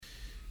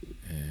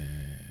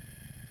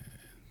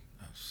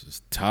This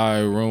is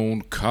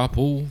Tyrone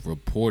Koppel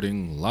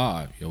reporting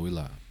live. Yo, we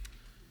live.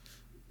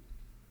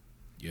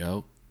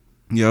 Yo.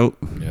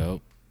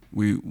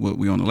 We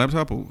on the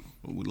laptop or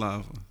we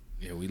live?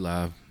 Yeah, we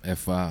live.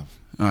 F5.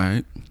 All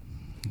right.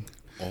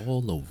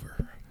 All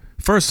over.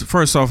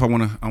 First off, I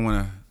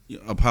wanna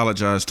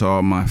apologize to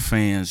all my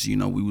fans. You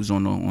know, we was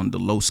on the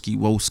Lowski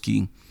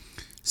Woski,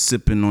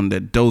 sipping on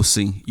that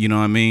dosing. You know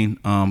what I mean?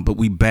 But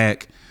we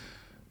back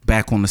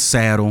on the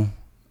saddle.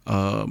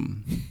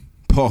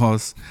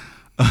 Pause.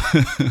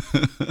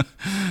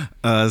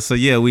 So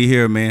yeah, we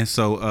here, man.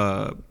 So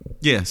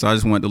so I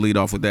just wanted to lead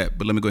off with that.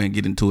 But let me go ahead and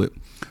get into it.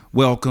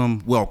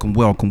 Welcome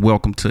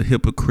to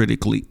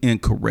Hypocritically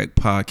Incorrect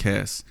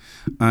Podcast.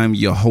 I'm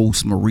your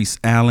host, Maurice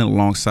Allen.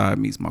 Alongside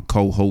me is my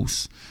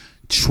co-host,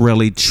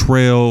 Trelly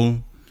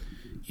Trail.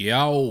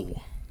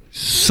 Yo.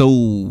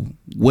 So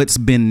what's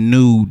been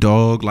new,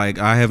 dog? Like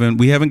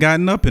we haven't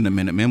gotten up in a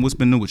minute, man. What's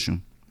been new with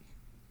you?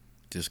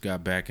 Just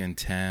got back in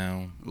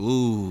town.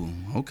 Ooh,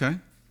 okay.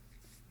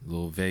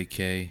 Little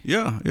vacay.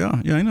 Yeah.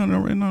 Ain't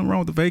nothing wrong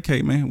with the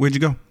vacay, man. Where'd you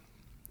go?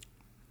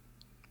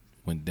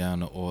 Went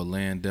down to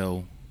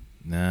Orlando.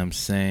 Know what I'm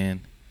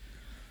saying?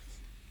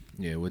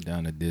 Yeah, we're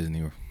down to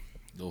Disney.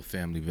 Little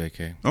family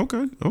vacay.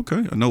 Okay.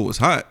 I know it was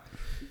hot.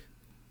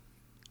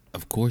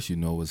 Of course you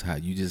know it was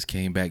hot. You just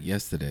came back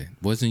yesterday.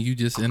 Wasn't you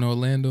just in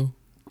Orlando?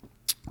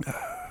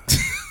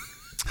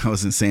 I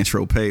was in San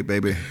Tropez,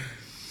 baby.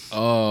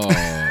 Oh.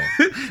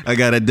 I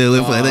gotta do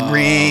it for the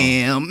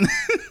gram.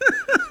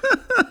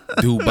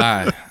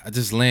 Dubai. I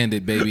just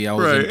landed, baby. I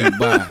was in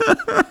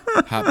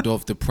Dubai. Hopped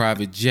off the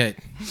private jet.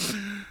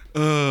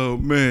 Oh,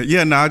 man.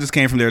 Yeah, no, I just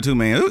came from there, too,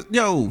 man.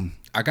 Yo.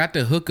 I got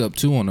the hookup,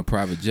 too, on the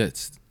private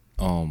jets.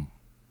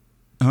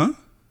 Huh?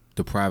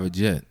 The private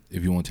jet,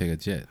 if you want to take a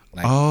jet.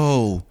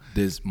 Like,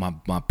 there's my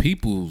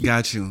people.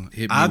 Got you.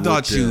 I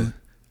thought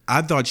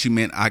you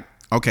meant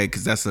okay,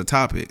 because that's the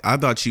topic. I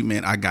thought you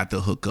meant I got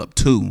the hookup,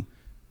 too.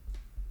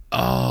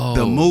 Oh.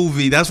 The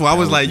movie. That's why I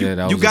was like,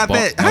 you got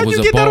that. How did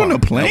you get that on the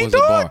plane,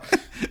 dog?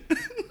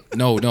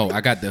 No, I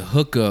got the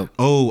hookup.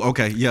 Oh,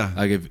 okay, yeah.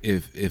 Like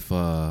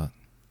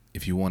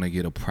if you want to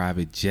get a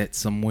private jet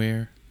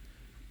somewhere,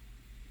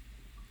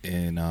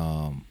 and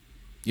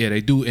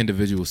they do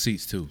individual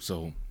seats too.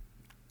 So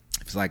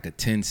if it's like a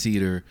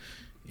 10-seater,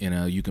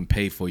 you can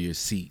pay for your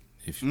seat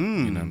if you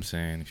know what I'm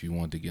saying. If you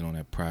want to get on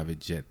that private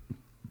jet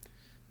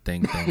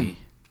thingy.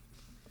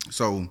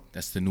 So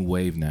that's the new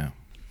wave now.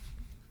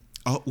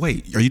 Oh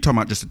wait, are you talking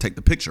about just to take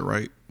the picture,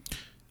 right?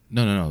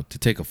 No. To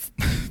take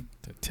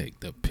take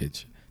the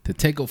picture. To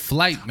take a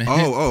flight, man.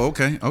 Oh,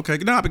 okay.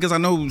 Nah, because I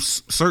know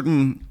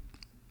certain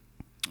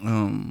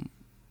I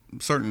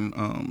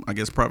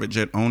guess private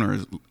jet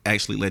owners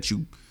actually let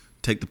you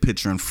take the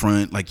picture in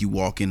front, like you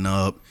walking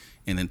up,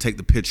 and then take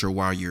the picture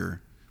while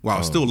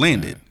it's still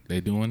landed. Man.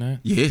 They doing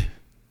that? Yeah.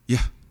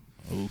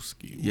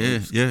 Oski. Yeah.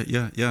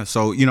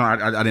 So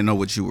I didn't know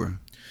what you were.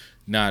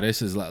 Nah,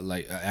 this is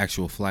like an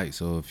actual flight.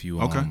 So if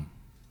you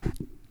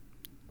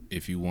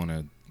if you want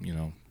to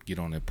get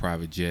on a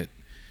private jet,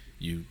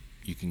 you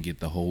can get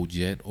the whole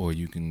jet, or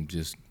you can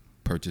just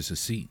purchase a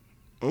seat.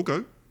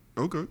 Okay.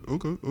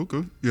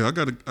 Yeah, I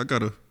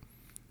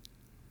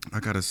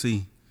gotta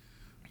see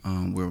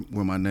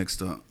where my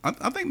next.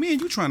 I think me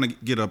and you trying to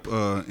get up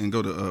and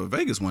go to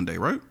Vegas one day,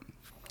 right?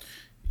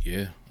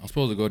 Yeah, I'm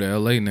supposed to go to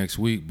LA next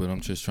week, but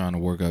I'm just trying to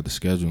work out the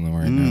scheduling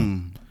right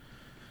now.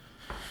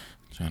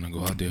 Trying to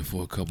go out there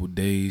for a couple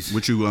days.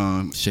 Would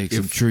you shake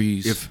some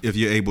trees? If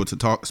you're able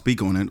to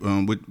speak on it,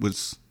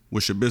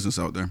 what's your business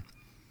out there?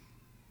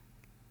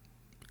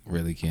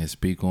 Really can't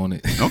speak on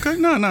it. Okay,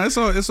 no, it's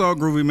all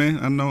groovy, man.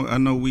 I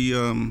know we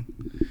I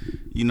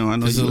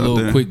know it's a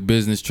little quick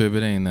business trip.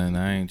 It ain't nothing.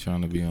 I ain't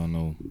trying to be on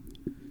no,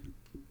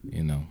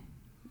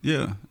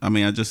 Yeah, I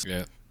mean,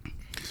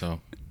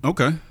 So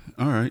okay,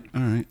 all right.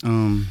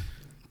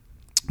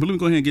 But let me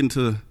go ahead and get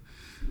into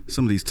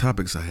some of these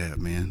topics I have,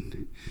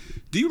 man.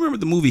 Do you remember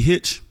the movie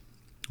Hitch?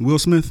 Will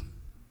Smith?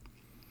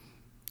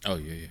 Oh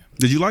yeah.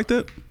 Did you like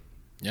that?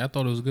 Yeah, I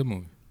thought it was a good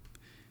movie.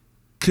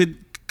 Could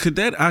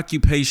that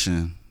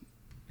occupation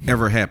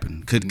ever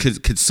happen?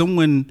 Could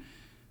someone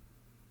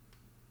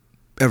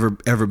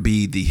ever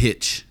be the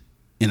Hitch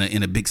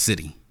in a big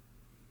city?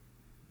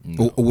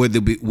 No. Or would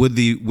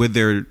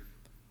there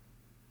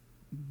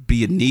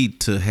be a need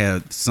to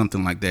have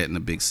something like that in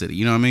a big city?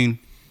 You know what I mean?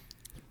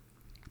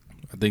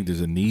 I think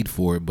there's a need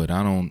for it, but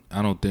I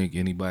don't think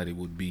anybody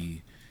would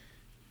be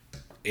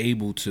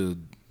able to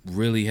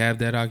really have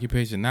that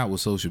occupation, not with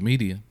social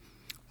media.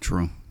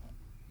 True.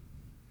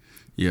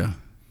 Yeah.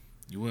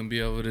 You wouldn't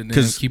be able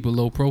to keep a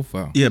low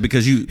profile. Yeah,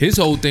 because his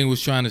whole thing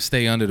was trying to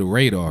stay under the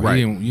radar. Right.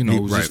 He didn't, it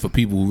was just for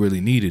people who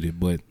really needed it.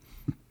 But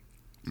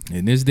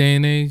in this day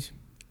and age,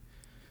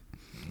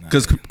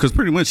 because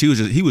pretty much he was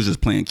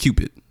just playing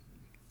Cupid.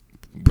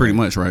 Pretty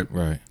much, right?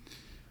 Right.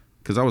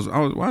 Because I was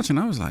watching,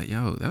 I was like,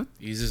 yo,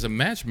 he's just a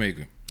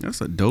matchmaker.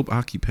 That's a dope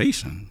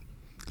occupation.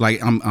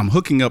 Like I'm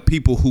hooking up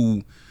people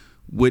who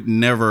would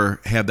never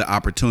have the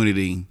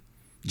opportunity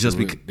just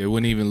because they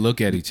wouldn't even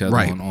look at each other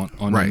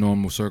on right.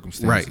 normal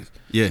circumstances. Right.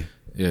 Yeah.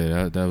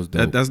 Yeah, that was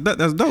dope. That's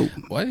dope.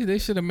 Why they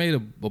should have made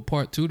a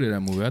part 2 to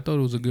that movie? I thought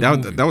it was a good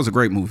movie. That was a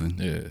great movie.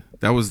 Yeah.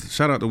 That was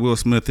shout out to Will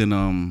Smith and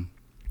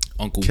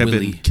Uncle Kevin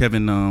Willie.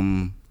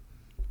 Kevin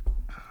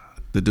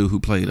the dude who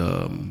played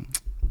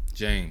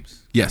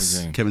James.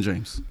 Yes, Kevin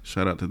James.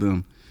 Shout out to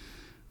them.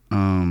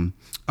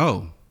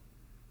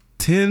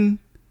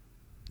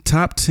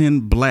 Top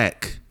 10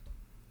 black.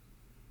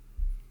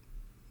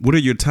 What are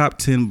your top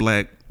 10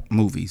 black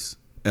movies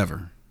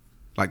ever?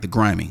 Like the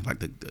grimy, like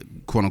the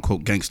quote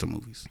unquote gangster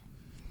movies.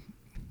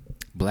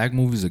 Black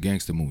movies or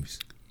gangster movies?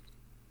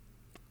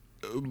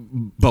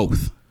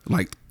 Both,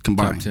 like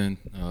combined. Top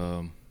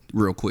 10.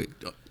 Real quick.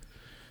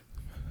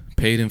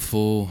 Paid in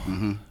Full,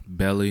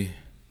 Belly,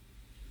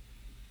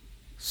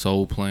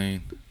 Soul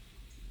Plane,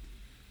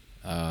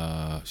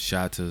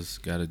 Shotters,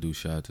 gotta do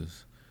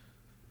Shotters.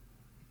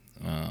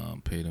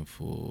 Paid in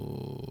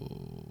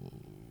Full,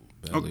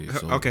 Belly.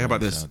 Soul Okay, how about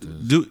Plane, this?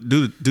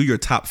 Shotters. Do your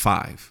top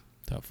 5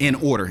 Top 5. in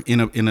order,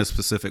 in a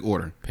specific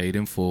order. Paid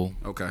in Full,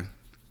 Okay.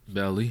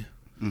 Belly.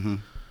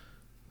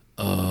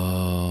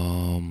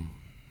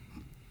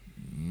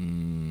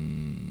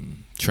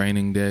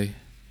 Training Day.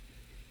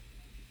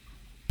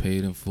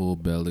 Paid in Full,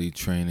 Belly,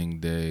 Training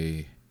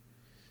Day.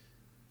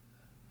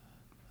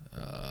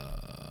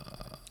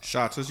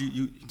 Shots,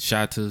 you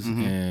Shotters,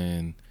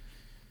 and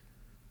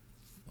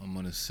I'm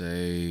gonna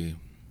say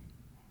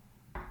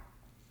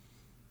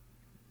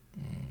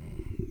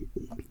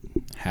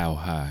How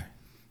High.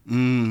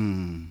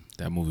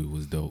 That movie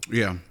was dope.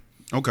 Yeah.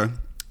 Okay.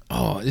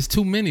 Oh, it's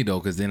too many though,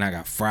 because then I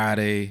got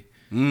Friday.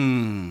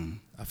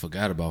 I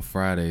forgot about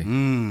Friday.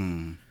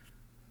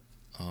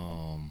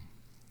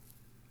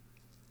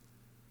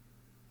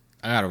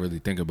 I gotta really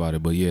think about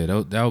it, but yeah,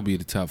 that would be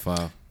the top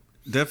 5.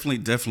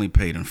 Definitely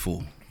Paid in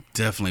Full.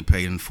 Definitely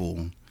Paid in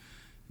Full.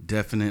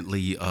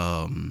 Definitely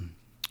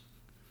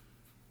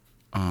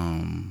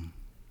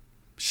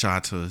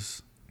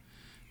Shotters.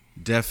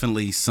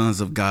 Definitely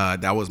Sons of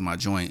God. That was my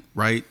joint,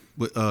 right?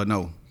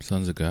 No.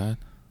 Sons of God.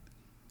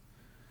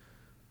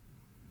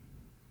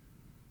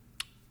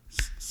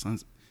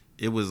 Sons.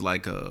 It was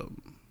like it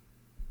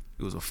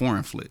was a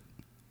foreign flick.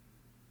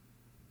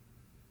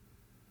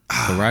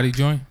 Karate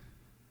joint.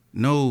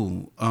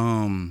 No.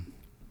 I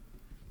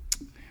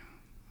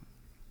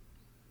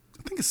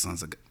think it's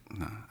Sons of God.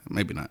 Nah,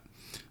 maybe not.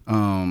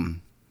 I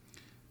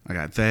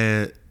got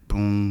that.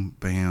 Boom,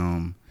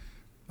 bam.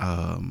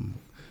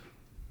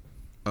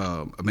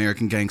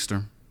 American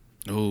Gangster.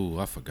 Oh,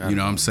 I forgot. You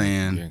know what I'm about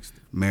saying?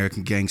 Gangster.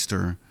 American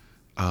Gangster.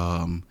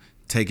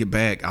 Take It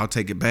Back. I'll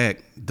Take It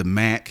Back. The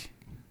Mac.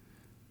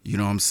 You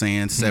know what I'm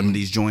saying?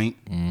 70s joint.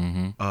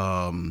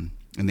 And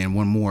then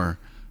one more.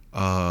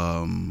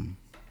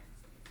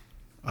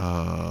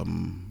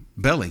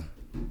 Belly.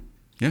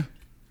 Yeah.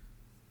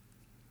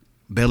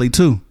 Belly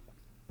 2.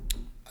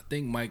 I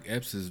think Mike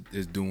Epps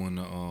is doing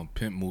a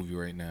pimp movie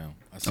right now.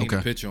 I seen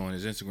a picture on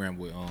his Instagram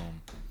with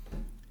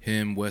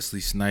him,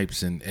 Wesley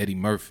Snipes, and Eddie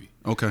Murphy.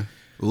 Okay.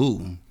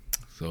 Ooh.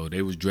 So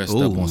they was dressed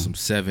up on some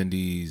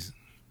 70s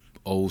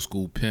old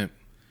school pimp.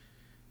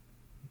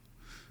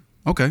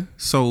 Okay.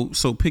 So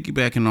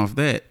piggybacking off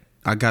that,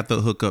 I got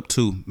the hookup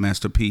too,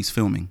 Masterpiece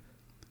Filming.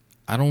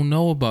 I don't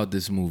know about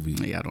this movie.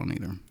 Yeah, I don't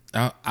either.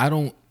 I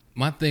don't.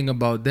 My thing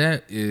about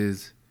that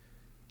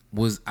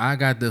was I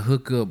got the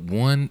hookup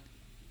one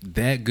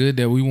that good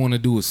that we want to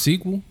do a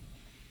sequel.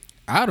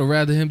 I'd have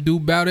rather him do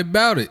Bout It.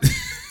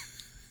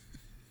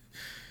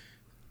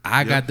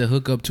 I got the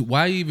hookup to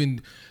why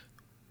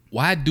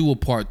do a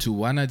part 2?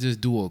 Why not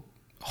just do a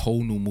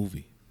whole new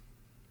movie?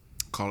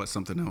 Call it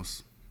something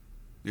else.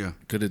 Yeah.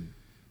 Could have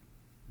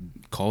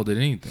called it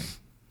anything.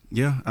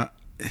 Yeah.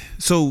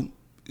 So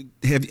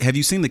have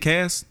you seen the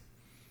cast?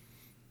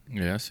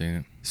 Yeah, I seen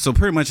it. So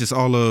pretty much it's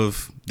all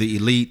of the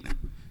elite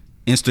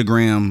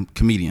Instagram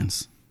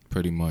comedians.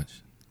 Pretty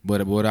much.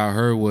 But what I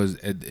heard was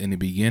in the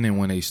beginning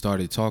when they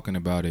started talking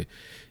about it,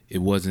 it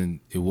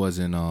wasn't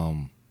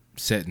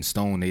set in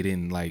stone. They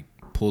didn't like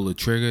pull the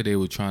trigger. They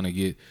were trying to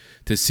get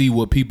to see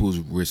what people's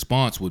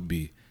response would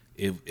be,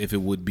 if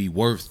it would be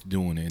worth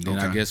doing it. And then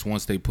I guess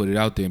once they put it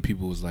out there and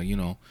people was like,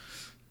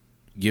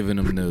 giving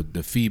them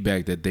the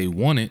feedback that they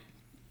wanted,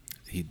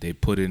 they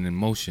put it in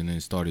motion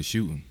and started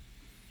shooting.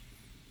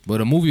 But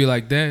a movie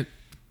like that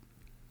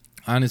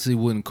honestly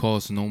wouldn't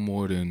cost no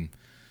more than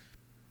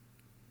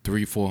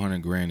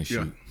 $300,000-$400,000 to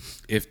shoot,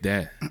 if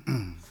that.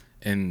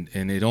 And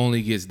it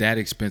only gets that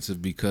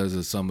expensive because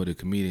of some of the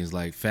comedians.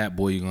 Like Fat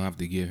Boy, you're gonna have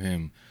to give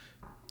him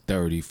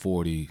 30,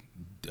 40.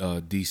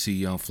 DC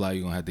Young Fly,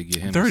 you're gonna have to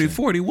get him 30,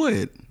 40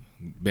 what?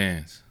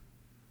 bands.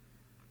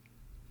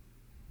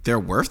 They're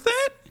worth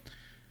that?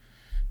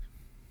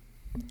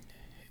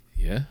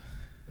 Yeah.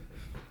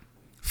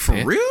 For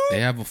real?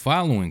 They have a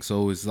following,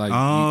 so it's like you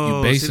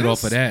Oh, base see, it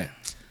off of that.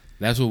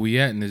 That's what we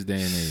at in this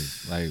day and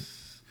age. Like,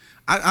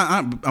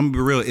 I'm gonna be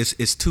real.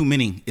 It's too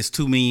many. It's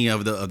too many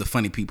of the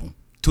funny people.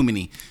 Too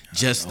many.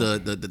 Just the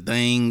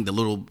thing, the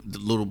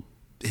little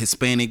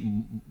Hispanic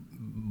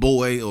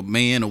boy or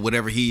man or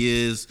whatever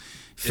he is,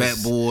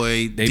 Fat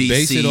Boy. They DC.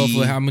 base it off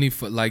of how many.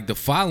 Like the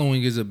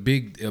following is a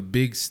big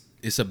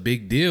it's a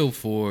big deal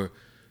for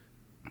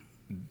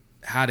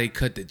how they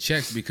cut the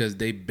checks because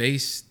they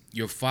base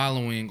your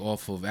following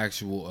off of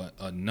actual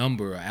a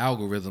number, an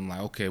algorithm.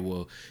 Like, okay,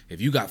 well, if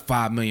you got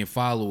 5 million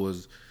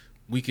followers,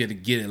 we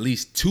could get at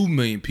least 2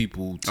 million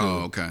people to. Oh,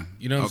 okay.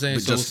 You know what I'm saying?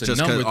 But So just it's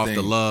a number off thing.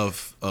 the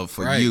love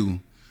for Right.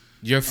 you.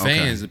 Your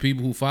fans, the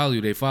people who follow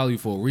you, they follow you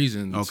for a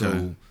reason. Okay.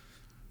 So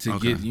to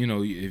get,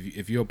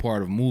 if you're a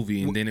part of a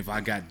movie, and then if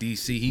I got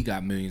DC, he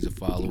got millions of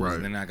followers, Right.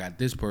 and then I got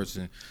this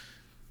person.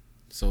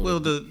 So Well,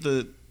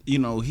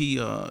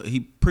 he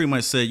pretty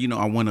much said,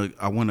 I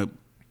want to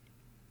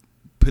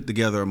put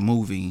together a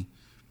movie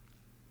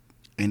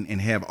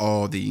and have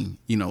all the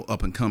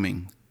up and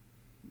coming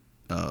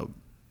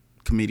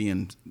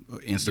comedian,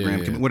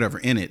 Instagram, Yeah. whatever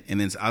in it. And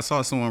then I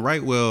saw someone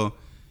write, well,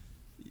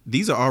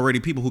 these are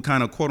already people who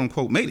kind of quote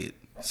unquote made it.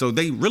 So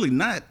they really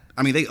not.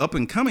 I mean, they up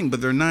and coming,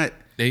 but they're not.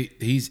 I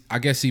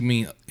guess he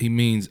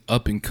means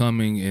up and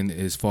coming, and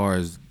as far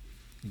as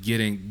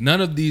getting,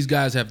 none of these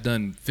guys have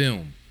done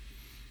film.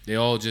 They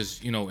all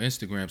just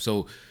Instagram.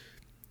 So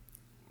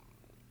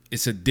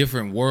it's a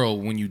different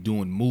world when you're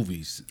doing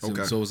movies. So,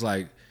 Okay. so it's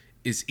like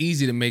it's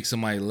easy to make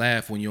somebody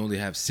laugh when you only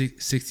have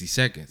 60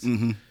 seconds.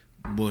 Mm-hmm.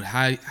 But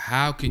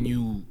how can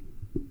you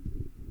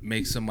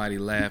make somebody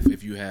laugh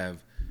if you have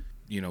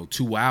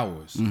 2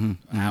 hours, an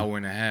hour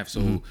and a half?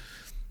 So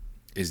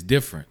it's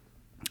different.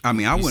 I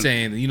mean, I He's wouldn't.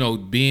 saying,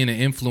 being an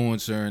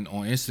influencer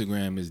on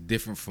Instagram is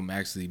different from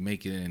actually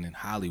making it in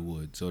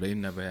Hollywood. So they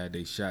never had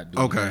their shot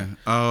doing Okay. that.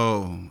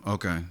 Oh,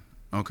 okay.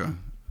 Okay.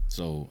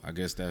 So I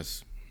guess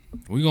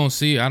we're gonna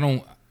see.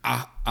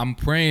 I'm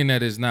praying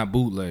that it's not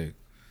bootleg.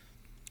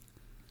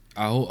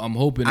 I'm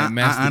hoping that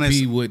Master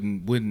P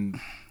wouldn't.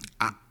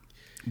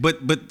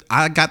 But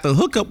I got the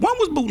hookup. One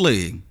was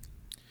bootleg.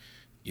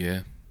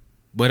 Yeah,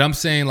 but I'm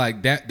saying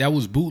like that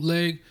was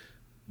bootleg,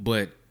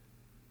 but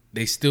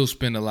they still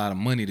spend a lot of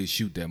money to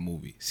shoot that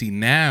movie. See,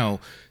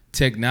 now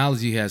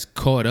technology has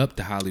caught up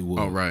to Hollywood.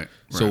 Oh, right.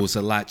 So it's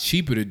a lot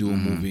cheaper to do a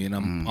movie, and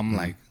I'm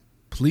like,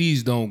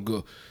 please don't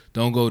go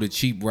the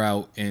cheap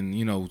route and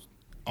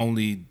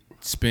only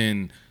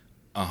spend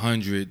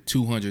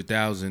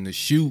 100,000-200,000 to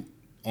shoot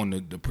on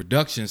the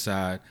production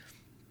side,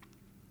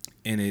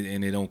 and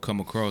it don't come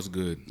across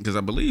good. Because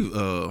I believe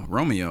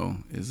Romeo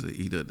is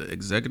either the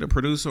executive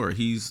producer or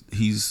he's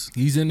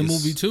in the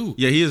movie too.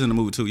 Yeah, he is in the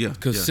movie too. Yeah,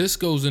 Because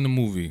Cisco's in the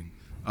movie.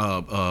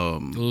 The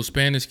little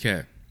Spanish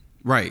cat.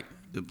 right.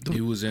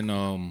 He was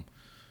in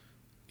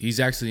he's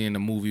actually in the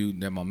movie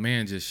that my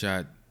man just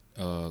shot,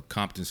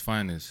 Compton's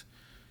Finest.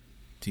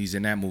 He's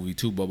in that movie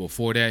too. But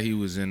before that, he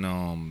was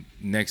in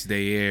Next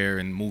Day Air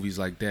and movies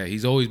like that.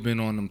 He's always been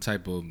on them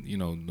type of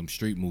them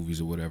street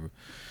movies or whatever.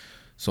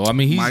 So I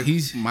mean,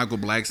 he's Michael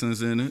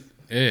Blackson's in it.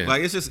 Yeah.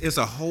 Like it's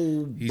a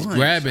whole. He's bunch.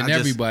 grabbing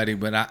everybody,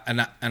 but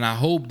I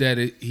hope that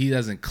he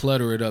doesn't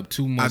clutter it up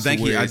too much.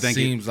 It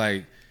seems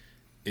like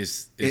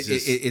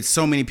it's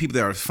so many people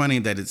that are funny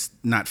that it's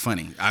not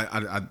funny.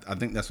 I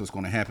think that's what's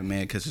going to happen,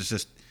 man. Because it's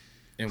just.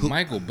 And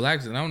Michael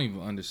Blackson, I don't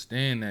even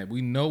understand that.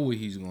 We know what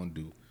he's going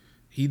to do.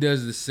 He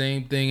does the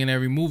same thing in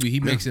every movie. He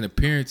makes an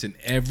appearance in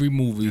every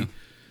movie,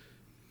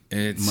 and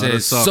it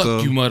says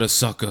 "suck you, mother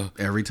sucker"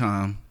 every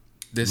time.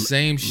 The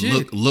same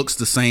shit. Looks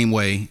the same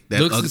way.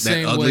 Looks the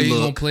same way. He's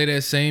gonna play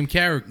that same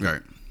character.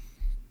 Right.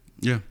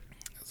 Yeah.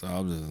 So I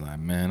was just like,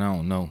 man, I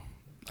don't know.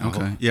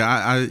 Okay. Yeah.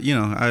 I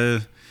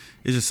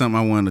it's just something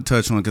I wanted to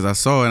touch on because I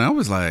saw it and I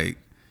was like,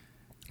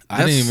 I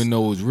didn't even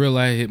know it was real.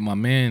 I hit my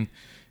man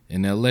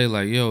in LA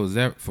like, yo, is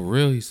that for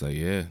real? He's like,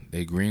 yeah,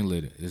 they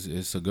greenlit it.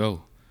 It's a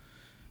go.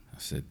 I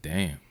said,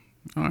 damn.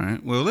 All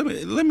right. Well,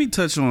 let me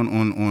touch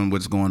on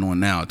what's going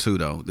on now too,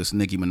 though. This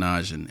Nicki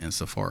Minaj and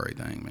Safari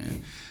thing,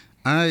 man.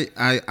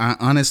 I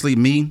honestly,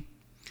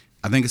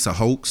 I think it's a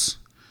hoax.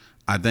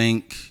 I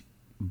think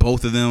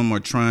both of them are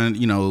trying.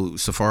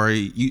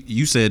 Safari.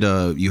 You said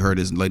you heard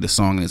his latest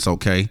song and it's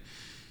okay.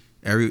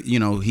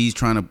 He's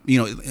trying to.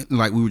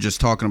 Like we were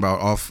just talking about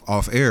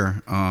off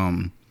air.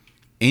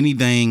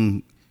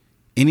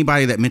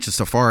 Anybody that mentions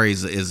Safari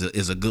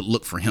is a good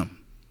look for him.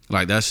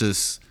 Like that's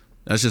just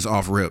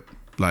off rip.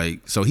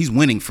 Like so he's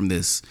winning from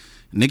this.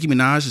 Nicki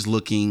Minaj is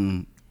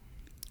looking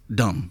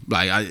dumb.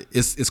 Like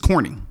it's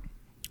corny.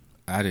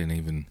 I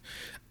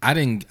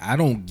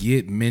don't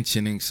get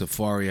mentioning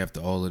Safari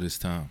after all of this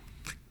time.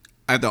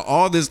 After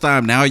all this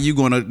time, you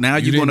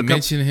didn't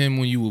mention him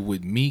when you were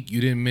with Meek.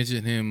 You didn't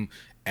mention him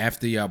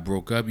after y'all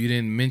broke up. You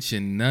didn't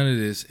mention none of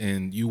this,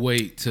 and you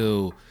wait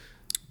till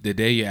the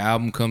day your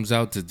album comes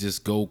out to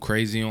just go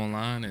crazy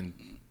online and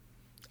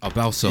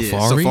about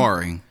Safari. Yeah,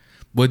 Safari.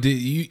 But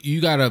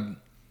you gotta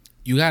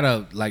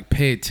like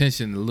pay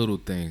attention to little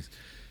things,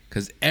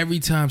 because every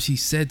time she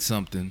said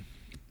something,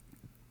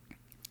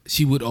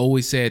 she would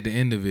always say at the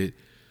end of it,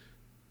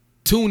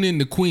 "Tune in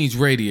to Queen's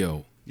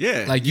Radio."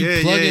 Yeah, like you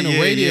plug in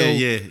a radio.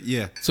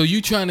 Yeah. So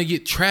you trying to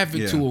get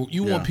traffic to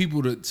you want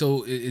people to.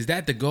 So is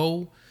that the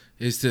goal?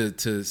 Is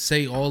to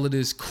say all of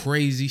this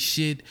crazy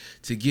shit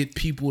to get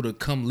people to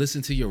come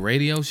listen to your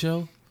radio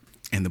show?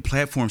 And the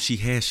platform she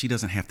has, she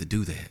doesn't have to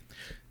do that.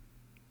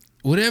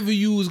 whatever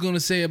you was gonna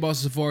say about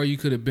Safaree, you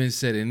could have been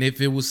said it. And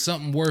if it was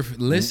something worth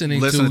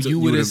listening to, you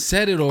would have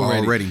said it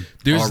already.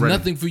 There's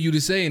nothing for you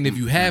to say. And if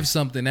you have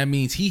something, that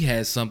means he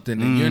has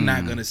something, and you're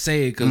not gonna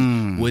say it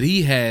because what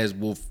he has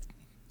will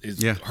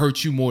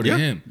hurt you more than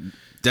him.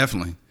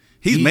 Definitely.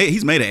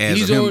 He's made an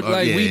ass of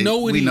him. We know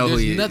what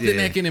there's nothing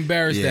that can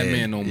embarrass that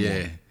man no more.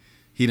 Yeah.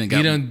 He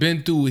done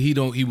been through.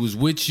 He was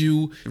with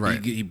you.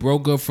 Right. He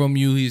broke up from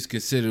you. He's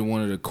considered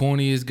one of the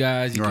corniest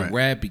guys. He can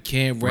rap. He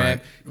can't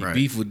rap. He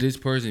beef with this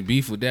person.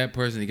 Beef with that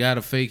person. He got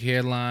a fake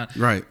hairline.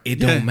 Right. It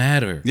don't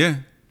matter. Yeah.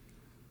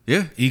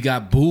 Yeah. He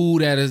got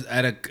booed at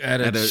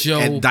a show.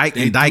 At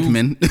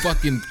Dykeman.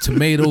 Fucking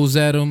tomatoes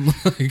at him.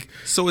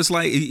 So it's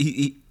like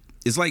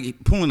it's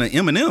like pulling an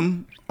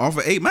Eminem off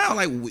of 8 Mile.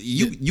 Like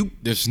you.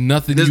 There's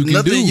nothing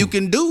you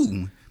can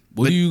do.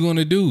 What are you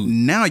gonna do?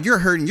 Now you're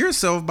hurting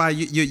yourself by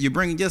you're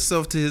bringing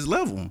yourself to his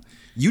level.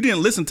 You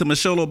didn't listen to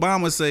Michelle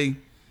Obama say,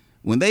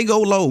 "When they go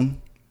low,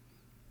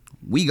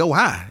 we go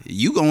high."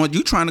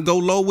 You trying to go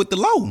low with the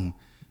low.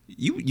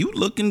 You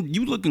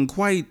looking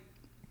quite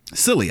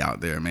silly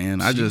out there, man.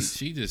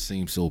 She just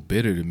seems so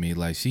bitter to me.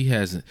 Like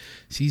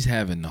she's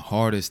having the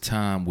hardest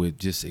time with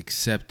just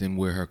accepting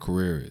where her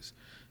career is,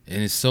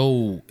 and it's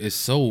so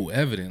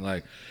evident.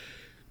 Like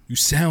you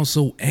sound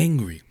so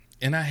angry,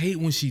 and I hate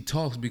when she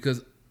talks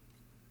because.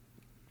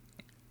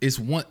 It's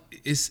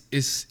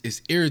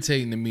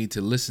irritating to me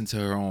to listen to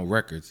her on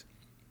records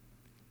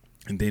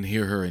and then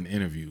hear her in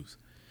interviews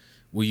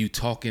where you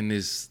talking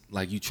this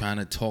like you trying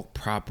to talk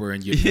proper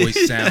and your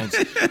voice sounds.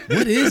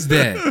 What is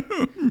that?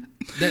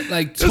 That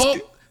like talk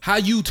how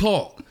you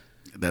talk.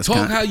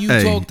 How you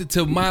talked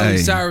to Miley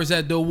Cyrus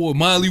at the award.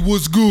 Miley,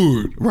 what's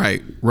good?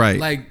 Right.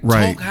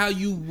 Talk how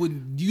you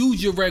would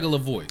use your regular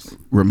voice.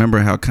 Remember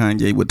how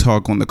Kanye would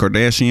talk on the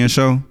Kardashian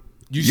show?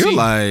 You're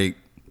like.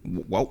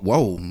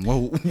 Whoa!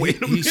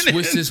 Wait a minute. He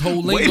switched his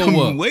whole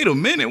lingo up. Wait a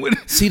minute.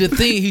 See, the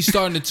thing he's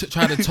starting to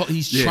try to talk.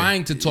 He's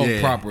trying to talk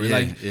proper.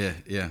 Yeah.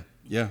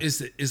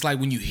 It's like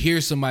when you hear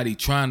somebody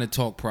trying to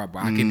talk proper.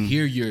 I can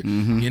hear you're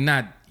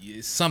not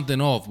something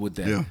off with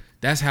that. Yeah.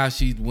 That's how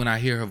when I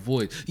hear her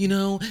voice.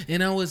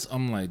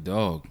 I'm like,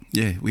 dog.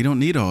 Yeah, we don't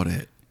need all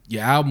that.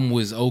 Your album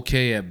was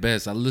okay at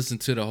best. I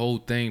listened to the whole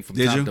thing from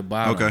top to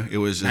bottom. Okay, it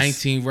was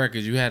just 19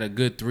 records. You had a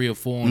good 3 or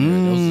 4 on there.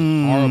 Those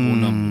are horrible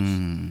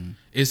numbers.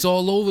 It's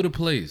all over the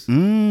place.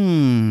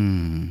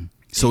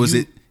 So is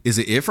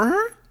it for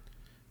her?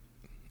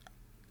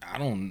 I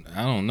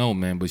don't know,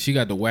 man. But she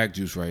got the whack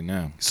juice right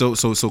now. So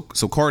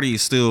Cardi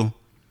is still.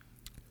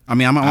 I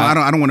mean,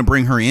 I don't want to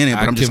bring her in it,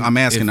 but I'm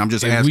asking.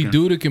 If we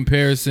do the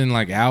comparison,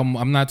 like album,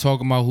 I'm not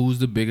talking about who's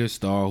the biggest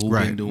star, who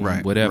been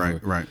doing whatever.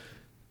 Right.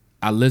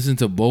 I listened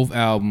to both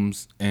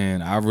albums,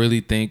 and I really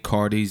think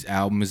Cardi's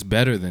album is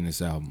better than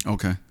this album.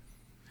 Okay.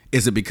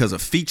 Is it because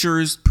of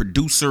features,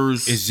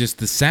 producers? It's just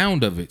the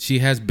sound of it. She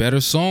has better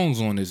songs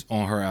on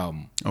her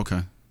album.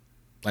 Okay.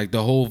 Like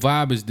the whole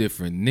vibe is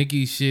different.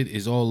 Nicki's shit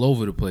is all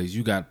over the place.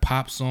 You got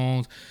pop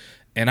songs,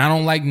 and I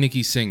don't like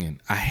Nicki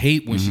singing. I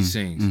hate when she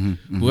sings.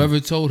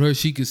 Whoever told her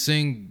she could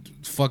sing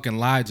fucking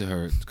lied to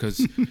her. Because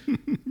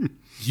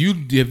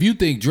if you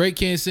think Drake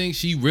can't sing,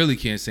 she really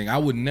can't sing. I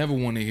would never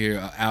want to hear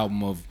an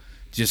album of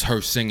just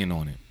her singing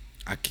on it.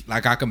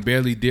 I can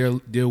barely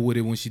deal with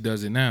it when she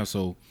does it now.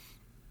 So.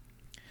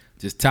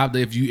 Just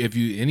if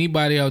you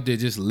anybody out there,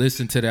 just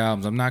listen to the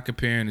albums. I'm not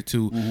comparing the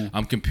two.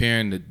 I'm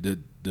comparing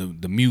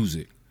the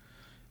music.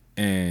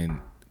 And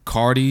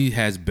Cardi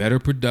has better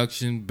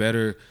production,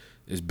 better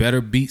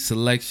beat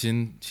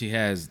selection. She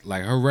has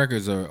like her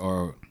records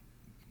are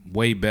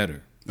way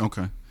better.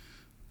 Okay.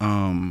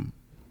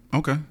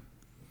 Okay.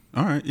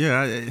 All right.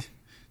 Yeah. I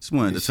just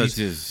wanted to touch.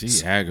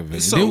 She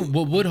aggravated. So,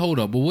 hold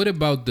up. But what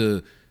about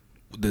the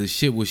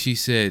shit where she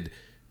said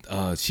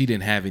she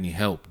didn't have any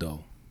help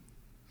though?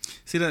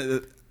 See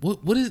that?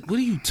 What are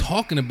you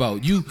talking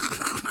about? You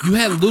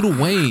had Lil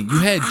Wayne, you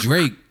had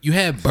Drake, you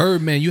had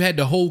Birdman, you had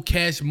the whole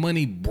Cash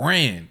Money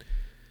brand.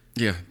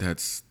 Yeah,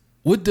 that's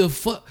what the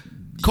fuck.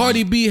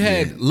 Cardi B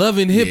had Love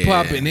and Hip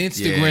Hop and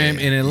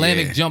Instagram, and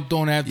Atlantic jumped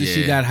on after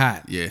she got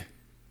hot. Yeah.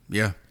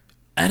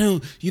 I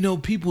don't.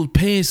 People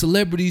paying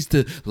celebrities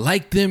to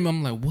like them.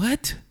 I'm like,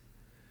 what?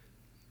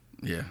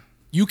 Yeah.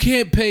 You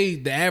can't pay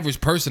the average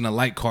person to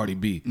like Cardi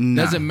B.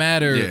 Doesn't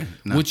matter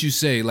what you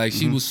say. Like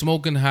she was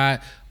smoking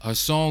hot. Her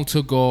song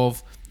took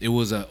off. It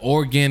was an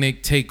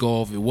organic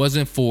takeoff. It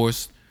wasn't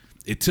forced.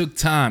 It took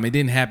time. It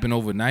didn't happen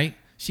overnight.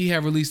 She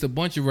had released a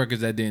bunch of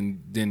records that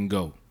didn't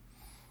go.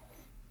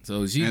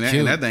 So she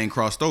and that thing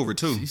crossed over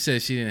too. She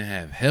said she didn't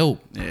have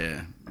help.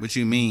 Yeah. What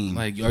you mean?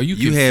 Like, are you?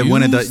 You had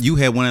one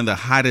of the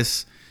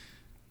hottest,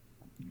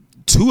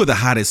 2 of the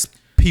hottest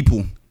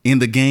people in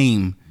the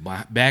game.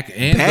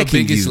 The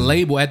biggest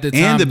label at the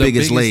time. And the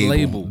biggest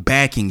label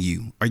backing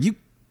you. Are you?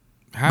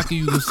 How can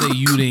you say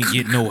you didn't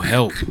get no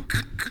help?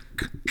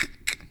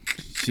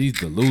 She's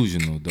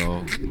delusional,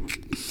 dog.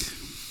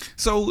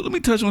 So let me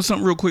touch on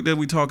something real quick that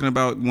we talking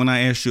about when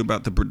I asked you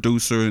about the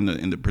producer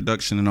and the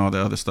production and all the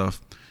other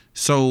stuff.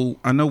 So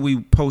I know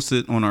we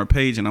posted on our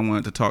page, and I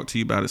wanted to talk to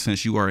you about it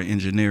since you are an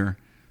engineer.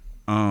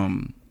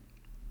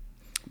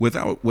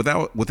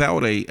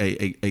 without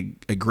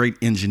a great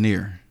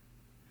engineer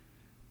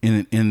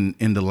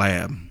in the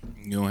lab,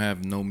 you don't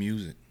have no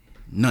music.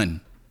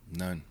 None.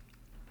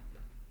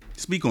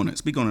 Speak on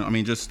it.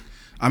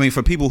 I mean,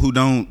 for people who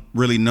don't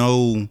really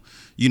know,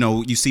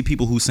 you see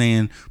people who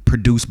saying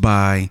produced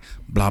by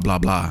blah blah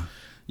blah.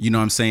 You know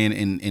what I'm saying?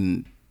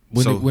 And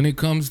when it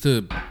comes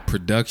to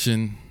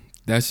production,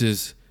 that's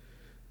just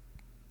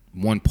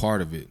one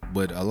part of it.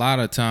 But a lot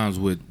of times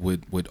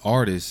with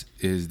artists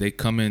is they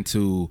come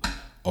into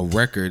a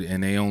record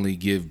and they only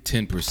give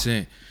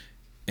 10%.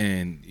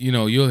 And,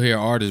 you'll hear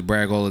artists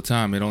brag all the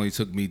time. It only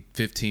took me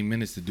 15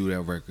 minutes to do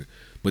that record.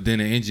 But then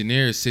the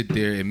engineers sit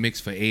there and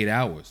mix for 8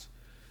 hours.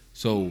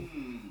 So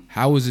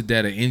how is it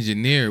that an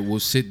engineer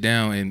will sit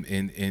down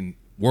and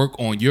work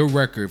on your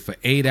record for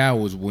 8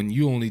 hours when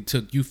you only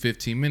took you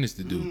 15 minutes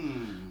to do?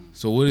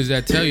 So what does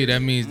that tell you?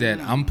 That means that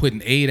I'm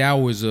putting 8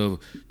 hours of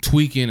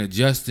tweaking,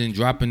 adjusting,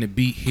 dropping the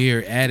beat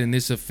here, adding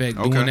this effect,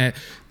 doing that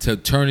to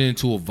turn it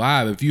into a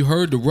vibe. If you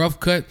heard the rough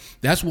cut,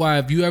 that's why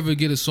if you ever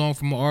get a song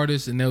from an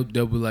artist and they'll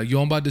be like,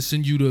 yo, I'm about to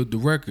send you the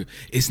record.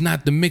 It's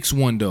not the mix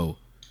one though.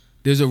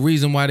 There's a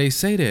reason why they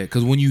say that.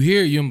 Because when you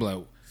hear it, you're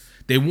like,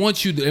 they want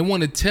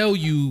to tell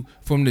you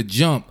from the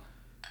jump,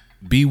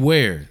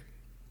 beware.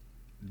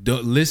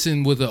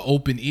 Listen with an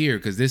open ear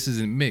because this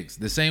isn't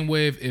mixed. The same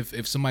way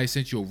if somebody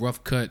sent you a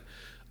rough cut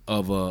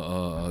of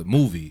a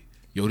movie,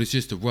 yo, this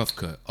is just a rough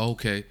cut.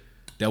 Okay,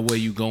 that way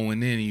you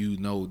going in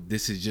and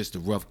this is just a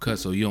rough cut,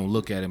 so you don't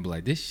look at it and be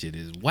like, this shit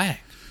is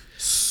whack.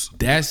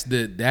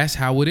 That's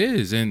how it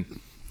is,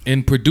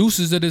 and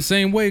producers are the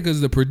same way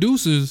because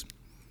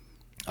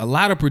a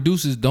lot of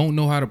producers don't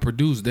know how to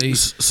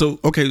produce. So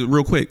okay,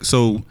 real quick.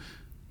 So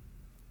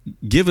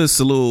give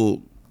us a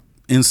little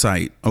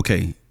insight,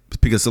 okay.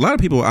 Because a lot of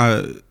people,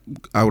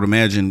 I would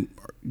imagine,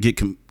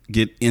 get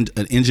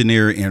an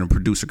engineer and a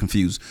producer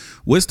confused.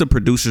 What's the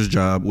producer's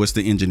job? What's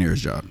the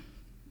engineer's job?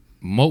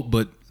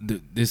 But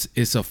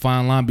it's a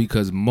fine line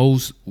because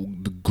most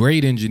the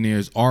great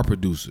engineers are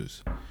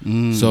producers.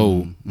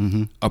 So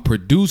a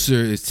producer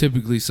is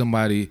typically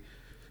somebody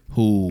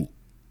who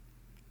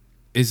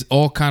is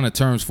all kind of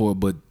terms for it,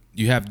 but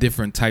you have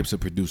different types of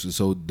producers.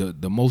 So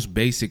the most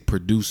basic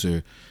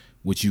producer,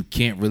 which you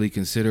can't really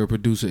consider a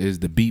producer, is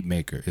the beat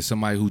maker. It's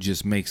somebody who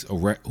just makes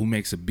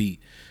a beat,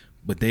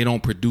 but they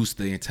don't produce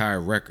the entire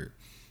record.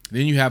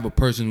 Then you have a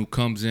person who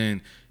comes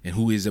in and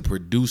who is a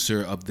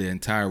producer of the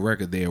entire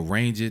record. They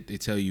arrange it. They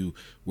tell you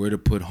where to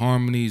put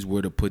harmonies,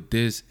 where to put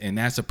this, and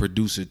that's a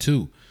producer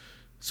too.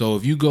 So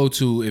if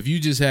you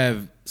just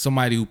have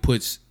somebody who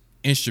puts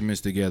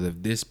instruments together,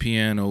 this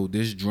piano,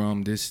 this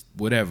drum, this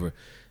whatever,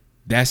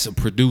 that's a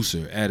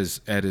producer at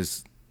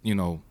his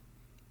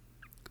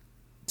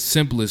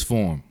simplest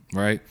form,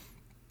 right?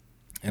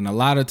 And a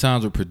lot of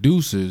times with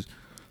producers,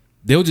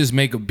 they'll just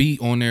make a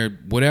beat on their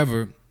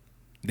whatever.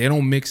 They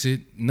don't mix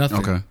it, nothing.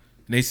 Okay.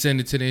 They send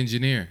it to the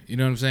engineer. You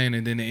know what I'm saying?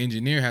 And then the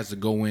engineer has to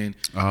go in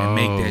and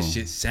make that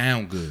shit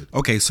sound good.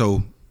 Okay,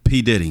 so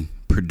P. Diddy,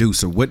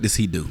 producer, what does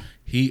he do?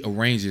 He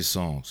arranges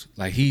songs.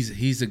 Like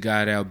he's the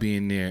guy that'll be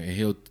in there and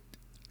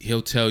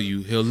he'll tell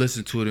you, he'll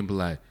listen to it and be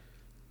like,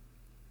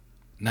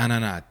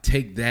 nah,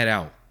 take that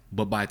out.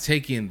 But by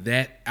taking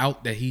that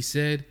out that he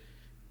said,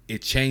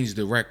 it changed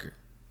the record.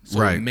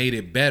 So It made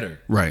it better.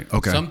 Right,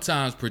 okay.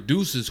 Sometimes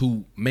producers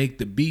who make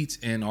the beats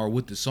and are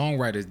with the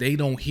songwriters, they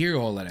don't hear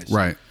all of that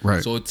shit.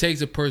 Right. So it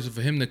takes a person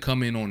for him to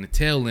come in on the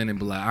tail end and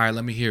be like, all right,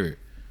 let me hear it.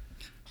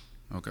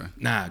 Okay.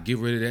 Nah, get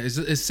rid of that. It's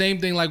the same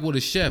thing like with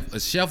a chef. A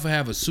chef will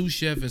have a sous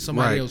chef and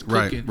somebody else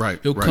cooking.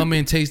 He'll come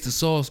in, taste the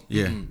sauce.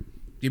 Yeah.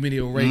 Give me the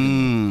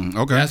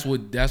oregano. Okay.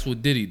 That's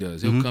what Diddy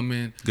does. He'll come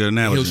in. Good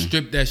analogy. He'll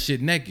strip that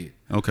shit naked.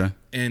 Okay.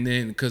 And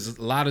then, because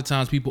a lot of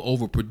times people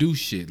overproduce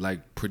shit.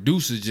 Like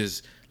producers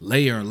just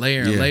layer and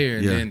layer and layer,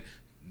 and then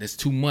that's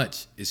too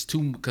much. It's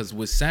too, because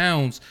with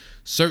sounds,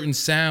 certain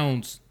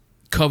sounds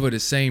cover the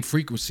same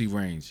frequency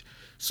range.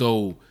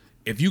 So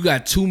if you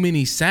got too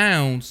many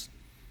sounds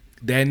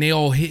that they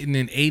all hitting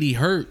in 80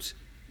 hertz,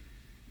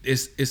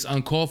 it's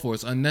uncalled for.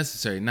 It's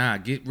unnecessary. Nah,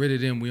 get rid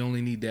of them. We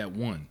only need that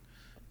one.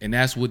 And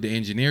that's what the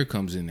engineer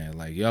comes in at.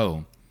 Like,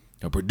 yo,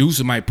 a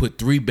producer might put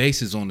 3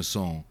 basses on the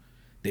song.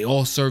 They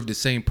all serve the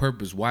same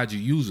purpose. Why'd you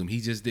use them?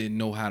 He just didn't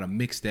know how to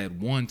mix that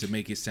one to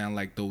make it sound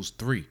like those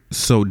 3.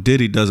 So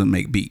Diddy doesn't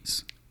make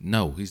beats?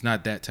 No, he's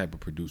not that type of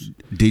producer.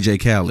 DJ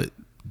Khaled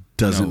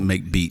doesn't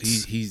make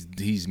beats?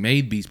 He's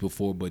made beats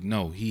before, but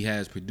no, he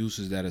has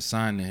producers that are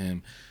signed to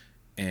him,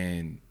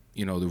 and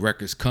the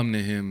records come to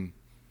him,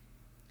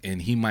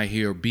 and he might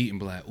hear a beat and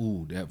be like,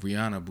 ooh, that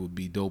Rihanna would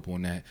be dope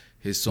on that.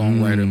 His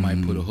songwriter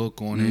might put a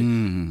hook on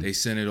it. They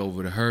send it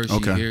over to her. She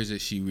hears it.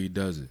 She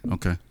redoes it.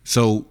 Okay.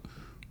 So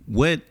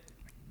what,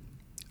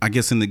 I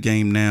guess in the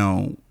game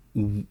now,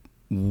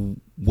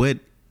 what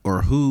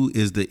or who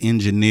is the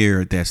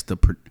engineer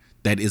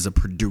that is a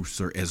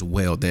producer as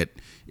well, that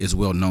is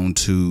well known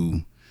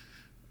to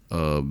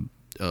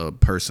a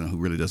person who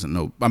really doesn't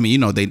know? I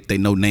mean, they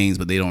know names,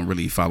 but they don't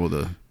really follow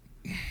the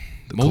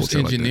most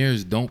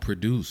engineers don't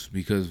produce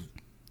because,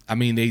 I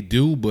mean, they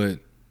do, but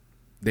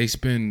they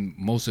spend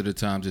most of the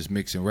time just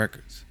mixing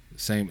records.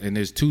 Same, and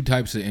there's two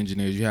types of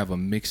engineers. You have a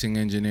mixing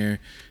engineer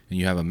and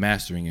you have a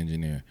mastering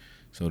engineer.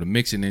 So the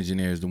mixing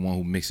engineer is the one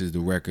who mixes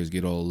the records,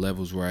 get all the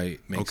levels right,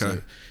 makes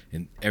it,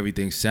 and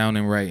everything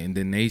sounding right, and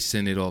then they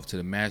send it off to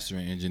the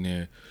mastering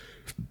engineer.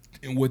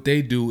 And what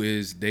they do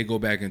is they go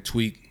back and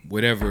tweak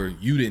whatever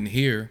you didn't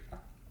hear,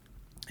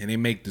 and they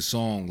make the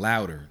song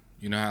louder.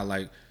 You know how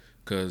like,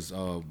 because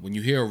when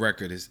you hear a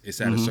record,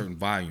 it's at a certain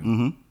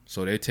volume.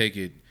 So they take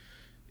it,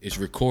 it's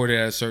recorded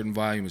at a certain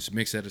volume, it's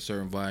mixed at a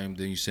certain volume,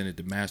 then you send it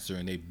to master,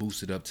 and they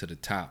boost it up to the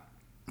top.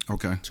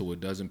 Okay. So it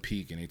doesn't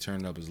peak, and they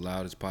turn it up as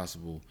loud as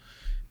possible.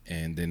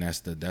 And then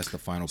that's the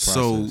final process.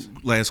 So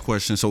last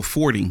question. So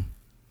 40,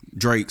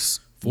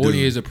 Drake's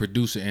 40 is a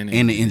producer and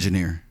an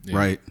engineer,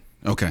 right?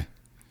 Okay.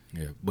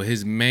 Yeah, but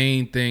his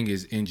main thing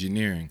is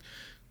engineering,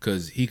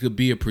 because he could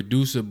be a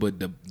producer, but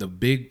the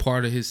big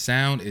part of his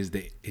sound is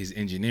his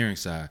engineering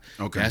side.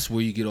 Okay. That's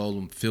where you get all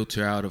them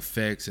filter out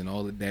effects and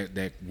all of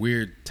that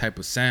weird type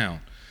of sound.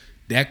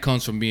 That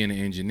comes from being an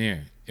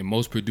engineer, and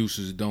most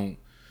producers don't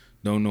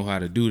know how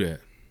to do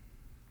that.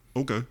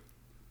 Okay.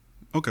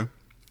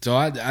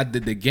 So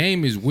the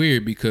game is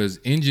weird because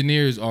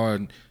engineers are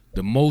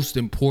the most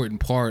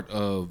important part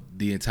of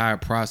the entire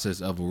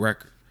process of a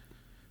record.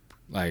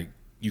 Like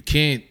you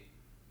can't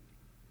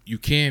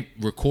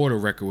record a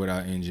record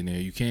without an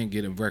engineer. You can't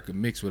get a record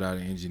mixed without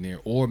an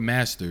engineer or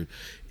mastered.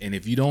 And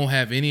if you don't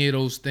have any of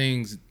those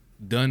things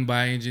done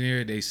by an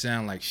engineer, they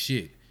sound like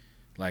shit.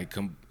 Like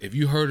if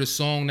you heard a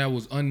song that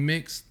was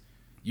unmixed,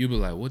 you'd be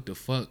like, "What the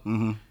fuck?"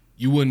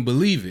 You wouldn't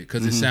believe it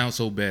because it sounds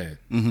so bad.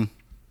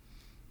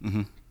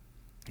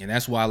 And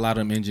that's why a lot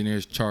of them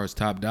engineers charge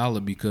top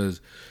dollar,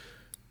 because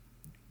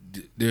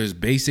there's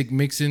basic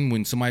mixing.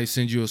 When somebody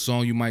sends you a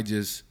song, you might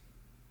just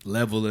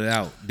level it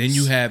out. Then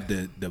you have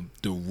the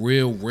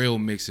real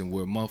mixing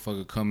where a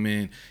motherfucker come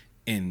in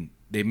and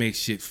they make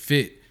shit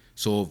fit.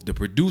 So if the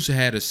producer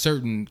had a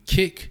certain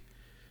kick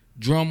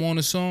drum on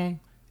a song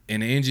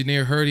and the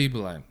engineer heard it, he'd be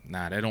like,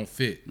 "Nah, that don't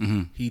fit."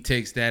 He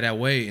takes that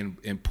away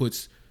and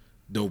puts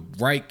the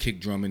right kick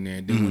drum in there.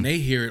 And then when they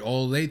hear it,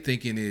 all they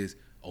thinking is,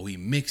 "Oh, he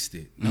mixed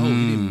it." No, he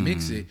didn't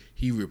mix it.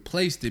 He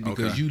replaced it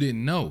because you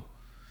didn't know.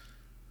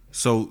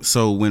 So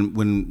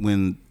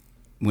when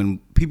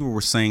people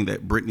were saying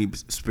that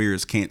Britney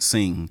Spears can't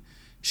sing,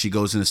 she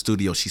goes in the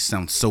studio, she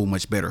sounds so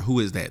much better. Who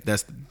is that?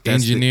 That's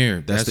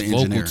engineer. That's the vocal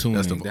engineer.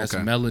 tuning. That's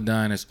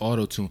Melodyne. That's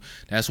auto tune.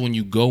 That's when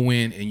you go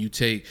in and you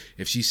take,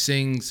 if she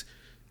sings.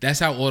 That's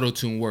how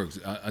auto-tune works.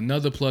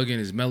 Another plugin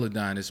is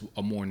Melodyne. It's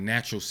a more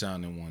natural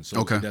sounding one,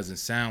 so it doesn't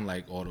sound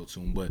like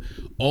auto-tune. But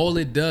all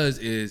it does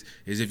is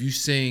if you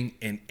sing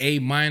in A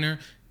minor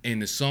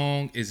and the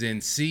song is in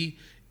C,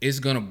 it's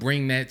gonna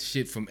bring that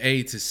shit from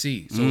A to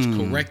C. So it's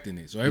correcting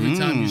it. So every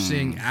time you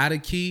sing out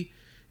of key,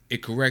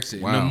 it corrects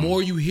it. Wow. And the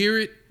more you hear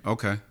it,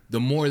 the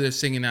more they're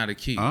singing out of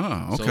key.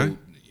 Ah, okay. So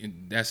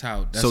that's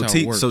how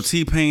it works. So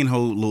T-Pain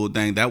whole little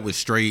thing, that was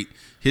straight.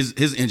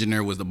 His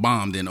engineer was the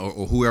bomb then,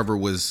 or whoever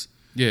was.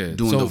 Doing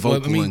the vocal.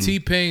 But, I mean,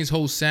 T-Pain's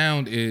whole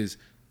sound is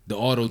the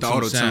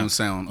auto-tune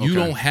sound. Okay. You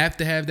don't have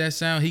to have that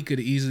sound. He could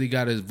have easily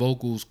got his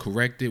vocals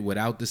corrected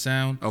without the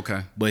sound.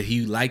 Okay. But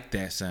he liked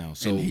that sound.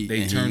 So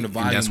they turned the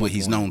volume up. That's what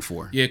he's known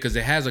for. Yeah, because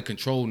it has a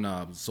control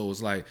knob. So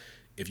it's like,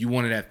 if you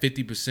want it at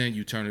 50%,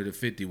 you turn it to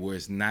 50, where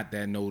it's not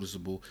that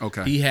noticeable.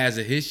 Okay. He has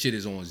it. His shit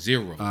is on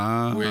 0,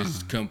 where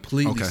it's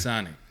completely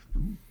sonic.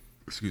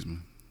 Excuse me.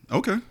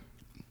 Okay.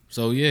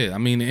 So, yeah, I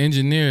mean, the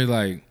engineer,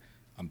 like,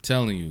 I'm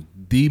telling you,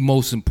 the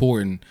most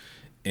important,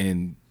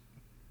 and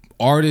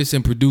artists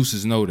and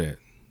producers know that.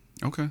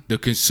 Okay. The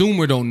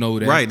consumer don't know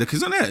that. Right.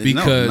 Because not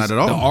at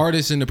all. The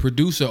artist and the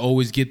producer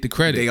always get the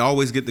credit. They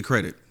always get the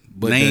credit.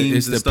 But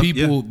it's the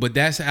people. But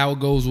that's how it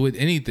goes with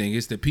anything.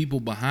 It's the people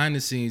behind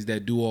the scenes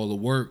that do all the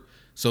work,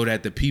 so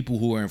that the people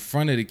who are in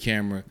front of the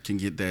camera can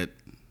get that.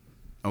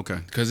 Okay.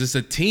 Because it's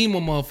a team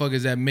of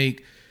motherfuckers that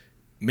make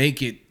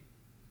it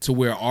to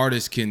where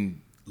artists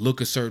can look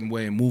a certain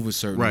way and move a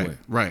certain way.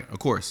 Right. Of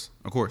course.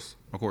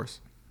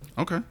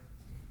 Okay.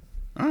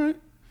 All right.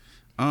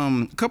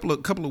 A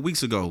couple of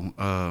weeks ago,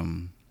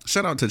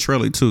 shout out to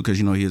Trelly too, because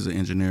he is an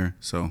engineer.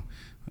 So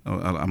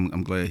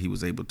I'm glad he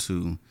was able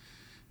to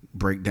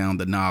break down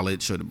the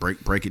knowledge, or to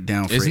break it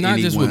down for anyone. It's not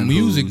just with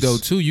music though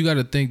too. You got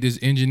to think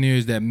there's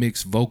engineers that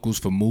mix vocals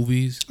for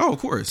movies. Oh, of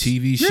course.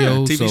 TV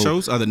shows. TV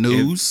shows. The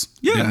news.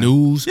 The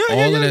news.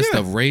 All of that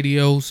stuff.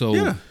 Radio.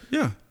 So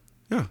yeah.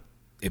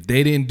 If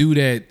they didn't do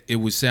that, it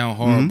would sound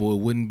horrible. It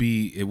wouldn't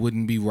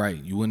be right.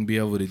 You wouldn't be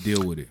able to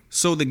deal with it.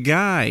 So the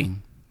guy,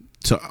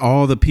 to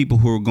all the people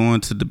who are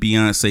going to the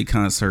Beyonce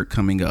concert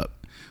coming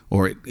up,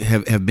 or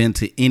have been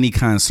to any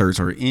concerts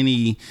or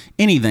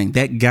anything,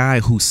 that guy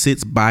who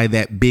sits by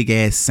that big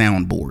ass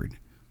soundboard.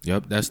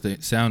 Yep, that's the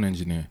sound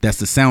engineer.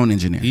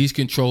 He's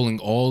controlling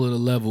all of the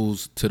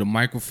levels, to the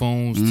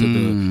microphones,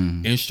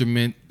 to the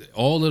instrument,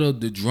 all of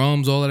the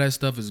drums, all of that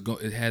stuff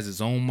it has its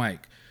own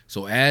mic.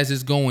 So as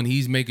it's going,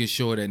 he's making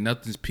sure that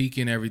nothing's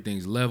peaking,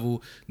 everything's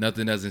level,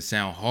 nothing doesn't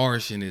sound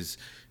harsh, and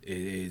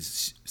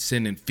is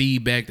sending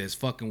feedback that's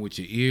fucking with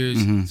your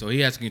ears. So he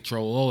has to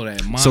control all of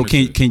that. So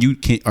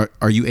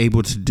are you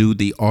able to do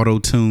the auto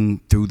tune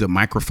through the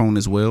microphone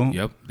as well?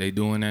 Yep, they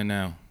doing that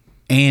now.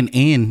 And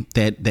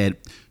that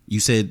you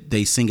said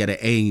they sing at an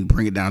A and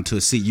bring it down to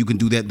a C. You can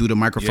do that through the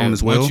microphone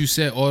as well? Once you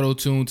set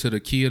auto-tune to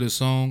the key of the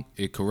song,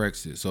 it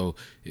corrects it. So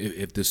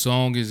if the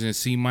song is in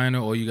C minor,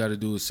 all you got to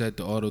do is set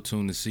the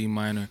auto-tune to C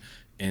minor,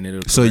 and it'll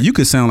correct. So you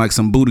could sound like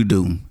some booty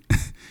doo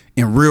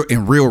in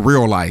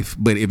real life.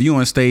 But if you're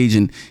on stage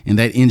and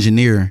that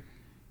engineer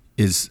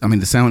the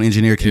sound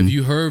engineer can... If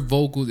you heard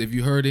vocals, if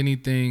you heard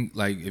anything,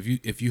 like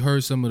if you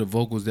heard some of the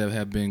vocals that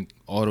have been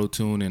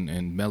auto-tuned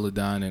and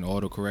Melodyne and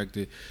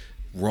auto-corrected,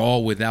 raw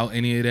without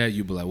any of that,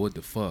 you'd be like, what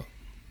the fuck?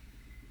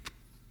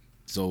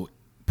 So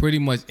pretty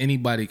much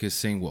anybody can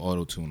sing with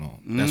auto-tune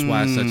on. That's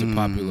why it's such a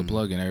popular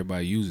plugin.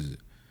 Everybody uses it.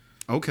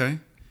 Okay.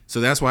 So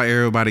that's why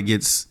everybody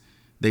gets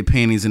their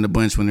panties in a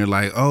bunch when they're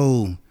like,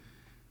 oh,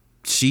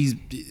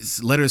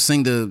 let her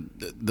sing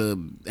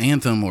the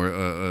anthem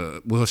or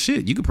well,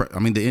 shit, you could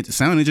the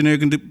sound engineer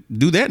can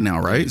do that now,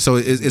 right? So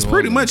it's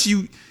pretty much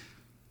you,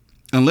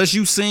 unless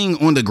you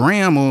sing on the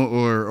gram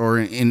or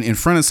in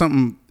front of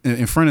something,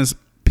 in front of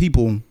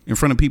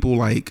people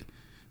like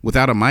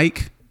without a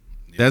mic.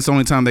 That's the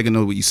only time they can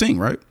know what you sing,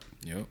 right?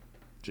 Yep.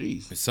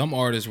 Jeez. Some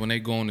artists, when they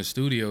go in the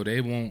studio,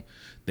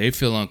 they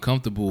feel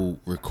uncomfortable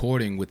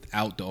recording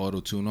without the auto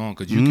tune on,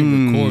 because you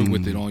can record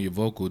with it on your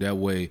vocal. That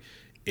way,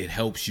 it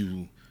helps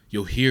you.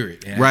 You'll hear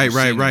it.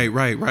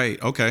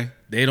 Right. Okay.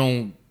 They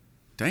don't.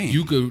 Damn.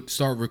 You could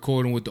start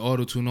recording with the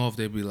auto tune off.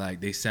 They'd be like,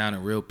 they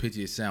sounding real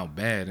pitchy. It sound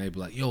bad. And they'd be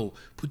like, yo,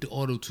 put the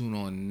auto tune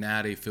on.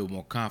 Now they feel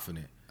more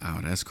confident. Oh,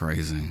 that's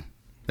crazy.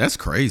 That's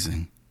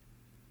crazy.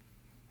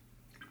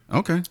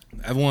 Okay.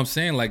 That's what I'm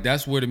saying. Like,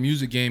 that's where the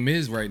music game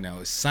is right now.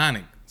 It's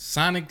sonic.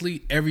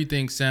 Sonically,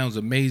 everything sounds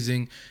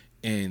amazing,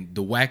 and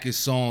the wackest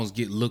songs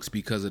get looks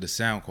because of the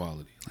sound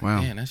quality. Like,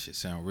 wow. Man, that shit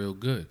sound real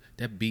good.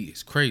 That beat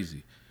is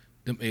crazy.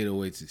 Them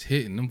 808s is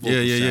hitting. Them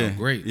vocals sound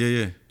great.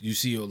 Yeah. You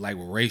see, like,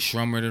 with Ray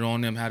Shrummer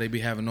on them, how they be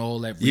having all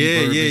that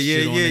reverb and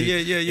shit on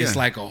it. Yeah. It's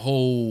like a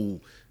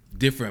whole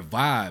different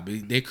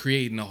vibe. They're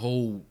creating a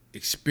whole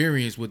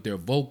experience with their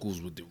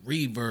vocals, with the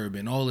reverb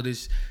and all of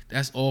this.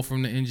 That's all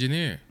from the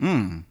engineer.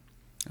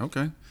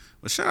 Okay.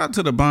 Well, shout out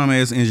to the bomb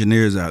ass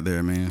engineers out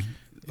there, man.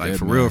 Like,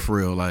 for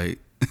real. Like,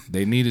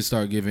 they need to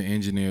start giving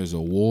engineers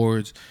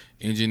awards.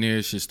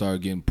 Engineers should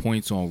start getting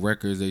points on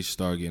records. They should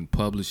start getting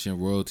publishing,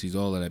 royalties,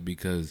 all of that,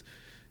 because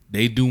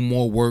they do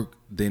more work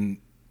than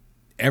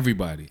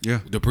everybody. Yeah.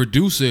 The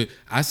producer,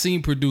 I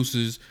seen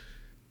producers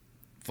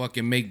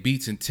fucking make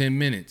beats in 10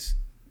 minutes,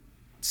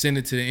 send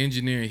it to the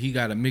engineer, and he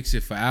got to mix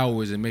it for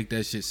hours and make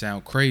that shit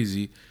sound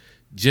crazy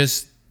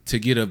just to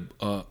get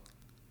a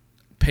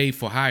pay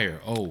for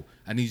hire. Oh,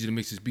 I need you to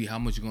mix this beat. How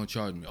much you gonna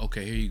charge me?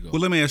 Okay, here you go.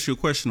 Well, let me ask you a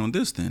question on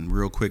this then,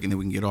 real quick, and then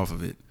we can get off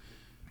of it.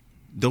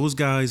 Those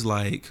guys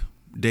like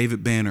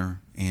David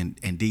Banner and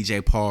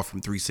DJ Paul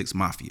from 3 6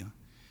 Mafia,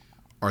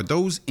 are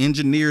those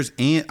engineers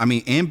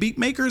and beat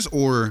makers,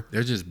 or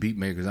they're just beat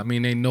makers? I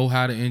mean, they know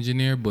how to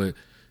engineer, but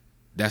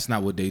that's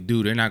not what they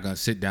do. They're not gonna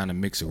sit down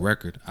and mix a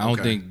record. I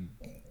don't think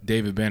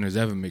David Banner's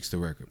ever mixed a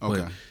record.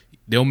 Okay. But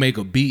they'll make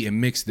a beat and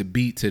mix the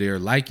beat to their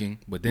liking,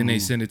 but then they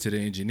send it to the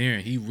engineer,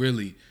 and he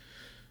really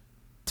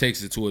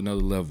takes it to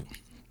another level.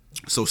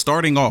 So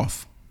starting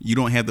off, you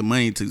don't have the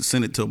money to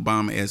send it to a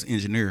bomb ass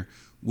engineer.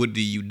 What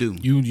do?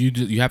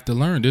 You have to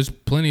learn. There's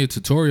plenty of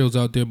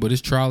tutorials out there, but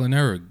it's trial and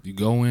error. You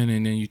go in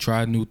and then you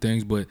try new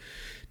things, but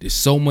there's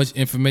so much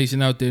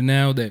information out there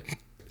now that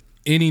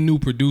any new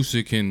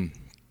producer can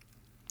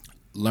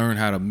learn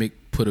how to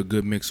put a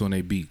good mix on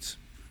their beats.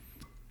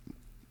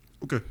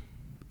 Okay.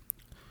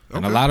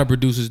 And a lot of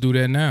producers do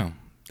that now.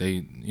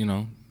 They,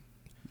 all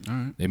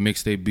right, they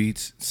mix their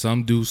beats.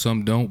 Some do,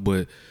 some don't.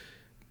 But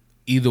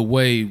either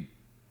way,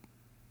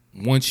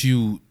 once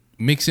you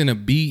mix in a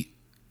beat,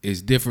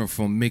 is different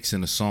from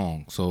mixing a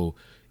song. So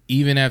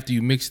even after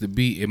you mix the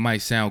beat, it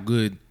might sound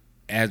good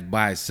as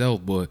by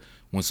itself, but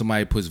when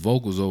somebody puts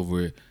vocals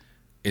over it,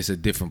 it's a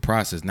different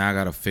process. Now I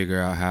got to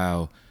figure out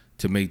how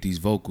to make these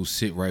vocals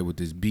sit right with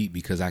this beat,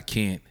 because I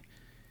can't,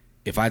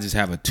 if I just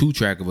have a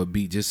 2-track of a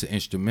beat, just an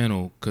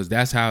instrumental, because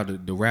that's how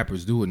the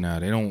rappers do it now.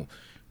 They don't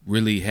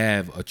really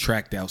have a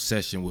tracked out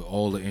session with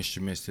all the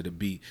instruments to the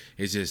beat.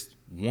 It's just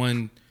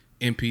one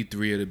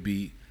MP3 of the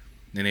beat,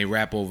 then they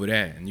rap over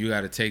that, and you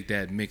got to take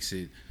that, mix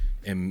it,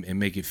 and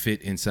make it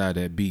fit inside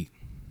that beat.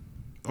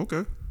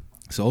 Okay.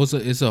 So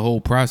it's a whole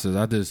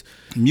process.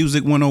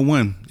 Music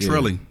 101,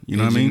 Trelly. You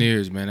know what I mean?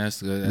 Engineers, man.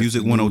 That's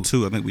Music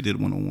 102. I think we did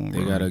 101.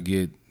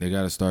 They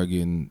gotta start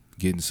getting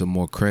some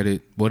more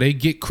credit. Well, they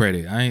get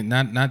credit. I ain't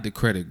not the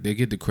credit. They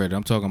get the credit.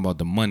 I'm talking about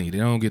the money. They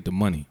don't get the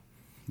money.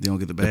 They don't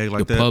get the bag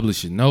like that. The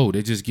publishing. No,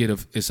 they just get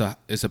it's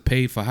a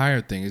paid for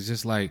hire thing. It's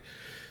just like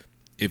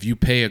if you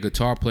pay a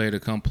guitar player to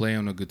come play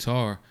on the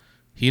guitar,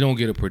 he don't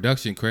get a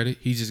production credit.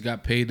 He just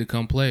got paid to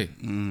come play.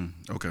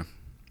 Okay.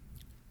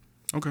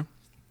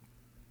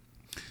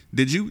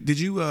 Did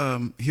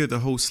you hear the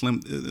whole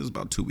Slim? It was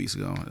about 2 weeks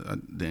ago. I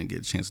didn't get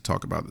a chance to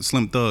talk about the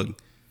Slim Thug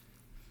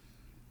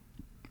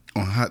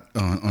on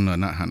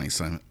not Hot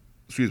 97.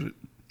 Excuse me.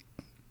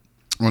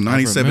 On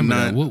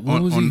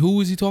 97.9. Who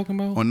was he talking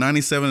about? On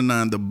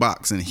 97.9 The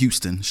Box in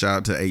Houston. Shout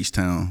out to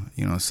H-Town,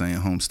 you know what I'm saying,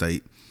 home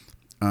state.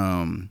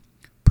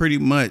 Pretty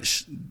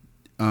much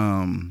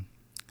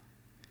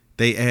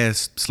they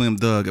asked Slim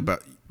Thug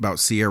about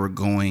Sierra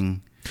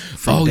going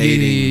from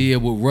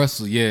dating with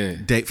Russell,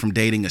 from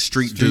dating a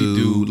street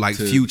dude like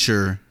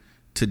Future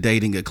to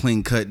dating a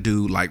clean cut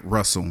dude like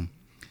Russell.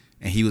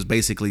 And he was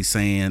basically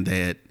saying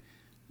that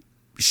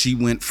she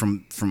went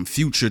from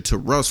Future to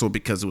Russell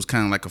because it was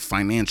kind of like a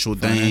financial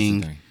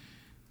thing,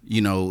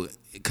 you know,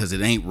 because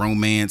it ain't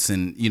romance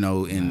and, you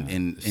know,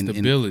 and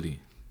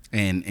stability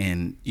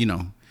and you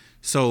know,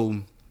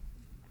 so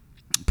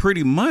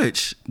pretty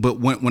much. But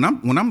when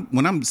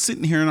I'm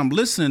sitting here and I'm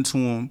listening to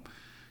him,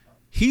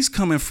 he's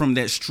coming from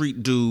that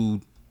street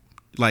dude,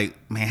 like,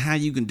 man, how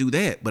you can do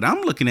that? But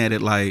I'm looking at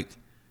it like,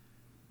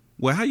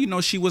 well, how you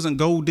know she wasn't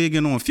gold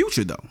digging on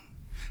Future though?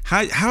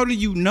 How do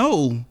you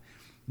know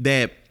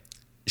that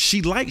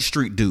she liked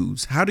street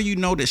dudes? How do you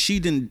know that she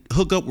didn't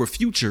hook up with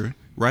Future,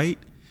 right?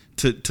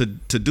 To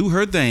do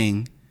her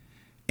thing,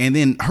 and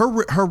then her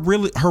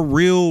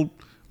real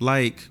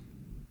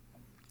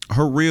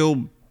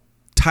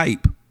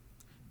type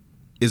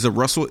is a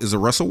Russell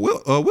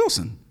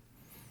Wilson.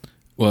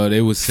 Well,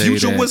 they would say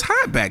Future that was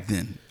hot back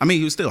then. I mean,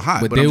 he was still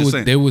hot, but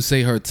they would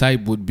say her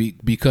type would be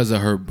because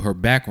of her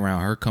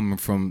background, her coming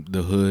from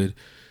the hood,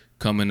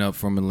 coming up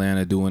from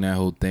Atlanta, doing that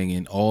whole thing,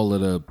 and all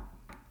of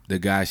the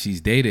guys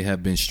she's dated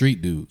have been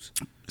street dudes.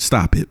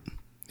 Stop it.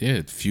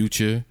 Yeah,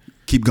 Future.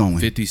 Keep going.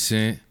 50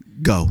 Cent.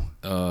 Go.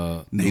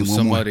 Name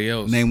somebody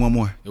else. Name one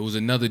more. It was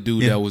another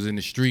dude that was in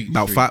the street.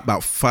 About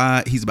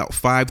five. He's about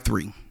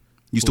 5'3".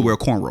 Used to wear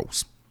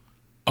cornrows.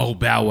 Oh,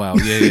 Bow Wow.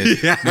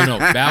 Yeah. No,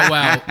 Bow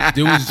Wow.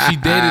 She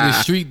dated a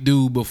street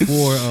dude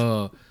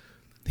before.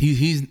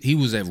 He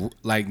was at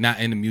like not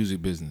in the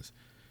music business,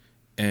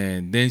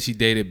 and then she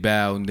dated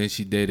Bow, and then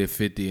she dated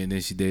 50, and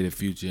then she dated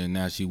Future, and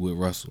now she with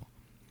Russell.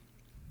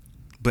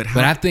 But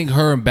I think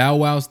her and Bow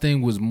Wow's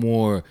thing was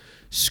more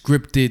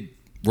scripted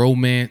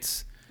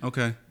romance.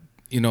 Okay.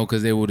 You know,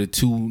 because they were the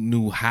two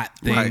new hot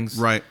things.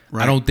 Right.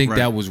 I don't think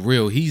that was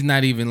real. He's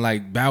not even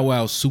like Bow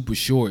Wow's super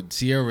short.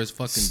 Sierra's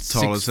fucking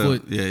tall 6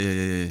 foot. Yeah.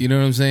 You know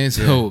what I'm saying?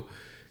 So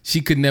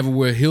she could never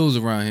wear heels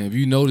around him. If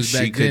you notice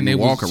back then, she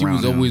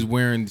was always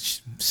wearing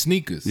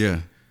sneakers.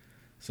 Yeah.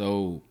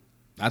 So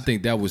I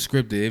think that was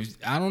scripted.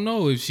 I don't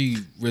know if she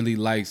really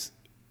likes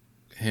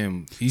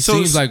him. He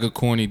seems like a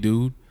corny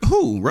dude.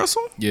 Who?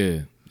 Russell? Yeah.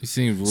 He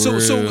seems real.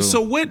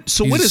 So what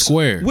is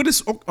square? What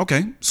is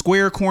okay?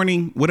 Square,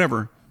 corny,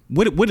 whatever.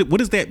 What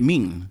does that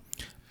mean?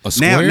 A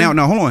square?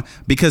 Now, hold on,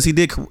 because he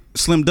did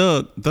Slim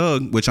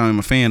Thug, which I'm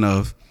a fan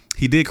of.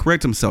 He did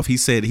correct himself. He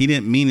said he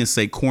didn't mean to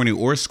say corny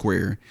or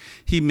square.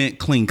 He meant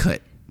clean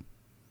cut.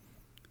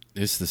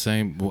 It's the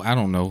same. Well, I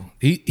don't know.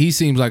 He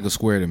seems like a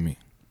square to me.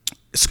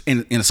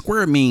 And a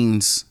square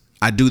means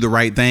I do the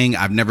right thing.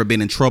 I've never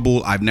been in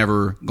trouble. I've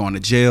never gone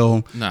to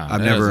jail. Nah, I've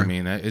that never. Doesn't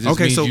mean that. It just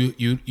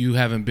means you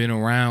haven't been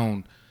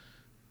around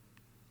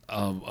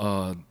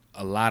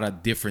a lot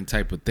of different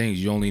type of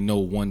things. You only know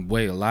one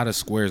way. A lot of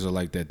squares are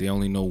like that. They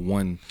only know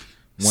one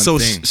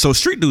thing. So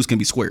street dudes can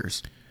be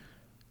squares.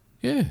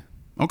 Yeah.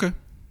 Okay.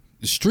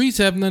 The streets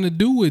have nothing to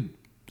do with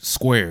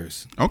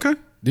squares. Okay.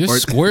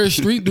 There's square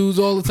street dudes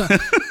all the time.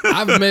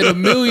 I've met a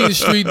million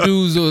street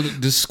dudes, or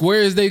the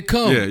squares they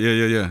come.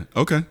 Yeah.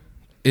 Okay.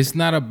 It's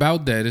not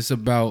about that. It's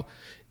about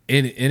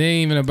it ain't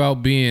even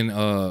about being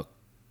a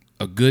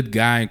good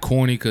guy and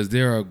corny, because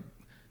there are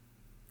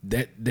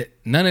that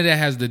none of that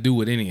has to do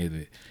with any of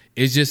it.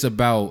 It's just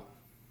about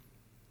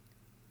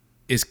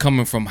it's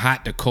coming from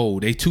hot to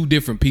cold. They two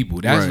different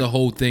people. That's the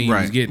whole thing he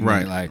was getting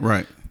at.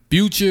 Like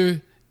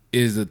Future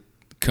is a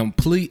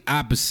complete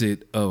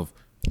opposite of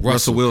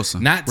Russell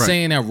Wilson. Not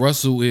saying that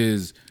Russell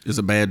is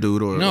a bad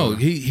dude or no.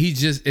 He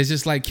just it's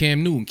just like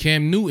Cam Newton.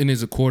 Cam Newton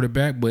is a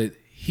quarterback, but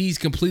he's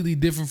completely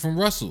different from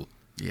Russell.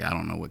 Yeah, I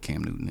don't know what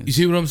Cam Newton is. You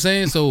see what I'm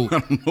saying? So I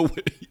don't know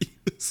what he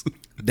is.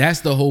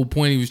 That's the whole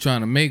point he was trying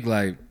to make.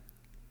 Like,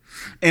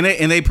 and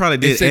they probably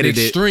did edit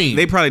extreme. it.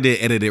 They probably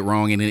did edit it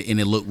wrong, and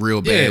it looked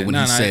real bad when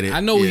he said it. I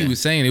know what he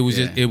was saying. It was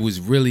just it was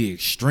really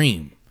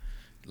extreme.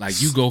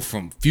 Like, you go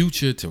from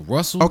Future to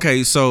Russell.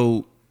 Okay,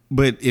 so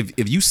but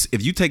if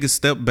you take a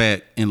step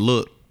back and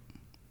look,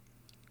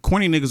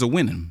 corny niggas are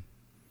winning.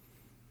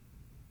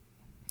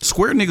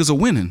 Square niggas are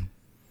winning.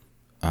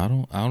 I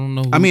don't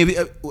know. I mean,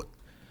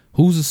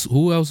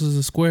 who else is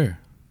a square?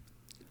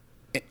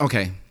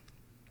 Okay.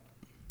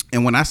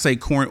 And when I say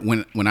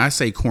when I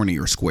say corny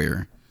or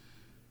square,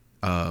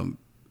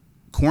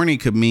 corny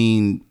could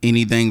mean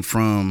anything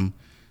from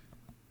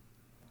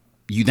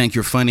you think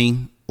you're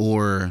funny,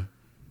 or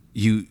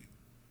you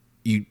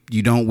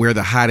don't wear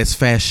the hottest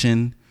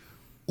fashion,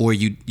 or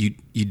you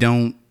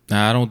don't.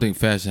 Nah, I don't think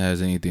fashion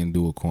has anything to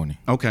do with corny.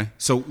 Okay,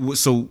 so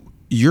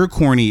your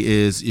corny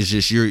is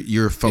just your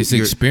It's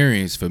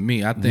experience for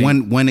me. I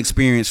think one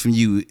experience from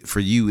you for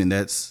you, and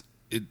that's.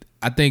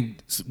 I think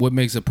what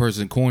makes a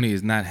person corny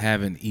is not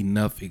having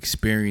enough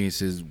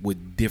experiences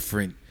with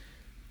different.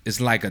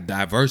 It's like a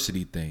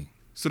diversity thing.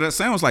 So that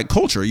sounds like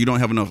culture. You don't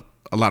have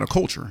a lot of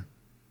culture,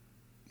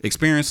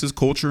 experiences,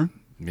 culture.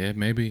 Yeah,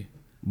 maybe.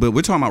 But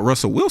we're talking about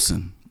Russell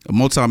Wilson, a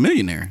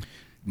multimillionaire.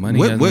 Money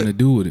has nothing to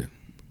do with it.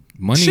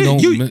 Money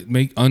don't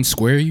make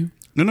unsquare you.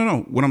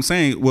 No. What I'm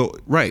saying, well,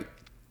 right.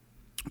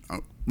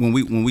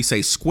 When we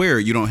say square,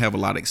 you don't have a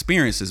lot of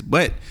experiences,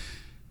 but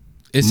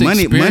it's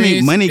money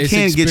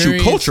can get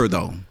you culture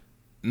though.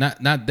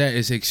 Not that,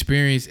 it's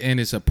experience and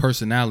it's a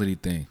personality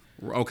thing.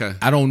 Okay.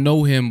 I don't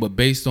know him, but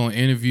based on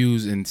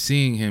interviews and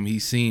seeing him, he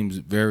seems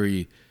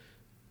very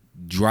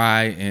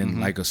dry and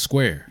like a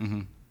square.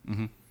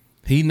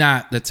 He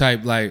not the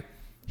type, like,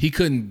 he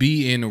couldn't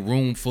be in a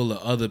room full of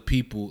other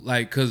people.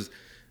 Like, because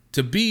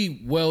to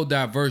be well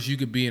diverse, you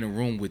could be in a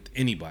room with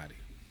anybody.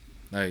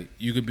 Like,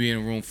 you could be in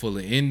a room full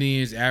of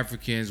Indians,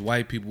 Africans,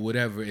 white people,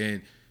 whatever,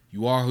 and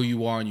you are who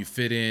you are and you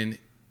fit in.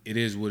 It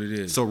is what it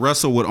is. So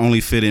Russell would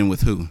only fit in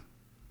with who?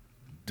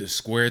 The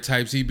square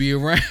types he be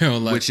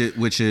around. Like,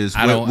 which is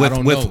I don't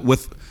know.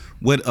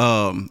 With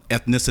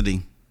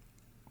ethnicity?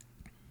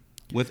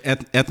 With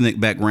ethnic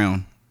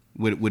background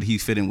would he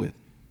fit in with?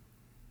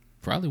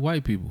 Probably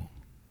white people.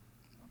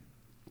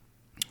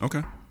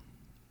 Okay.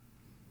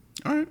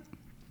 All right.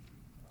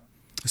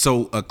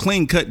 So a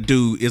clean cut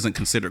dude isn't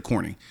considered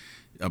corny.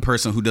 A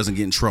person who doesn't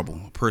get in trouble.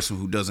 A person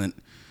who doesn't.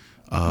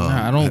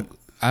 I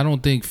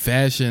don't think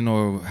fashion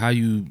or how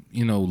you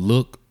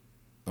look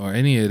or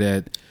any of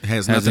that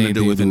has nothing to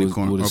do with any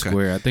corny. With a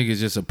square. I think it's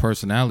just a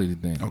personality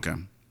thing. Okay.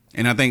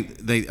 And I think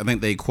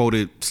they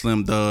quoted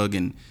Slim Doug,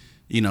 and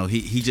he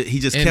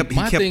just and kept.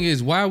 My thing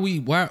is, why are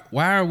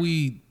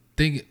we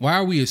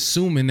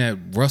assuming that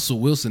Russell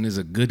Wilson is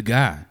a good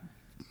guy?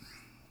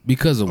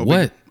 Because of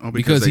what?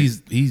 Because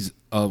he's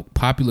a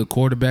popular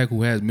quarterback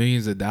who has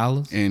millions of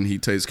dollars, and he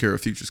takes care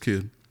of Future's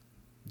kid.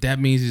 That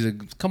means he's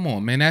come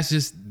on, man. That's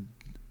just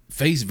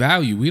face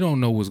value. We don't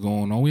know what's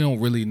going on. We don't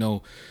really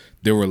know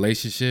their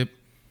relationship.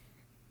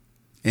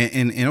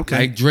 And okay,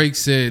 like Drake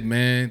said,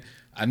 man,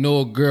 I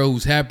know a girl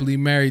who's happily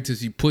married till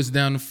she puts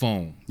down the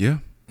phone. Yeah.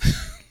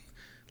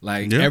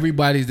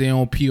 Everybody's their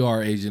own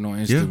PR agent on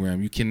Instagram.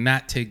 Yeah. You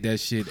cannot take that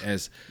shit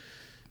as.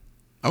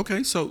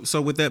 Okay, so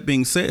with that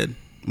being said,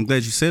 I'm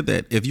glad you said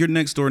that. If your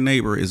next door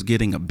neighbor is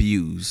getting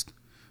abused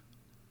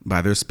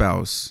by their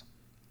spouse,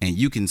 and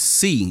you can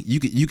see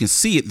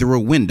it through a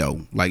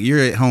window, like you're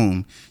at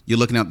home, you're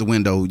looking out the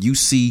window, you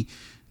see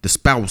the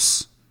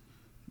spouse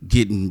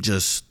getting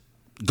just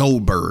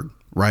Goldberg,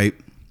 right?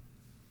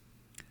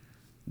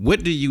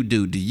 What do you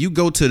do? Do you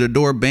go to the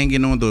door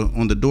banging on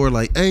the door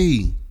like,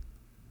 hey,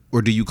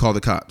 or do you call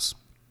the cops?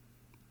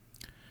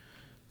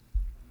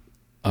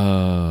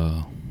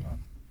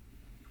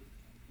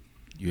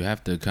 You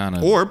have to kind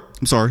of. Or,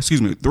 I'm sorry,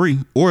 excuse me, 3.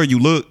 Or you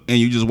look and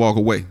you just walk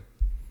away.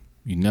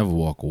 You never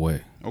walk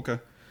away. Okay.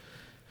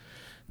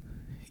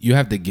 You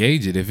have to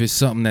gauge it. If it's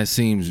something that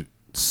seems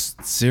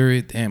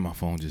serious, damn, my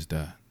phone just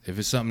died. If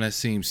it's something that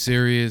seems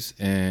serious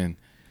and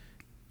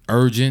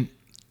urgent,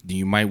 then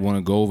you might want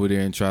to go over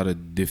there and try to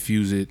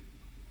diffuse it.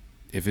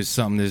 If it's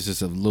something that's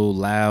just a little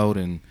loud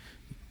and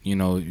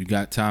you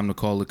got time to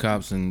call the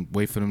cops and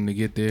wait for them to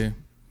get there,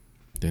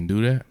 then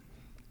do that.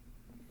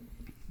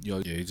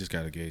 You just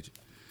gotta gauge it.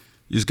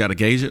 You just gotta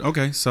gauge it.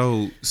 Okay,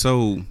 so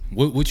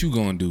what you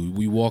gonna do?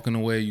 We walking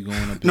away? You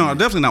going up? No,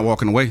 definitely not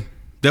walking away.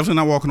 Definitely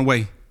not walking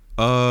away.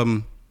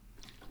 I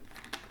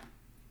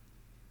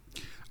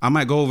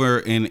might go over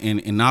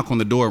and knock on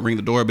the door, ring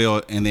the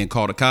doorbell, and then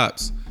call the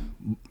cops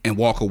and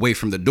walk away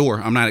from the door.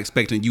 I'm not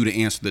expecting you to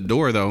answer the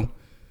door though.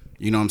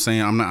 You know what I'm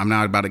saying? I'm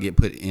not about to get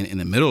put in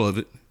the middle of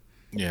it.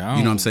 Yeah,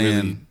 you know what I'm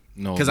saying?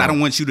 Because I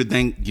don't want you to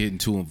think getting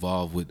too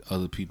involved with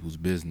other people's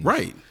business.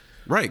 Right.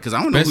 Because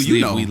I don't know who you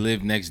know. Especially if we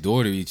live next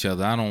door to each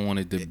other. I don't want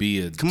it to be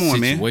a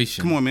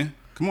situation. Come on, man.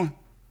 Come on.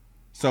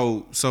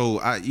 So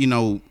I,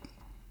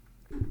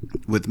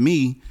 with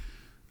me,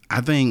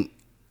 I think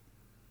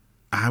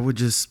I would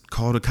just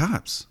call the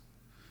cops,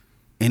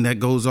 and that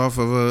goes off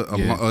of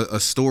a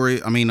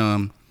story. I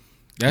mean,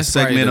 that's a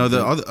segment of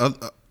the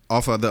other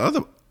off of the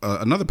other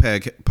another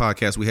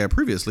podcast we had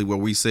previously where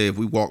we said if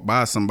we walk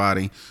by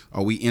somebody,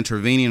 are we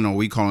intervening or are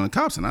we calling the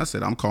cops? And I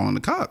said I'm calling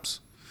the cops,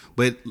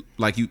 but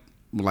like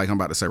I'm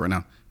about to say right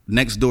now,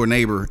 next door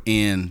neighbor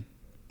and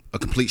a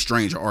complete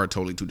stranger are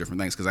totally two different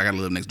things because I got to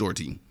live next door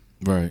to you.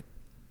 Right.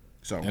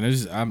 So and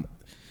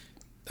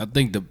I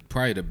think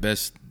probably the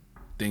best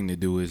thing to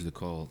do is to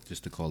call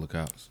the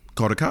cops.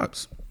 Call the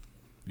cops.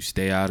 You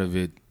stay out of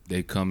it.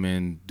 They come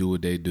in, do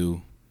what they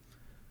do.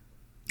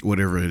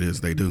 Whatever it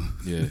is they do.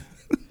 Yeah.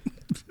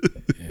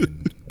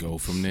 And go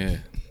from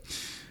there.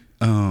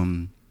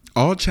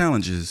 All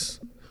challenges.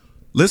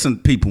 Listen,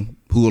 people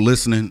who are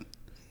listening,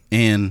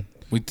 and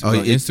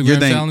Instagram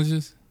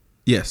challenges.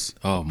 Yes.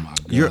 Oh my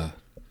god.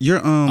 You're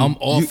I'm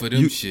off of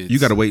them shits. You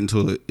gotta wait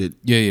until it.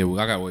 Yeah. Well,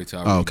 I gotta wait till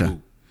I okay.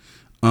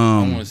 I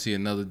want to see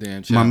another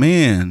damn challenge. My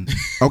man.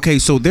 Okay,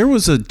 so there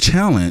was a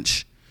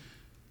challenge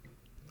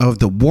of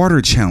the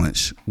water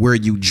challenge where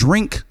you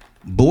drink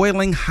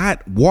boiling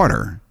hot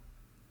water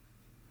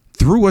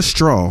through a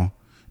straw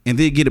and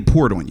then get it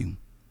poured on you.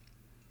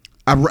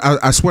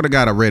 I swear to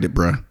God, I read it,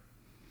 bruh.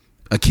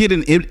 A kid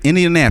in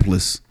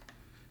Indianapolis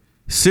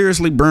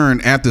seriously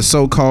burned after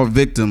so-called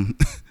victim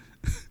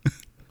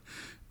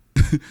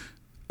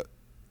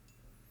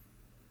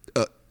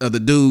of the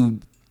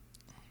dude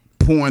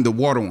pouring the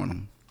water on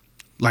him.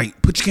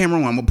 Like, put your camera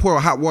on. I'm gonna pour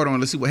hot water on.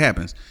 Let's see what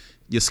happens.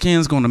 Your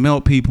skin's gonna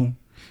melt, people.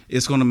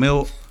 It's gonna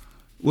melt.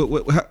 Do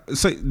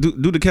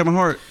the Kevin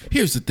Hart.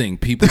 Here's the thing,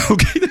 people.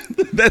 Okay,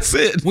 that's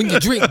it. When you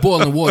drink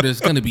boiling water, it's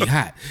gonna be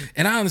hot.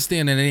 And I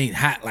understand that it ain't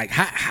hot like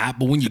hot,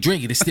 but when you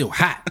drink it, it's still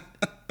hot.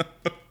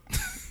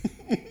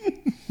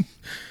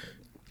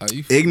 Are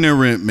you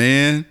ignorant,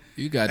 man?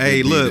 You got.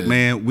 Hey, look,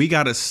 man. We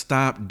gotta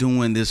stop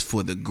doing this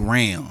for the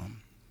gram.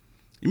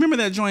 You remember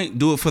that joint?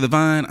 Do it for the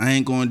vine. I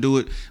ain't gonna do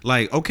it.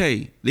 Like,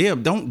 okay, yeah,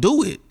 don't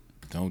do it.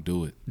 Don't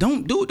do it.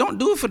 Don't do it. Don't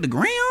do it for the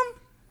gram.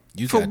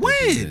 You for got what?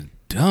 To be the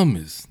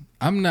dumbest.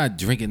 I'm not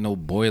drinking no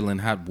boiling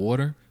hot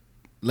water.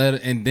 Let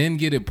it, and then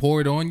get it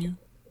poured on you.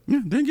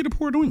 Yeah, then get it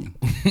poured on you.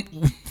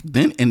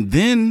 then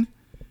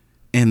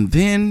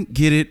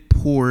get it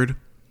poured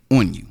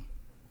on you.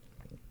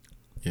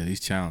 Yeah, these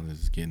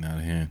challenges is getting out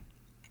of hand.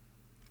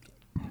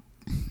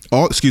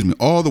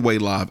 All the way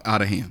live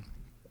out of hand.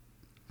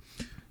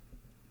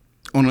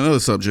 On another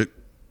subject,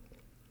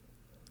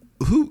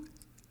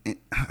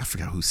 I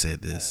forgot who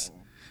said this.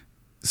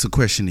 It's a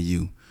question to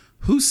you.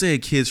 Who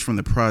said kids from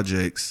the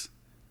projects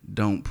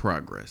don't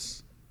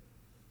progress?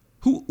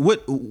 Who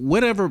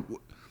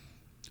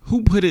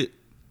put it?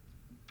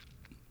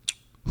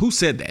 Who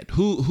said that?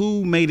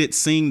 Who made it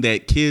seem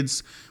that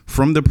kids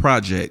from the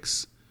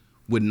projects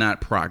would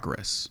not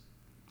progress?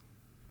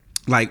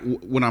 Like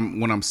what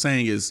I'm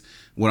saying is,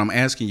 what I'm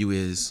asking you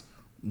is,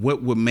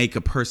 what would make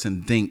a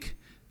person think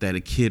that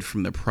a kid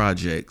from the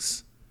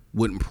projects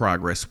wouldn't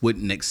progress,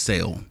 wouldn't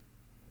excel?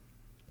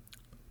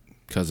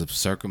 Because of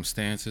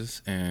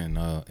circumstances and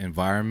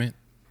environment,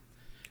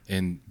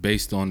 and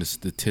based on the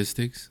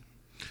statistics.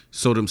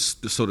 So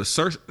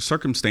the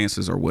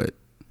circumstances are what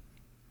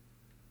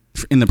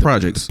in the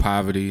projects? The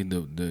poverty,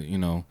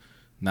 the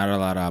not a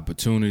lot of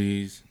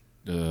opportunities,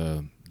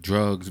 the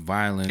drugs,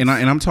 violence, and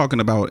I'm talking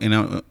about,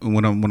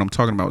 what I'm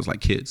talking about is like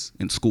kids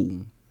in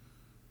school,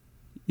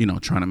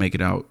 trying to make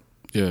it out.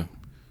 Yeah.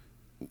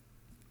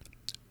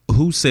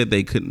 Who said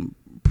they couldn't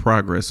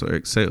progress or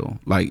excel?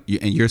 Like,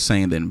 and you're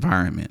saying the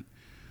environment.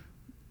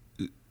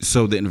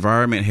 So the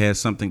environment has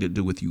something to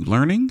do with you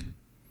learning?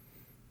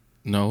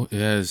 No, it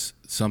has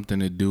something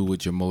to do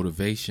with your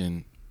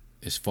motivation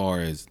as far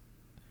as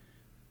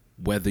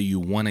whether you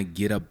want to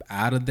get up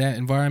out of that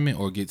environment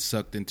or get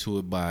sucked into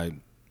it by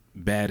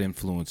bad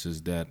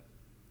influences that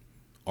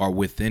are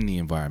within the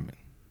environment.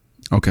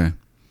 Okay.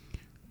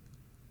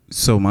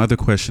 So my other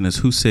question is,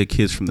 who said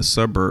kids from the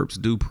suburbs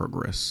do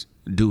progress,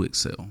 do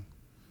excel?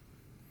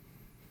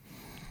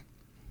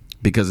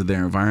 Because of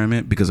their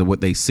environment, because of what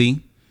they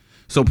see?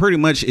 So pretty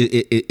much,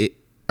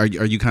 are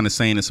you kind of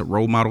saying it's a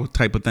role model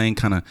type of thing,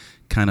 kind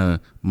of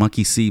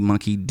monkey see,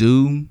 monkey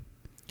do?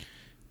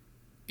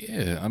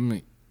 Yeah, I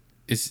mean,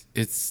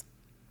 it's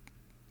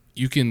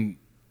you can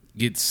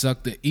get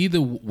sucked in, either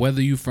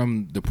whether you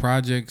from the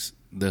projects,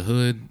 the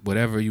hood,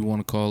 whatever you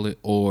want to call it,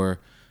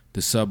 or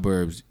the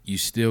suburbs. You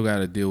still got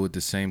to deal with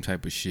the same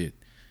type of shit.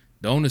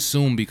 Don't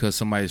assume because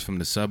somebody's from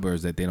the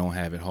suburbs that they don't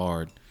have it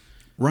hard.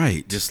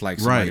 Right. Just like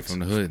somebody from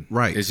the hood.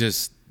 Right. It's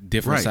just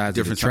different sides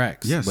of the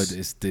tracks. Yes.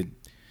 But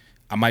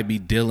I might be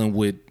dealing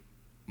with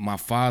my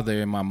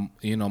father and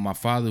my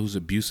father who's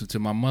abusive to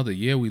my mother.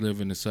 Yeah, we live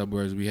in the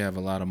suburbs. We have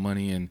a lot of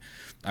money and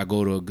I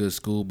go to a good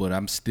school, but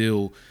I'm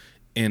still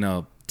in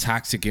a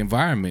toxic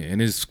environment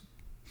and it's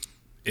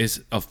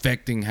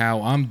affecting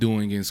how I'm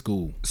doing in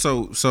school.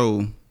 So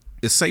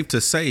it's safe to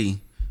say,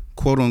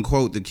 quote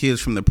unquote, the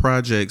kids from the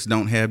projects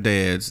don't have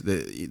dads,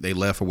 that they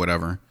left or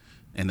whatever,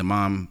 and the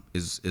mom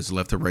is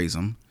left to raise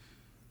them.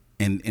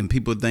 And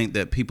people think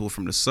that people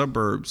from the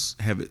suburbs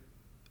have it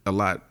a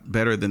lot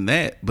better than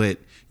that. But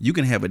you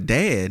can have a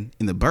dad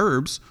in the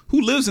burbs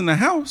who lives in the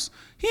house.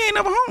 He ain't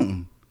never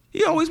home.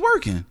 He always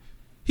working.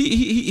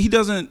 He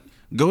doesn't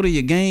go to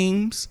your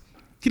games.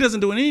 He doesn't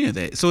do any of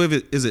that. So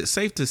is it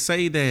safe to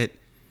say that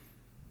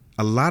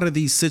a lot of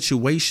these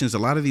situations, a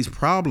lot of these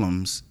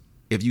problems,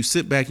 if you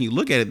sit back and you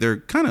look at it, they're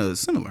kind of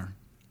similar.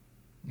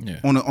 Yeah.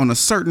 On a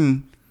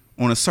certain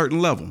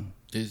level.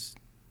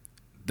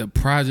 The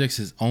projects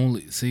is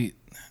only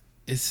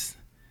it's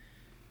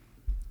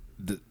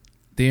the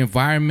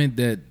environment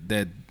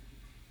that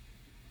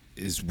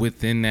is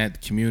within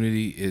that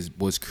community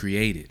was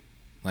created,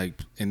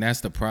 and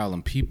that's the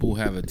problem. People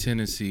have a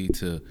tendency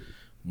to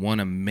want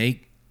to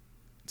make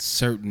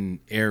certain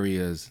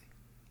areas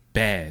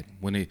bad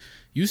when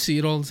you see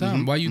it all the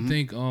time. Why you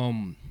think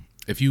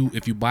if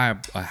you buy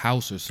a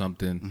house or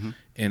something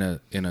in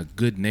a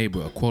good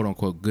neighbor, a quote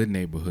unquote good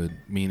neighborhood,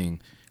 meaning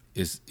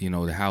it's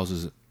the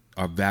houses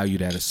are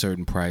valued at a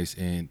certain price,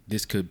 and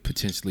this could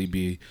potentially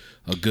be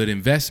a good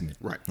investment.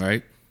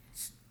 Right.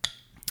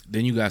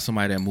 Then you got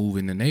somebody that move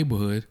in the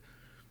neighborhood,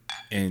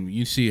 and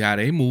you see how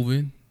they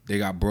moving. They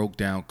got broke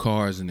down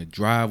cars in the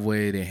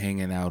driveway. They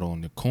hanging out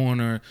on the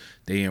corner.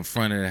 They in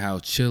front of the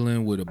house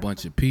chilling with a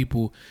bunch of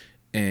people,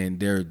 and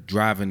they're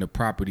driving the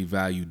property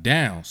value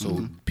down.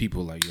 So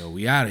people like, yo,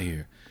 we out of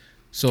here.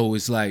 So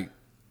it's like,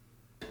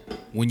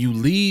 when you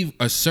leave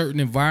a certain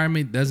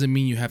environment, doesn't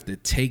mean you have to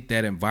take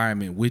that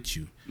environment with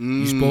you.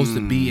 You're supposed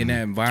to be in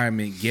that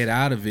environment, get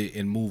out of it,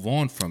 and move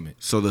on from it.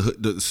 So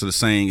the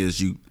saying is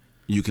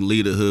you can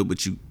leave the hood,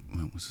 but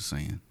what's the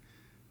saying?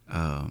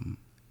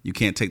 You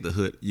can't take the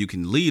hood. You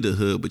can leave the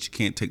hood, but you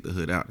can't take the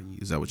hood out.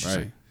 Is that what you're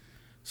saying?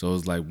 So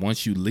it's like,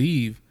 once you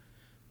leave,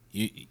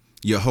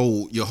 your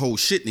whole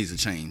shit needs to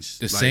change.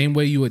 The same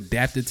way you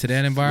adapted to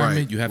that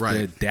environment, you have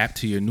to adapt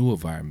to your new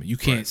environment. You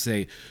can't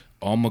say,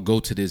 oh, I'm gonna go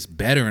to this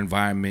better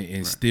environment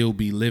and still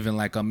be living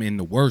like I'm in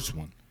the worst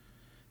one.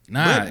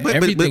 Nah,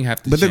 everything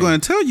have to change. But they're gonna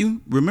tell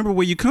you, remember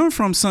where you come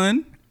from,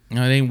 son.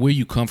 No, it ain't where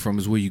you come from,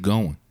 it's where you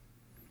going.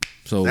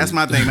 So that's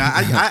my thing.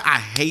 I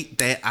hate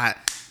that.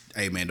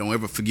 Hey man, don't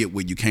ever forget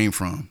where you came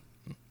from.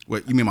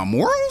 What, you mean my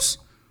morals?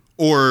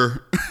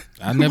 Or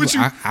I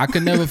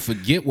could never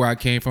forget where I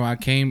came from. I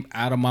came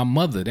out of my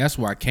mother. That's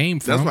where I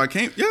came from. That's where I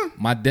came. Yeah.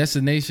 My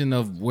destination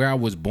of where I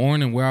was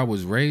born and where I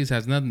was raised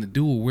has nothing to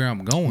do with where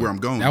I'm going. Where I'm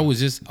going. That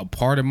was just a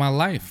part of my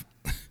life.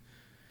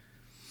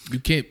 You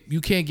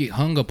can't get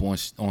hung up on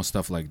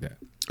stuff like that.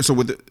 So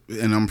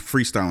and I'm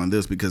freestyling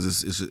this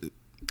because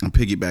I'm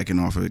piggybacking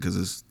off of it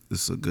because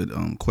it's a good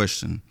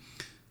question.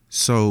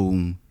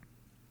 So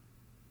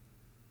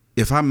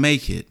if I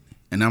make it,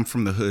 and I'm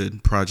from the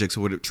hood, projects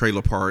or whatever,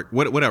 trailer park,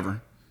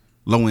 whatever,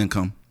 low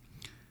income,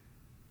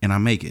 and I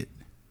make it,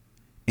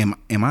 am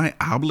I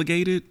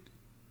obligated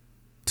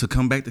to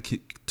come back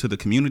to the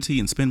community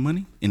and spend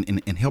money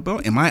and help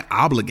out? Am I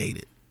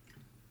obligated?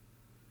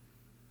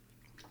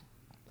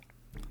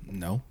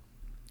 No.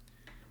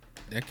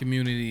 That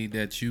community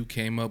that you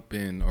came up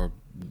in or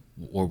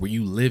where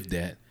you lived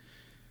at,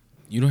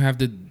 you don't have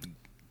to.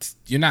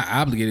 You're not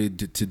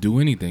obligated to do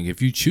anything.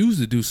 If you choose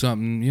to do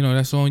something,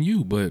 that's on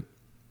you. But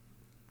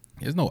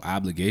there's no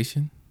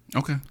obligation.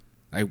 Okay.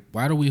 Like,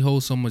 why do we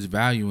hold so much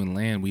value in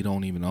land we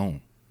don't even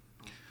own?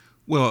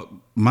 Well,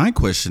 my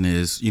question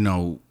is,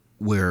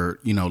 where,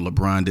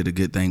 LeBron did a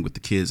good thing with the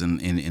kids and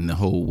the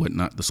whole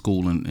whatnot, the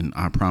school and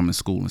I Promise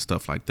school and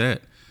stuff like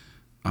that.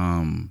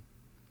 And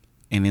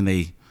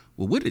then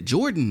what did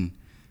Jordan,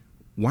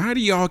 why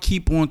do y'all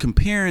keep on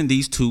comparing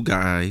these two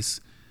guys?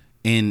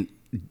 And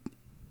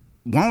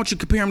why don't you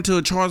compare him to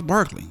a Charles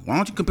Barkley? Why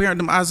don't you compare him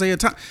to Isaiah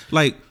Thomas?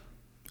 Like,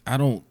 I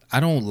don't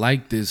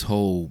like this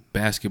whole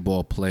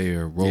basketball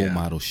player role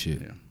model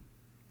shit. Yeah.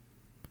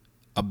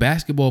 A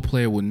basketball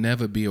player will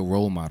never be a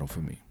role model for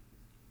me.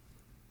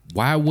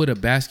 Why would a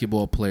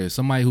basketball player,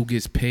 somebody who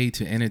gets paid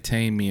to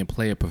entertain me and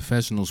play a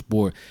professional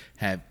sport,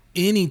 have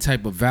any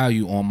type of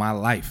value on my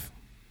life?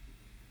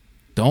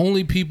 The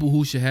only people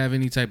who should have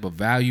any type of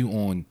value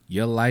on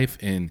your life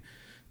and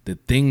the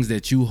things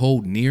that you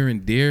hold near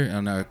and dear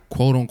and are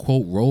quote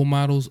unquote role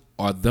models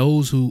are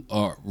those who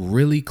are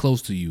really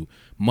close to you.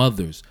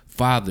 Mothers,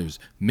 fathers,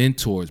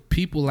 mentors,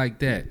 people like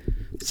that.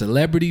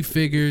 Celebrity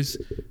figures,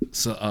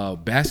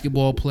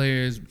 basketball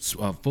players,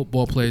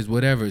 football players,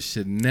 whatever,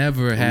 should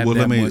never have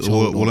much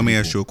hold on let me people.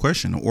 ask you a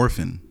question. An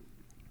orphan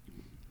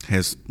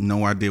has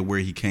no idea where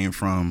he came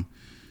from,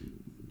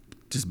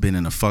 just been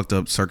in a fucked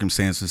up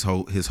circumstance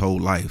his whole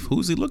life. Who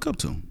does he look up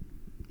to?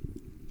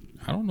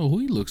 I don't know who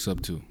he looks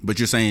up to. But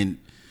you're saying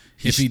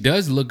if he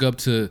does look up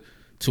to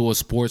a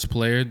sports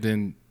player,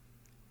 then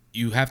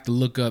you have to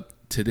look up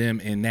to them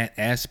in that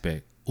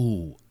aspect.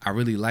 Ooh, I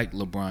really like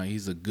LeBron.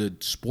 He's a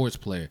good sports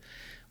player.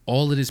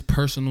 All of this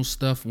personal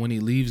stuff when he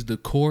leaves the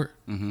court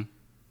it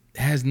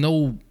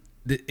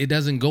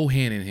doesn't go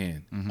hand in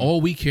hand. Mm-hmm.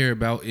 All we care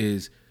about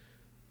is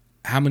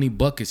how many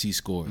buckets he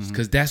scores,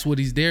 because that's what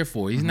he's there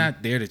for. He's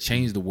not there to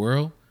change the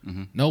world.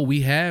 Mm-hmm. No, we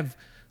have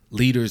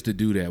leaders to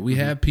do that. We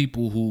have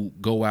people who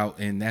go out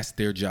and that's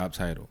their job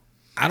title.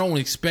 I don't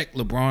expect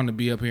LeBron to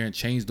be up here and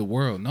change the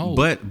world. No,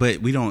 but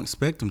we don't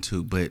expect him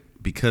to. But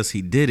because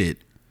he did it,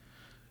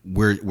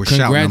 we're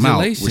shouting him out.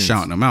 We're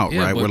shouting him out,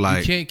 right? But we're like,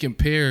 you can't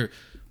compare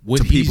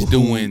what he's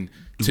doing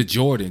to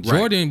Jordan. Right.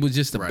 Jordan was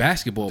just a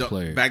basketball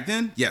player back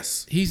then.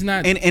 Yes, he's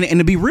not. And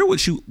to be real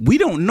with you, we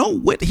don't know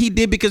what he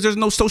did because there's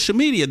no social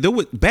media.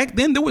 Back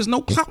then there was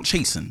no clout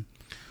chasing.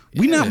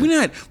 We're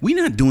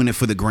not doing it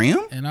for the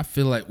gram. And I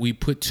feel like we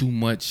put too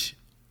much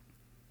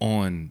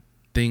on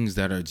things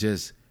that are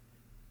just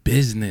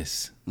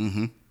business.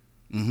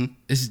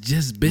 It's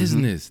just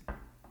business.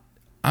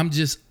 I'm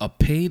just a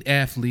paid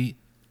athlete.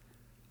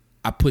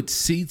 I put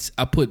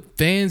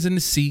fans in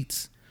the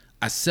seats.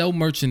 I sell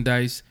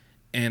merchandise,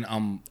 and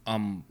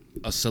I'm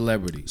a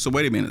celebrity. So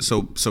wait a minute.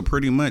 So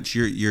pretty much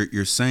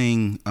you're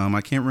saying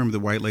I can't remember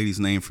the white lady's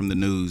name from the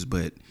news,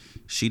 but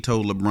she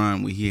told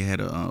LeBron when he had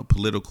a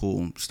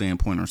political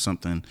standpoint or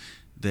something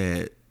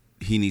that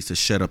he needs to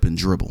shut up and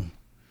dribble.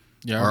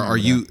 Yeah, I Or are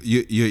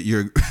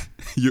remember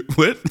you're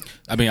what?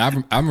 I mean,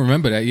 I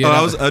remember that.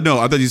 Yeah. No,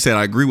 I thought you said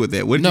I agree with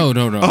that. What? No. I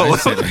Oh,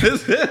 didn't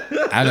say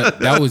that.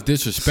 That was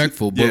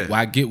disrespectful, but Yeah.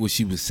 I get what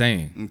she was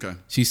saying. Okay.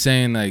 She's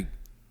saying like,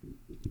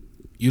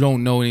 you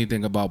don't know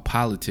anything about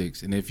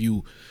politics, and if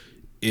you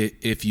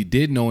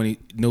did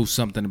know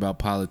something about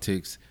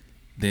politics,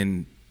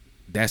 then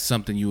that's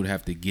something you would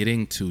have to get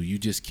into. You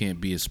just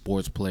can't be a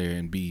sports player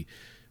and be,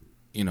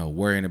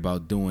 worrying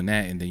about doing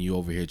that, and then you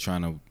over here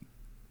trying to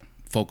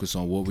focus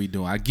on what we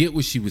doing. I get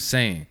what she was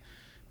saying,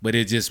 but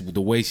it just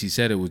the way she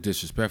said it was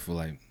disrespectful.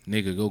 Like,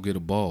 nigga, go get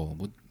a ball.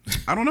 What?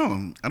 I don't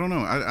know.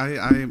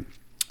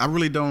 I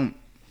really don't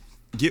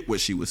get what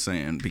she was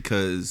saying,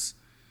 because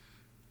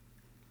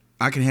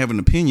I can have an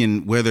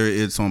opinion whether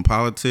it's on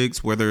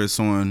politics, whether it's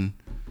on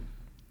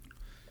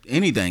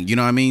anything. You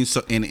know what I mean?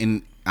 So,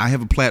 and I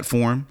have a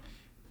platform,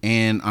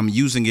 and I'm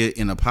using it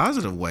in a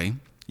positive way.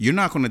 You're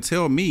not going to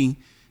tell me,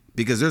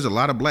 because there's a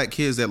lot of black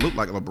kids that look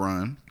like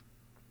LeBron,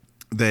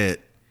 that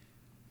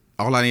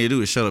all I need to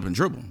do is shut up and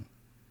dribble.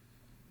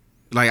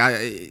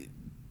 Like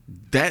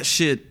that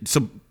shit.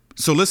 So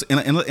let's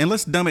and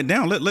let's dumb it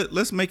down.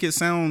 Let's make it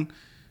sound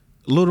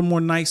a little more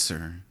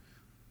nicer.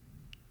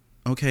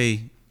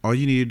 Okay, all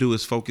you need to do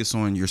is focus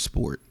on your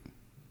sport.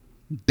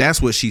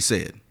 That's what she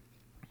said.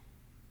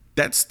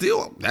 That's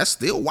still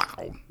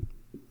wild.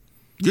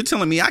 You're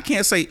telling me I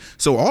can't say,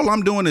 so all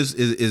I'm doing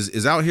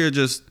is out here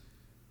just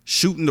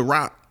shooting the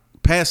rock,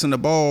 passing the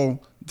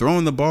ball,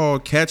 throwing the ball,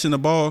 catching the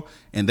ball,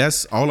 and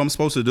that's all I'm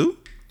supposed to do?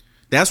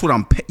 That's what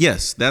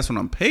that's what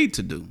I'm paid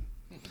to do.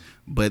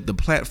 But the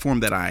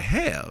platform that I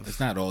have, it's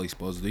not all he's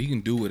supposed to do. He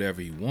can do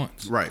whatever he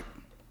wants. Right.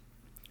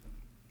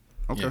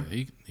 Okay.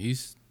 Yeah,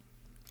 he's.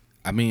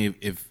 I mean,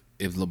 if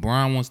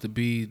LeBron wants to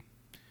be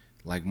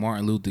like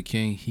Martin Luther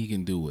King, he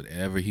can do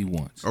whatever he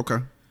wants. Okay.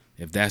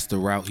 If that's the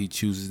route he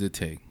chooses to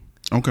take.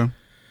 Okay.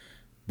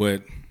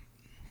 But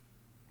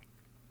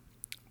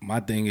my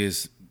thing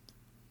is,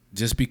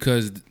 just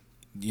because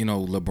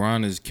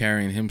LeBron is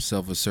carrying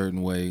himself a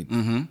certain way,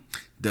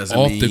 doesn't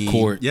off mean, the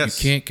court,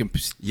 yes. you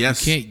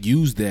can't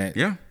use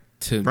that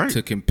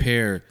to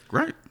compare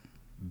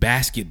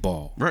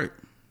basketball. Right.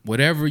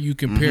 Whatever you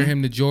compare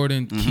him to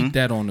Jordan, keep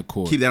that on the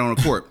court. Keep that on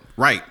the court.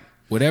 Right.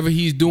 Whatever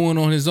he's doing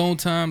on his own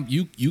time,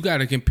 you got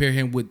to compare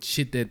him with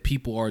shit that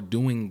people are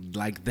doing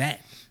like that.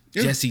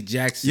 Yeah. Jesse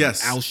Jackson,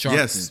 Al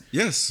Sharpton.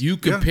 Yes. You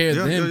compare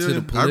them to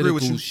the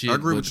political shit. I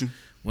agree with you.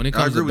 When it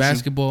comes to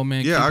basketball,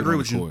 man, I agree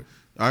with you.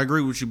 I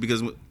agree with you,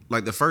 because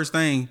like the first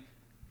thing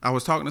I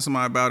was talking to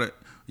somebody about it.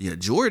 Yeah,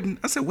 Jordan.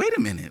 I said, wait a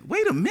minute.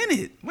 What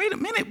does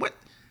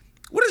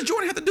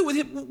Jordan have to do with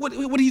him?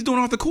 What he's doing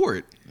off the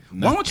court?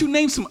 Nothing. Why don't you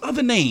name some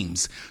other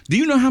names? Do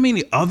you know how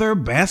many other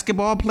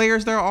basketball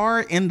players there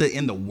are in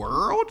the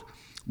world,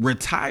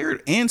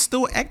 retired and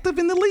still active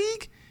in the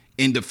league?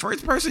 And the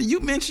first person you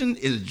mentioned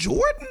is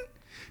Jordan?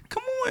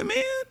 Come on,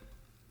 man.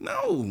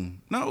 No.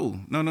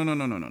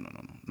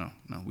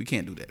 We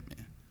can't do that,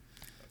 man.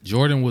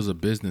 Jordan was a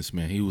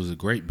businessman. He was a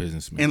great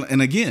businessman.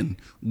 And again,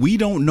 we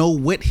don't know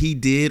what he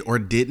did or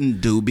didn't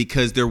do,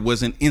 because there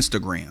wasn't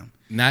Instagram.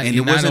 And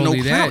there wasn't no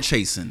clout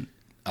chasing.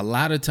 A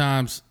lot of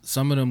times,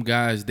 some of them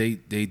guys, they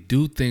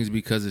do things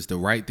because it's the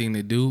right thing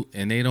to do,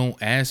 and they don't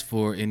ask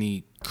for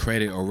any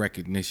credit or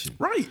recognition.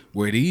 Right.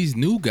 Where these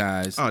new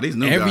guys,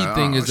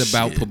 everything is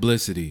about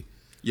publicity.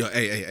 Yo,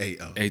 hey.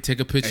 Hey, take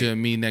a picture of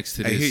me next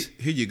to this.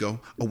 Here you go.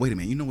 Oh, wait a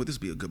minute. You know what? This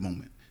would be a good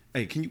moment.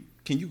 Hey, can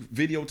you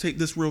videotape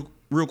this real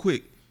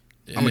quick?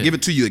 Yeah. I'm gonna give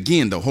it to you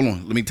again, though. Hold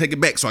on. Let me take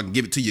it back so I can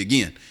give it to you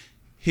again.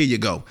 Here you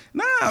go.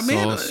 Nah, it's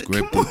man. All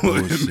scripted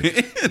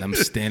bullshit. And I'm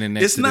standing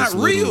next to this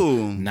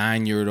little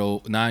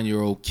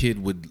 9-year-old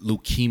kid with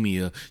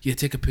leukemia. Yeah,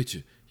 take a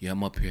picture. Yeah,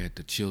 I'm up here at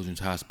the Children's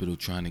Hospital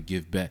trying to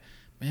give back.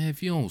 Man,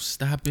 if you don't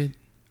stop it.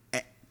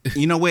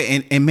 You know what?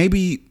 And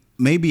maybe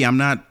I'm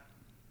not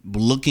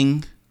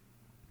looking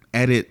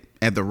at it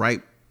at the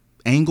right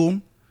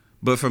angle.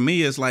 But for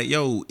me, it's like,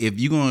 yo, if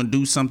you're going to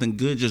do something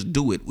good, just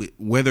do it.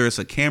 Whether it's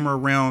a camera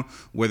around,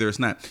 whether it's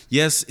not.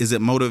 Yes, is it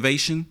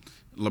motivation?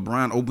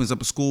 LeBron opens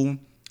up a school.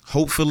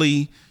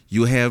 Hopefully,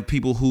 you have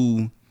people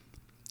who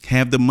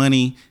have the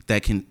money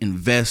that can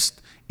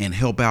invest and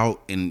help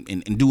out and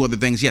do other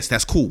things. Yes,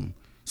 that's cool.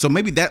 So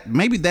maybe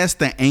that's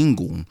the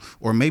angle,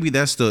 or maybe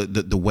that's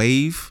the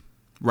wave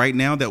right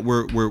now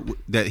that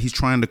that he's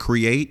trying to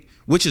create,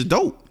 which is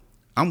dope.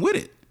 I'm with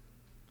it.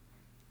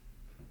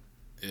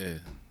 Yeah.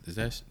 Is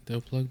that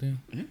still plugged in?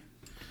 Yeah.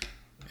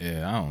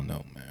 Yeah, I don't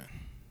know, man.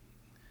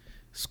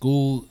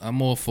 School,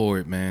 I'm all for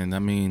it, man. I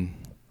mean,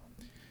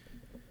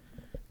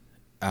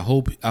 I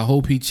hope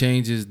he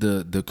changes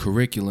the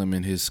curriculum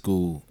in his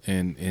school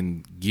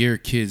and gear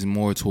kids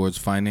more towards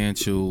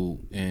financial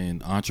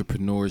and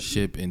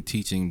entrepreneurship, and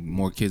teaching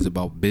more kids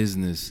about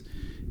business,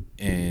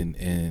 and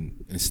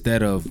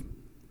instead of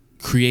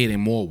creating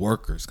more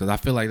workers, because I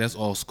feel like that's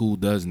all school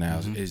does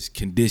now is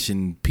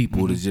condition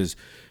people to just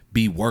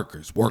be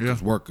workers. Go to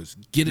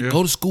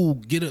school,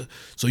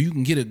 so you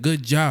can get a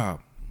good job.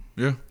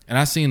 Yeah. And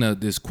I seen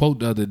this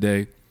quote the other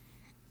day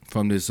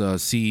from this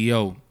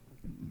CEO.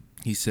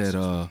 He said,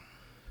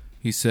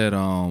 He said,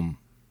 one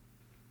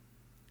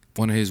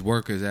of his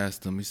workers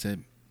asked him, he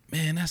said,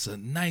 man, that's a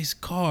nice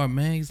car,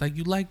 man. He's like,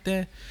 you like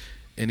that?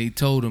 And he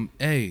told him,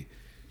 hey,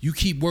 you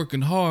keep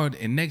working hard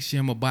and next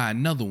year I'm going to buy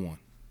another one.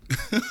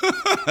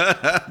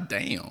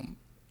 Damn.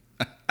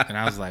 And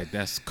I was like,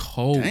 that's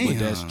cold, Damn, but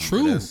that's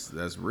true.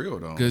 That's real,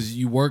 though. Because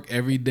you work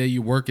every day,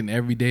 you're working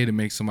every day to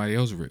make somebody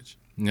else rich.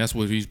 And that's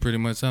what he's pretty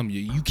much telling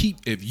you.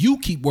 If you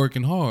keep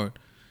working hard,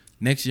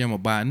 next year I'm going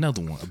to buy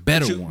another one, a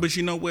better one. But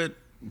you know what?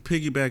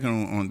 Piggybacking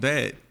on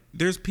that,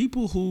 there's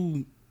people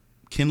who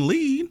can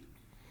lead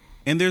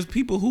and there's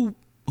people who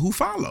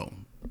follow.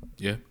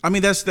 Yeah. I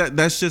mean, that's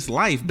just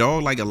life,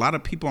 dog. Like, a lot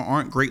of people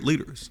aren't great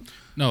leaders.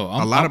 No,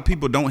 a lot of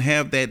people don't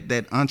have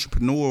that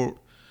entrepreneur,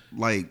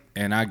 like.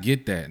 And I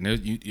get that. And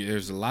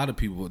there's a lot of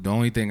people. The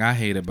only thing I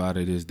hate about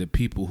it is the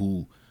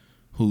people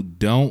who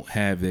don't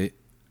have it,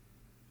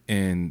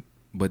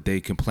 but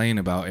they complain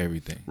about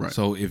everything. Right.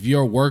 So if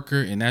you're a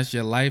worker and that's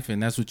your life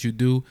and that's what you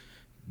do,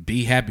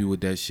 be happy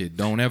with that shit.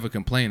 Don't ever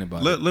complain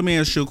about it. Let me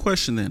ask you a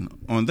question then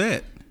on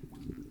that.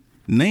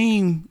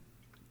 Well,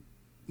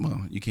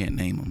 you can't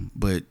name them,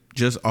 but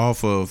just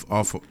off of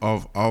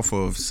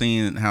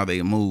seeing how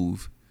they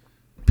move,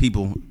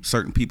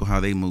 certain people how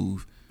they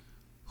move,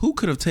 who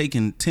could have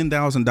taken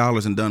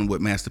 $10,000 and done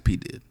what Master P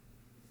did?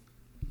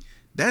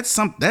 That's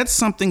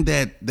something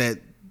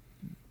that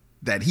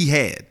he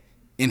had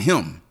in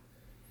him.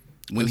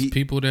 When There's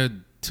people that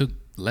took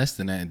less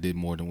than that and did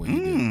more than what he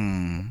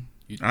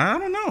did. I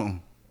don't know.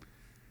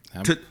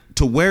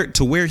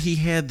 To where he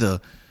had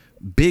the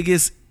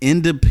biggest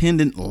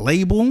independent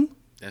label.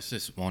 That's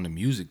just on the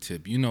music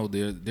tip. You know,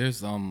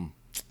 there's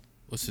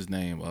what's his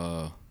name?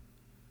 The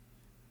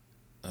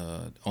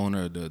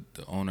founder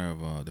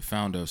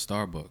of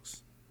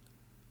Starbucks,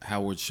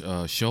 Howard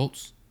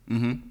Schultz.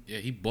 Mm-hmm. Yeah,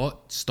 he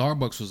bought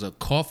Starbucks. Was a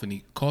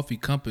coffee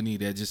company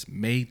that just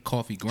made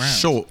coffee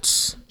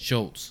grounds.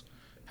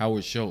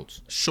 Howard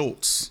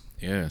Schultz.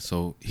 Yeah,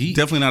 so he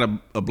definitely not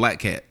a black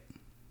cat.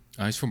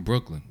 He's from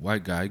Brooklyn,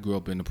 white guy. He grew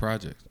up in the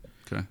projects.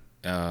 Okay.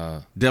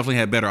 Definitely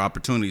had better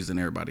opportunities than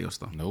everybody else,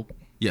 though. Nope.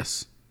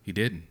 Yes. He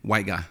didn't.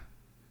 White guy.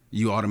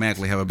 You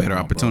automatically have a better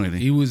opportunity. Bro.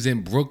 He was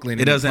in Brooklyn.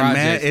 It doesn't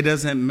matter. It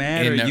doesn't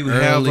matter. You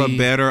have a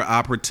better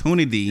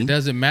opportunity. It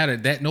doesn't matter.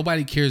 That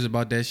nobody cares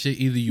about that shit.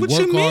 Either you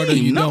work hard or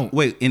you don't.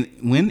 Wait, in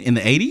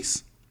the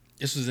 80s?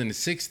 This was in the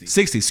 60s.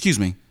 60s, excuse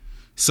me.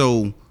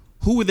 So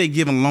who were they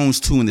giving loans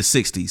to in the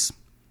 60s?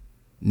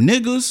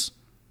 Niggas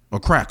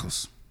or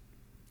crackers?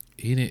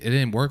 It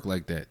didn't work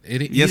like that.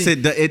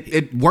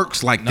 It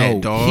works like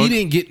that, dog. He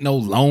didn't get no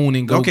loan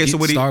and go get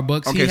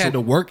Starbucks. He had to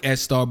work at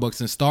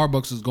Starbucks, and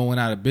Starbucks was going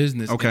out of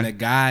business. Okay. And the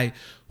guy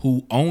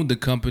who owned the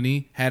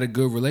company had a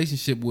good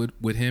relationship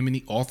with him, and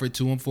he offered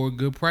to him for a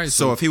good price.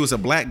 So if he was a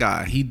black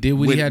guy, he did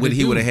what he had to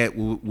do. Would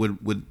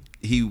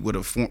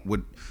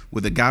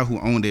the guy who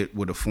owned it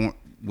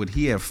would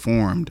he have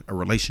formed a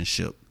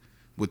relationship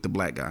with the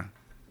black guy?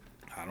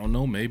 I don't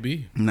know.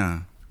 Maybe.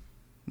 Nah.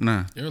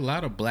 There are a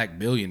lot of black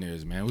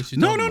billionaires, man. What you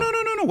No. talking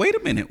about? Wait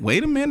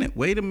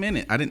a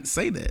minute. I didn't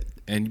say that.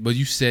 But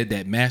you said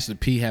that Master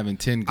P having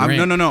 10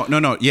 grand.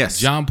 No. Yes.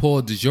 John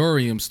Paul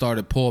DeJourium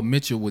started Paul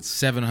Mitchell with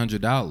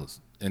 $700,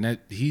 and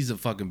he's a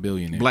fucking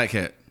billionaire. Black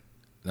hat.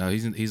 No,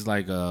 he's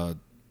like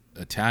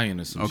Italian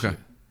or some shit.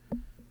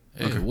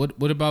 Hey, Okay.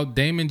 What about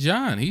Damon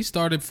John? He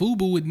started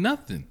FUBU with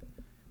nothing.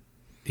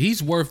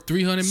 He's worth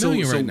 $300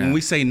 million right now. When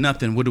we say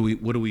nothing, what do we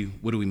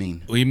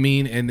mean? We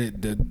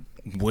mean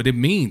what it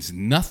means,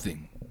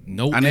 nothing.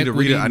 No, I need equity, to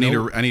read it.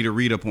 I need to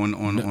read up on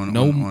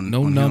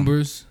no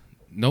numbers,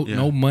 him.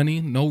 no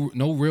money,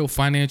 no real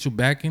financial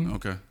backing.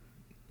 Okay.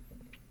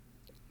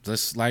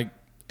 Just like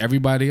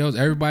everybody else,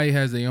 everybody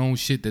has their own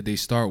shit that they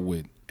start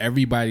with.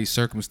 Everybody's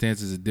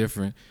circumstances are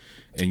different,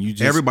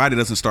 and everybody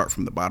doesn't start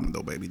from the bottom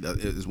though, baby. That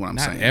is what I'm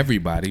saying. Not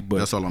everybody, but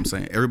that's all I'm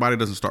saying. Everybody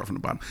doesn't start from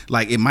the bottom.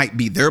 Like, it might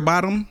be their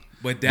bottom,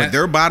 but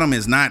their bottom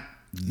is not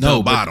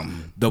the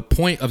bottom. The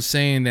point of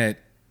saying that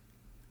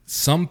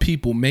some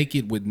people make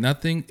it with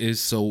nothing is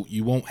so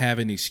you won't have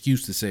an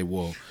excuse to say,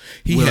 well,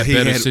 he had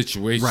better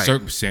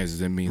circumstances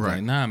than me. Right.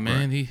 Like, nah,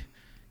 man, he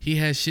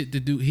had shit to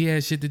do. He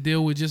had shit to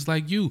deal with just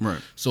like you. Right.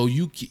 So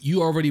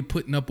you already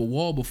putting up a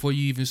wall before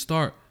you even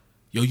start.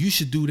 Yo, you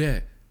should do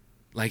that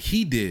like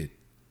he did.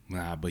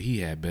 Nah, but he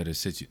had better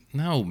situation.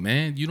 No,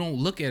 man, you don't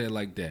look at it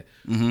like that.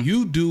 Mm-hmm.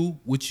 You do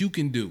what you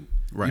can do.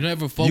 Right. You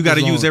never focus. You got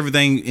to use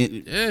everything.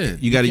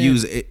 You got to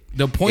use it.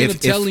 The point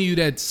of telling you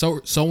that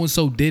so and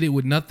so did it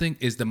with nothing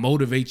is to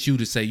motivate you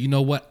to say, you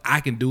know what, I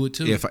can do it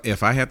too.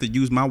 If I have to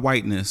use my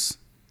whiteness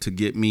to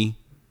get me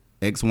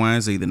X, Y,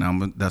 and Z,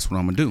 then that's what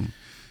I'm gonna do.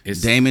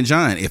 It's Damon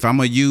John. If I'm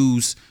gonna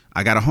use,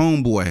 I got a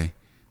homeboy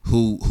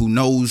who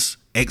knows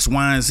X,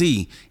 Y, and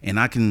Z, and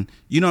I can,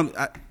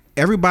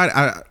 everybody.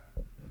 I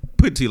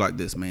put it to you like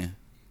this, man.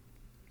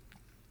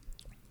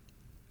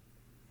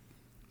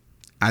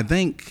 I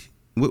think.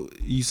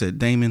 What you said,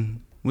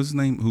 Damon? What's his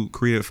name? Who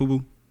created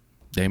FUBU?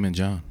 Damon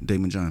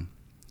John.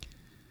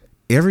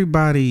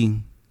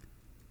 Everybody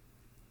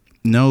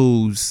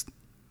knows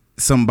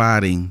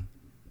somebody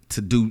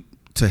to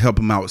help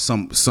him out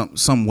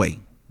some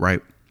way,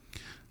 right?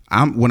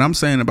 What I'm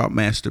saying about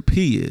Master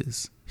P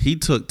is he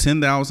took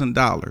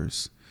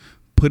 $10,000,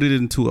 put it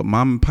into a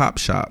mom and pop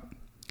shop,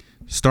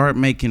 started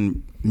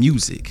making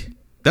music.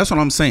 That's what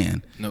I'm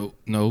saying.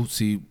 No.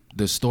 See,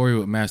 the story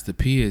with Master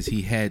P is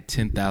he had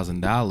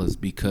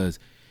 $10,000 because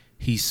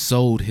he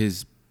sold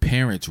his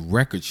parents'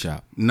 record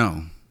shop.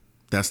 No,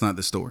 that's not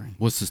the story.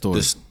 What's the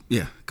story?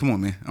 Yeah, come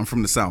on, man. I'm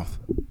from the South.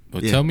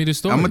 Well, tell me the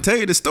story. I'm gonna tell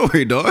you the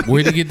story, dog.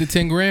 Where'd he get the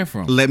 10 grand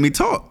from? Let me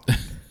talk.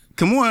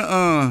 Come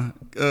on,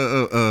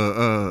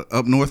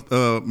 up north,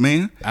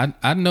 man.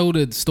 I know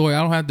the story.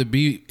 I don't have to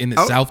be in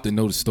the South to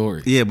know the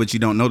story. Yeah, but you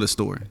don't know the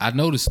story. I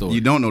know the story.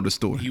 You don't know the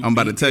story. I'm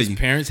about to tell you. His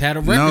parents had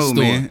a record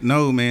store.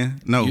 No,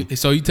 man.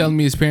 So you telling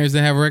me his parents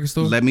didn't have a record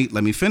store? Let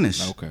me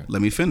finish. Okay.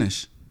 Let me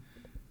finish.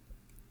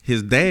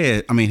 His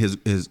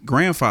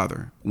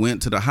grandfather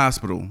went to the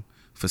hospital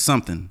for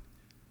something,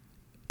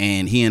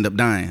 and he ended up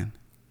dying.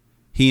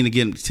 He ended up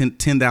getting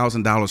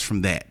 $10,000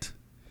 from that.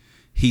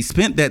 He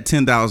spent that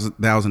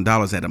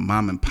 $10,000 at a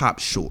mom and pop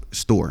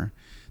store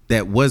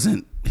that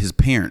wasn't his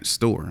parents'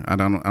 store. I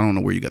don't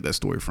know where you got that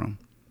story from.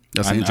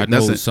 I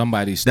know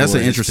somebody's story. That's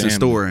an interesting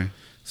story.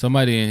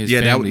 Somebody in his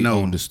family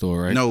owned the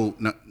store, right?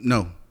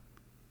 No.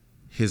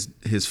 His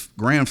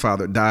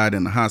grandfather died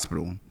in the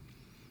hospital.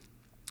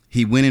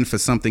 He went in for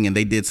something and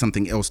they did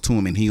something else to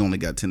him, and he only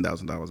got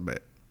 $10,000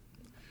 back.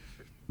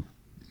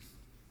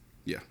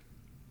 Yeah.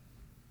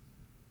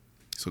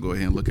 So go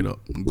ahead and look it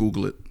up and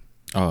Google it.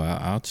 Oh,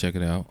 I'll check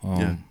it out.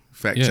 Yeah.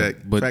 Fact check.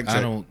 But Fact I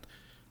check. don't.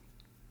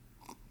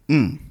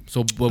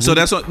 So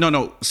that's what,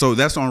 no. So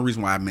that's the only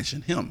reason why I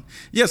mentioned him.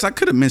 Yes, I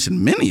could have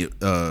mentioned many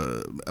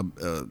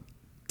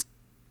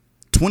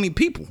 20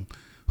 people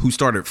who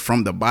started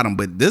from the bottom,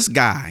 but this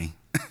guy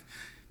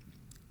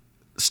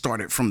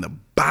started from the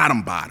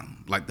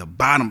bottom, like the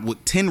bottom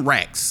with 10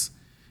 racks,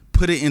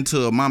 put it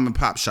into a mom and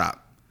pop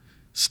shop,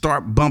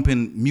 start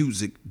bumping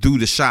music through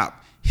the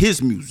shop,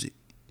 his music,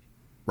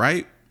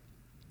 right?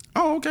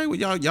 Oh, okay. Well,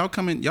 y'all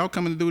coming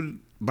to do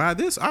buy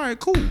this? All right,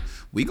 cool.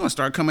 We gonna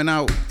start coming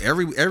out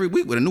every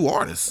week with a new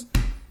artist.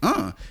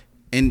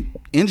 And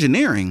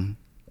engineering.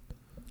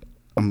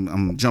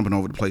 I'm jumping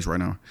over the place right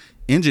now.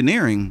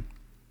 Engineering.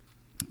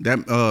 That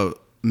I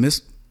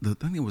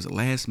think it was the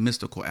last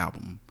Mystical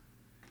album.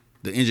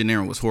 The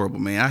engineering was horrible,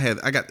 man.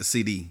 I got the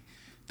CD,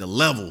 the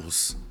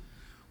levels.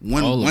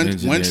 One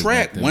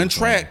track.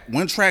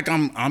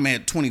 I'm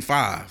at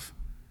 25.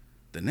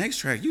 The next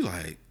track, you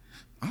like,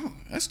 oh,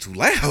 that's too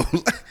loud.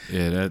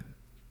 Yeah,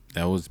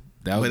 that was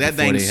before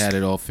they had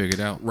it all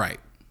figured out. Right.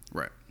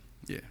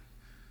 Yeah.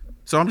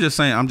 So I'm just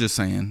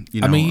saying.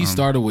 You know, I mean, he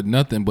started with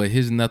nothing, but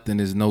his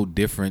nothing is no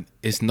different.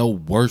 It's no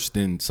worse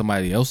than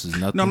somebody else's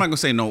nothing. No, I'm not gonna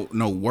say no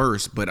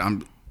worse, but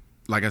I'm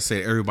like I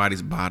said,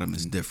 everybody's bottom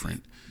is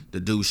different. The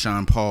dude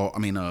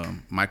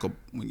Michael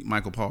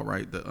Paul,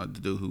 right? The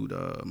dude who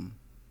the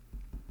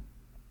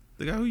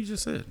guy who you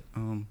just said,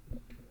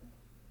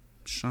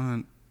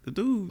 Sean, the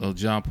dude. Oh,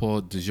 John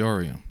Paul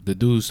DeJoria, the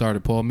dude who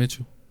started Paul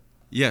Mitchell.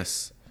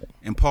 Yes,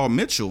 and Paul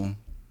Mitchell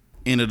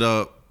ended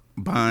up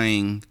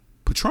buying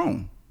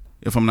Patron,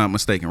 if I'm not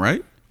mistaken,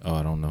 right? Oh,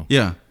 I don't know.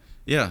 Yeah.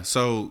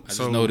 So I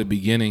just know the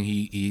beginning.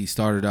 He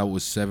started out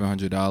with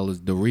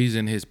 $700. The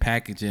reason his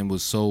packaging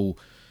was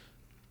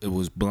it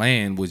was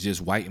bland was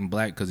just white and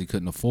black because he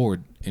couldn't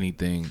afford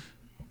anything.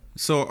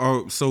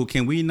 So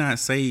can we not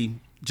say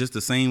just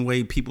the same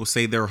way people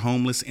say they're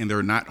homeless and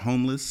they're not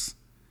homeless?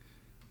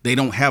 They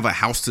don't have a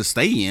house to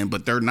stay in,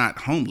 but they're not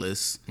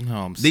homeless. No,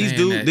 I'm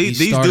saying he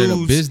started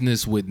a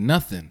business with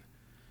nothing.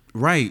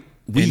 Right.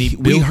 We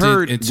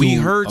heard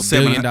 $1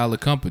 billion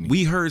company.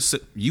 You heard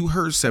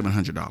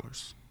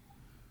 $700.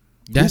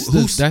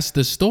 That's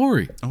the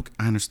story. Okay,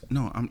 I understand.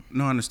 I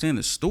understand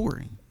the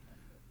story,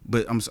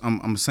 but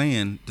I'm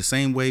saying the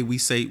same way we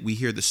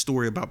hear the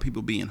story about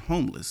people being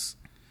homeless.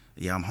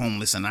 Yeah, I'm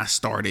homeless and I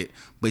started,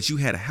 but you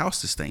had a house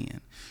to stay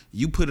in.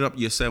 You put up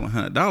your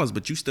 $700,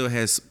 but you still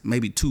has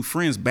maybe 2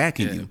 friends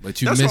backing you.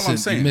 But you're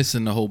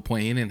missing the whole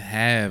point. He didn't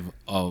have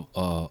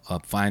a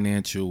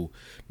financial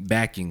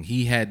backing.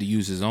 He had to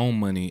use his own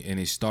money, and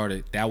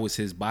that was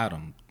his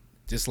bottom.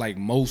 Just like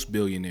most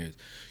billionaires,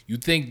 you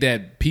think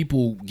that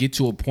people get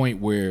to a point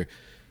where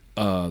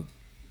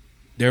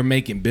they're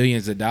making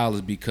billions of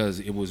dollars because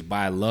it was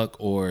by luck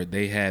or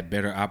they had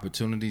better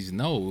opportunities.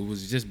 No, it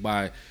was just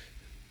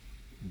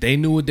they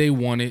knew what they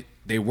wanted.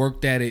 They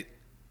worked at it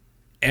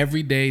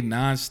every day,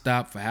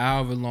 nonstop, for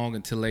however long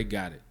until they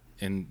got it.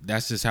 And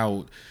that's just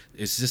how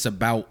it's just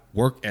about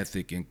work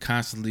ethic and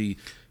constantly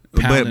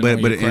pounding on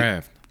your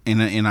craft.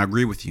 And I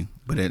agree with you.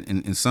 But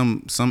in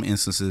some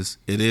instances,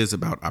 it is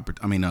about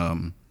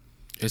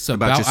it's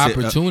about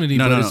opportunity,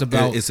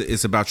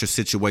 it's about your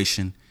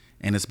situation,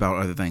 and it's about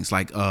other things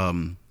like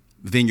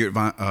Vineyard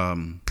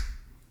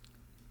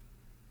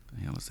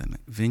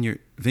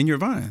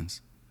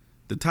Vines,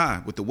 the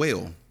tie with the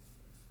whale,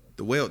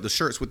 the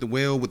shirts with the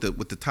whale with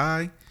the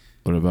tie.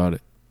 What about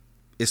it?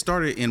 It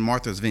started in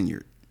Martha's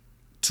Vineyard.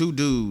 2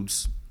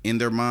 dudes in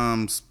their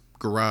mom's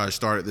garage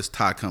started this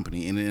tie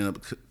company, and it ended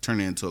up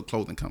turning into a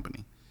clothing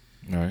company.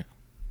 All right.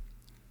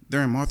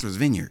 They're in Martha's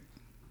Vineyard.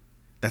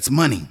 That's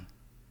money.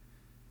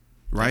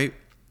 right?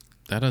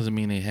 That doesn't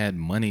mean they had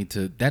money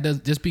to. That does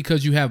just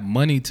because you have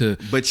money to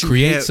But you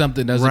create have-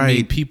 something doesn't right.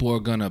 mean people are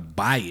gonna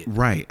buy it.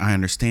 Right, I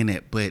understand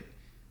that, but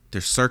their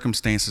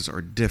circumstances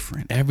are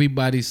different.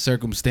 Everybody's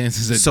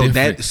circumstances are So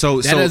different.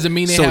 that doesn't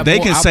mean they so have they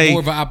more, can say more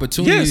of an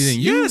opportunity yes, than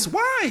you. Yes,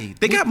 why?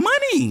 They got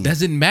money.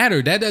 Doesn't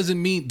matter. That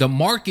doesn't mean the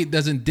market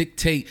doesn't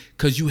dictate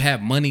because you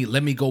have money.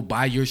 Let me go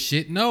buy your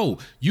shit. No,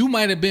 you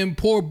might have been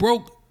poor,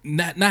 broke,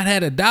 not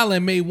had $1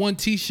 and made one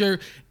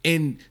T-shirt,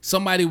 and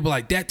somebody would be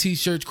like, "That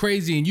T-shirt's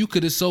crazy," and you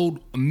could have sold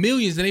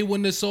millions, and they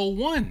wouldn't have sold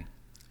one.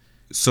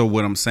 So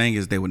what I'm saying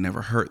is they would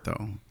never hurt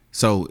though.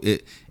 So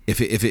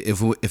if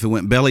it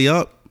went belly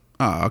up,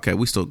 oh, okay,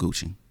 we still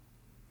Gucci.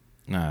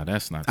 Nah,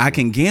 that's not. I true.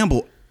 can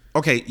gamble.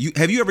 Okay,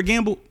 have you ever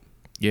gambled?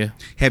 Yeah.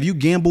 Have you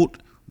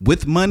gambled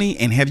with money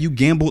and have you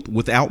gambled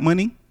without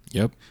money?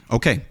 Yep.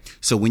 Okay,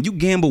 so when you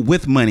gamble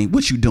with money,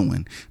 what you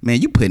doing?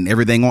 Man, you putting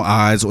everything on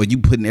odds or you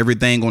putting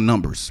everything on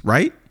numbers,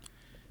 right?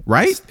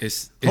 Right?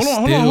 It's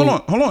hold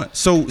on.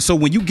 So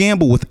when you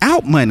gamble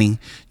without money,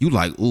 you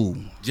like, ooh,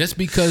 just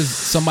because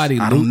somebody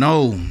I don't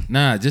know.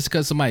 Nah, just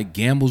because somebody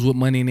gambles with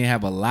money and they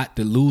have a lot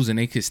to lose and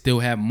they can still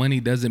have money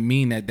doesn't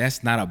mean that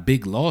that's not a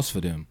big loss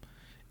for them.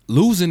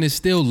 Losing is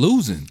still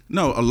losing.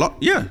 No,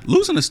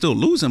 losing is still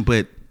losing,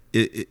 but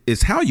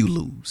it's how you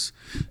lose.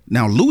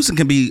 Now, losing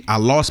can be I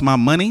lost my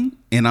money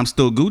and I'm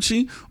still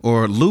Gucci,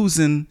 or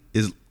losing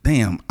is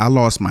damn, I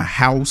lost my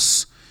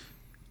house.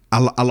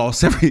 I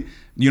lost every.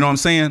 You know what I'm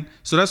saying?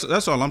 So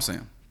that's all I'm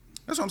saying.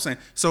 That's what I'm saying.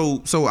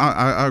 So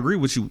I agree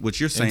with you. What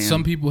you're saying. And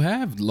some people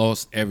have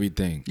lost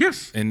everything.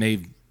 Yes. And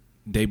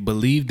they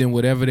believed in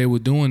whatever they were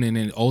doing, and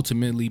it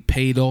ultimately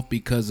paid off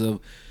because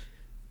of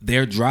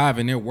their drive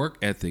and their work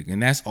ethic.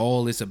 And that's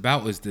all it's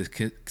about, is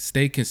to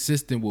stay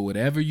consistent with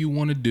whatever you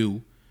want to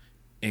do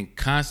and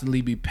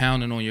constantly be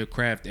pounding on your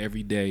craft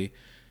every day.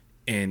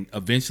 And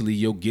eventually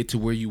you'll get to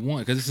where you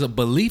want, because it's a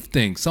belief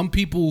thing. Some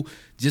people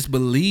just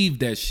believe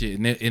that shit,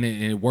 and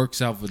it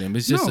works out for them.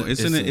 It's just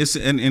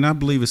and I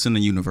believe it's in the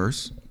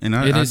universe, and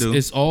I do.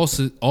 It's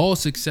all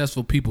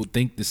successful people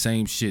think the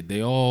same shit.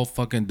 They all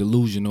fucking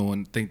delusional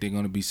and think they're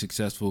gonna be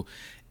successful,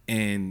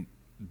 and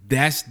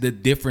that's the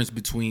difference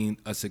between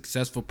a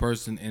successful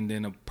person and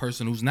then a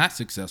person who's not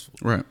successful.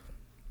 Right.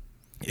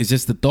 It's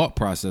just the thought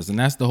process, and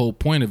that's the whole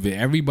point of it.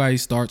 Everybody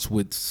starts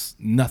with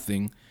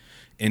nothing.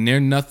 And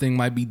their nothing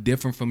might be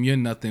different from your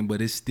nothing,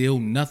 but it's still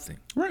nothing.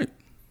 Right.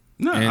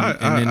 No,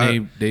 and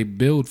then they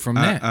build from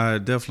that. I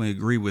definitely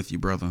agree with you,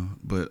 brother.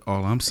 But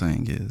all I'm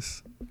saying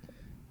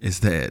is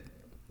that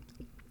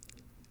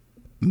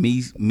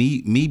me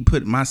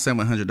putting my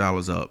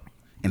 $700 up,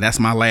 and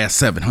that's my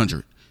last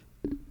 $700.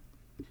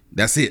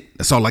 That's it.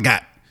 That's all I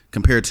got.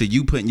 Compared to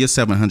you putting your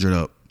 $700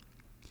 up,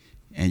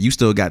 and you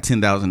still got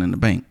 $10,000 in the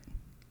bank.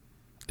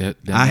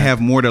 I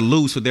have more to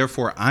lose, so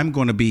therefore I'm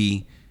going to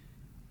be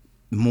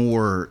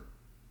more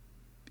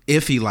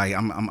iffy, like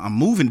I'm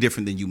moving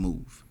different than you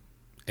move.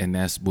 And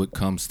that's what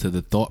comes to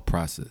the thought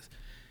process.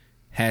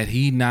 Had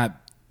he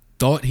not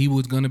thought he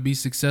was going to be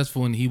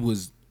successful and he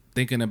was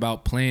thinking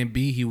about plan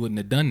B, he wouldn't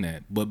have done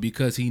that. But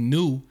because he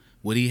knew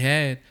what he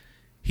had,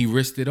 he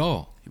risked it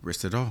all. He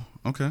risked it all.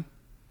 Okay.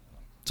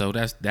 So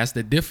that's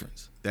the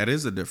difference. That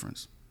is the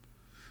difference.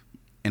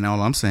 And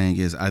all I'm saying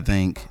is I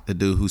think the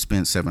dude who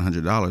spent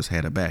 $700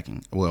 had a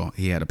backing. Well,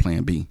 he had a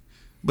plan B.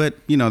 But,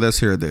 that's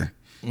here or there.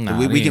 Nah,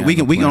 we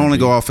can only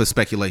go off of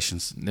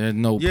speculations. There's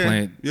no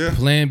plan. Yeah.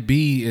 Plan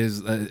B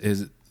is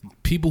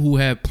people who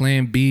have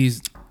plan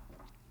Bs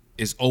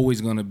is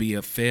always going to be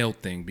a failed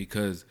thing,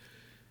 because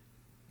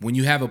when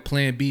you have a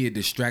plan B, it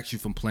distracts you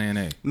from plan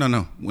A.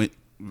 No.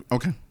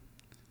 Okay.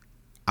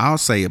 I'll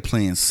say a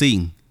plan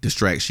C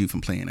distracts you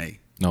from plan A.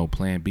 No,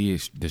 plan B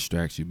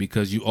distracts you,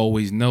 because you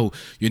always know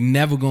you're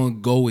never going to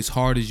go as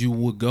hard as you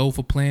would go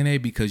for plan A,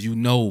 because you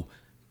know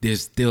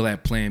there's still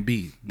that plan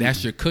B.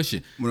 That's your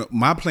cushion. Well,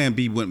 my plan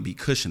B wouldn't be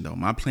cushion, though.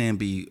 My plan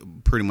B,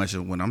 pretty much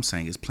what I'm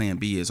saying is plan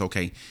B is,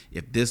 okay,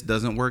 if this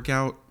doesn't work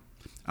out,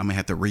 I'm going to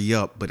have to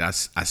re-up, but I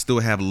still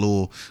have a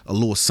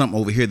little something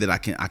over here that I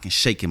can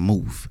shake and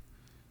move.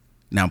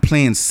 Now,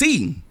 plan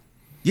C,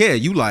 yeah,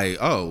 you like,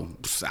 oh,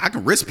 I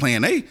can risk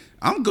plan A.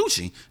 I'm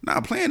Gucci.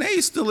 Now, plan A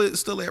is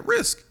still at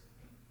risk,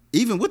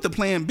 even with the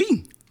plan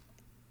B.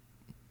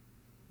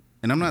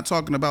 And I'm not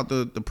talking about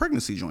the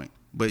pregnancy joint,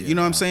 but you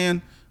know what I'm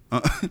saying?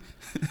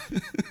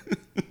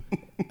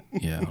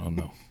 Yeah, I don't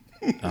know.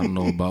 I don't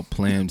know about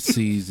plan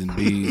C's and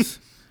B's.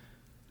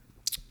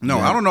 No,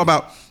 yeah. I don't know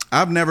about.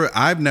 I've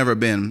never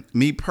been,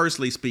 me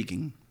personally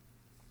speaking,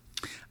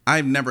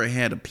 I've never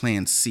had a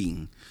plan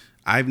C.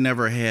 I've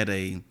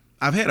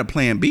had a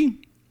plan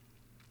B.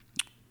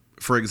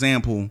 For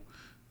example,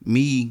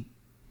 me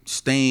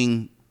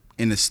staying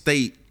in the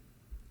state,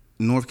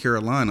 North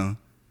Carolina,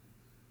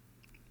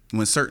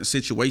 when certain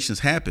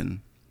situations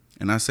happen,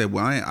 and I said,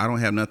 well, I don't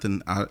have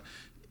nothing.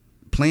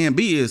 Plan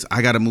B is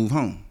I got to move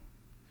home,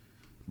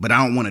 but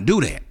I don't want to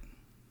do that.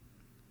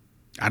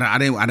 I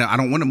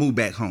don't want to move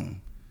back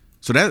home.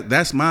 So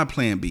that's my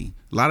plan B.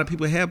 A lot of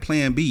people have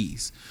plan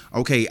Bs.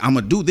 Okay, I'm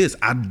going to do this.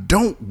 I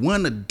don't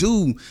want to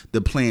do the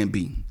plan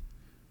B.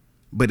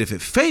 But if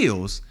it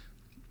fails,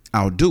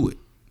 I'll do it.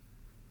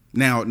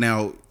 Now,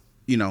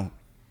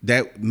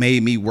 that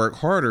made me work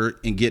harder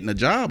in getting a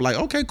job. Like,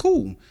 okay,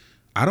 cool.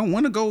 I don't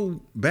want to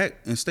go back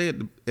and stay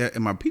at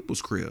my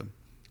people's crib.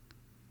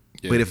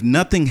 Yeah. But if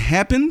nothing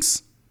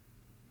happens,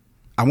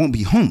 I won't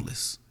be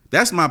homeless.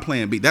 That's my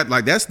plan B.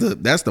 That's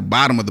the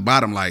bottom of the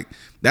bottom. Like,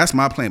 that's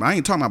my plan. I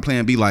ain't talking about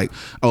plan B like,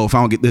 oh, if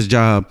I don't get this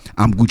job,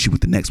 I'm Gucci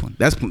with the next one.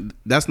 That's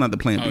not the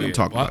plan B I'm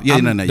talking about.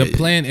 The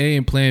plan A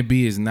and plan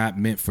B is not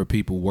meant for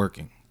people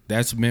working.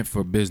 That's meant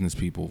for business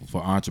people,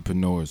 for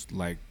entrepreneurs,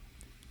 like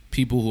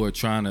people who are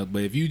trying to.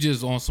 But if you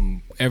just on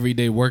some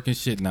everyday working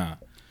shit, nah,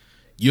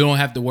 you don't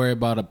have to worry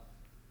about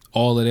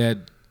all of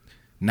that.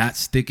 Not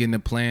sticking to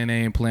plan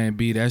A and plan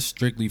B. That's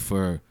strictly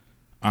for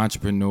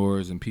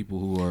entrepreneurs and people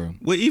who are.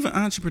 Well, even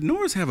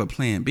entrepreneurs have a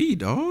plan B,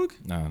 dog.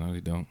 No,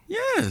 they don't.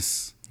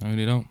 Yes. No,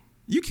 they don't.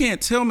 You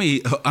can't tell me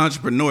an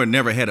entrepreneur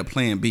never had a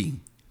plan B.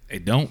 They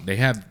don't. They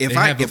have. If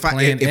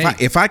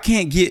I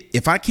can't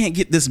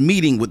get this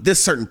meeting with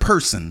this certain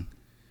person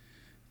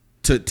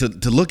to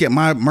look at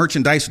my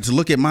merchandise or to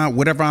look at my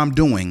whatever I'm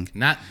doing,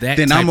 not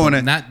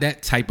that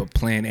type of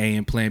plan A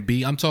and plan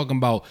B. I'm talking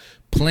about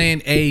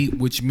plan A,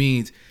 which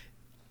means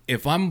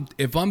if I'm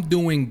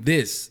doing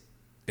this,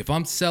 if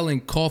I'm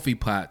selling coffee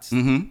pots,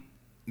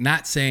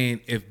 not saying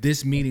if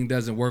this meeting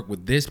doesn't work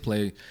with this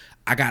place,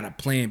 I got a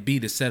plan B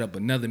to set up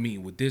another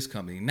meeting with this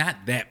company.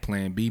 Not that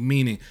plan B,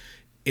 meaning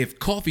if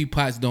coffee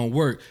pots don't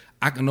work,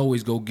 I can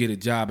always go get a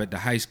job at the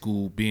high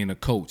school being a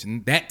coach.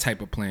 And that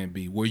type of plan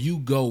B, where you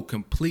go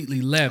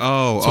completely left.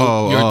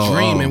 Your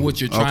dream and what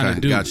you're trying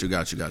to do. Got you.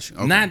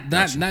 Okay,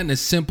 not in a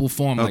simple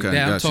form like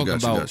that. I'm talking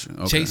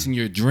about chasing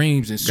your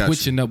dreams and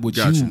switching up what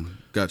you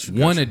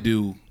want to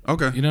do.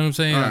 Okay. You know what I'm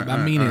saying?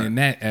 I mean it in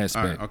that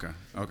aspect. Okay.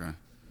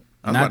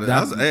 I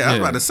was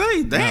about to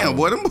say, damn,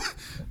 boy,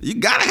 you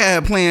gotta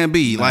have plan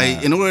B,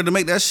 like in order to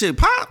make that shit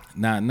pop.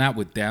 Not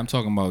with that. I'm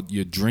talking about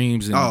your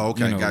dreams and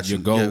got you.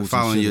 Your goals,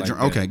 following your dream.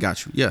 Like okay,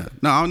 got you. Yeah,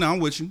 no, I'm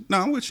with you.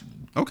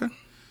 Okay,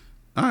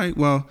 all right.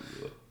 Well,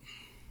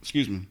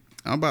 excuse me.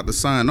 I'm about to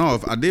sign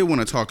off. I did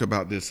want to talk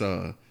about this.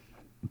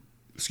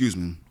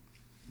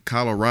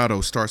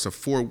 Colorado starts a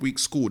 4-week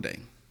school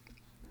day.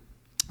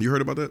 You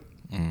heard about that?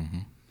 Mm-hmm.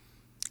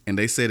 And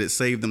they said it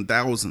saved them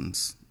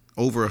thousands.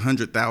 Over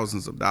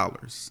 $100,000 of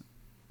dollars.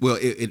 Well,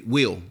 it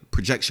will,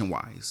 projection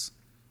wise,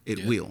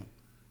 it will.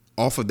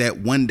 Off of that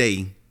one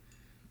day,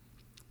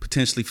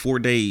 potentially 4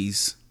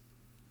 days,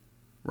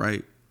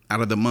 right,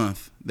 out of the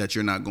month that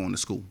you're not going to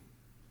school.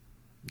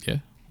 Yeah,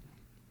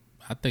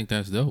 I think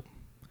that's dope.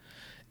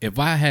 If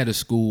I had a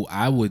school,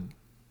 I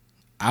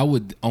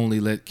would only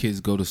let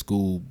kids go to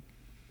school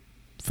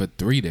for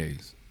 3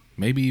 days,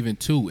 maybe even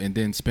 2, and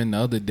then spend the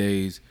other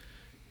days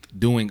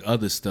doing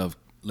other stuff.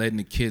 Letting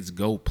the kids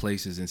go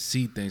places and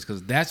see things,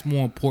 because that's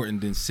more important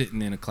than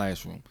sitting in a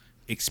classroom.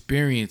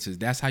 Experiences,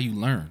 that's how you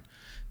learn.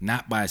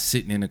 Not by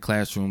sitting in a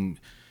classroom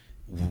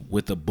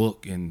with a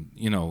book and,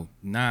 you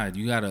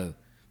gotta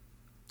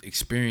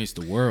experience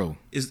the world.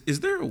 Is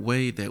there a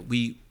way that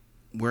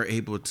we're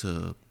able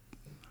to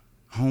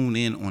hone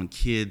in on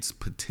kids'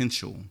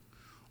 potential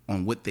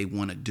on what they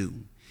want to do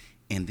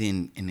and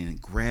then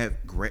grab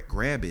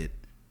it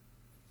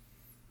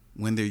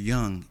when they're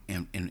young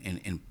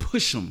and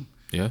push them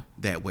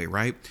that way,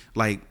 right?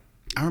 Like,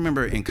 I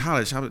remember in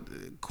college,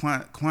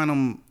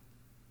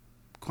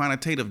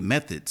 quantitative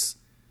methods.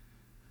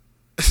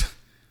 That's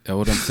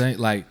what I'm saying.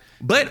 Like,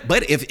 but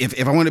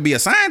if I want to be a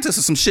scientist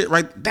or some shit,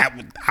 right?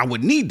 I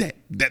would need that.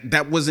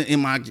 That wasn't in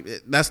my.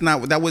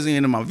 That wasn't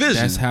in my vision.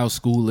 That's how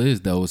school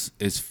is, though.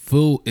 It's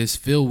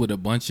filled with a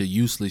bunch of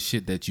useless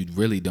shit that you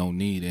really don't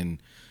need,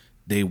 and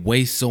they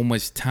waste so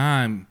much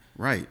time.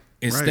 Right.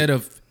 Instead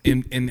of.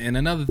 And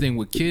another thing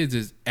with kids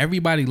is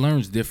everybody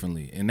learns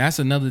differently, and that's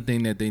another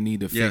thing that they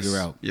need to figure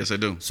out. Yes, I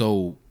do.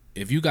 So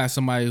if you got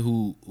somebody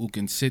who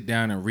can sit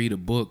down and read a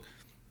book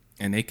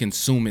and they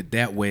consume it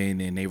that way and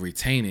then they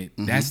retain it,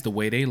 that's the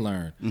way they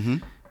learn. Mm-hmm.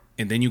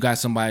 And then you got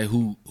somebody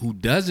who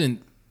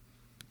doesn't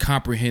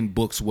comprehend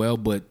books well,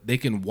 but they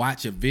can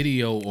watch a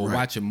video or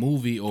watch a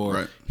movie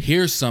or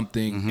hear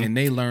something and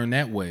they learn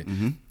that way.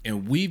 Mm-hmm.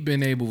 And we've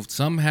been able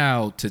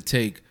somehow to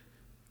take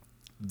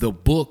the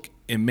book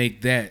and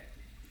make that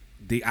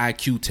the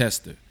IQ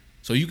tester.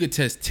 So you could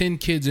test 10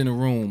 kids in a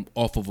room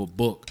off of a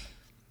book,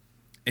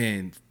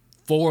 and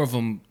 4 of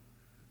them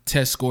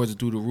test scores are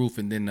through the roof,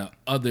 and then the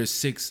other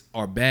 6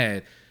 are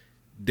bad.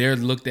 They're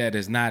looked at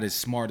as not as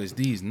smart as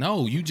these.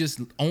 No, you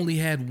just only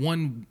had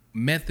one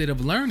method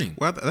of learning.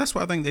 Well, that's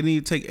why I think they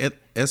need to take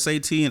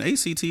SAT and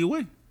ACT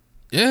away.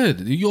 Yeah,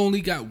 you only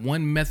got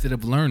one method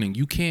of learning.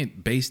 You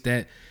can't base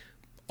that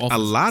off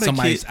of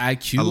somebody's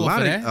IQ.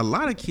 A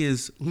lot of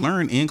kids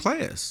learn in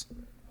class.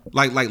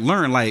 Like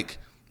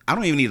I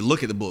don't even need to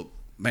look at the book.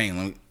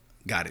 Bang,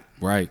 got it.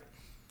 Right.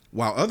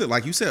 While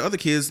like you said, other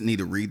kids need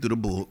to read through the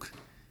book.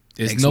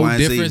 It's no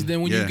difference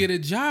than when you get a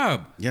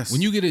job. Yes.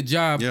 When you get a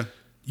job,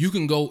 you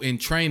can go in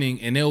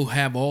training and they'll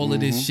have all of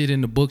this shit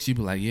in the books. You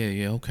be like,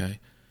 yeah, okay.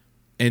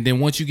 And then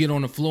once you get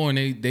on the floor and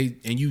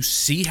you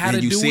see how to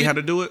do it, how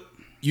to do it,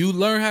 you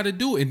learn how to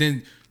do it, and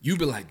then you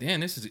be like,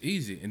 damn, this is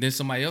easy. And then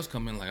somebody else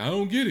come in like, I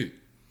don't get it.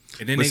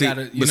 And then But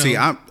they see,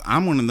 gotta,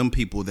 I'm one of them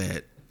people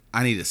that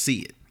I need to see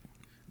it.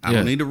 I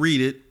don't need to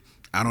read it.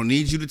 I don't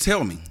need you to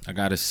tell me. I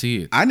gotta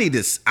see it. I need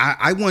to.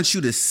 I want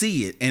you to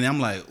see it, and I'm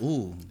like,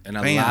 ooh. And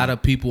a lot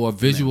of people are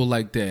visual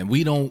like that, and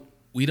we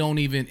don't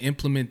even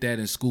implement that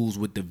in schools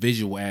with the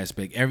visual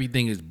aspect.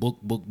 Everything is book,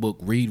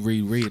 read.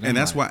 And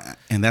that's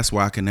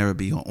why I can never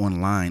be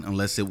online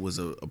unless it was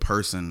a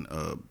person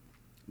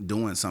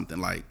doing something.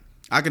 Like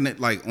I can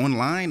like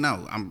online.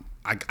 No,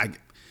 I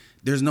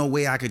there's no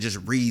way I could just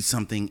read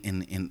something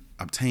and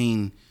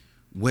obtain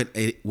what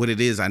it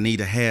is I need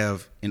to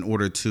have in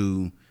order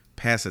to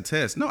pass a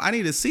test. No, I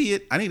need to see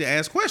it. I need to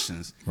ask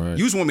questions. Right.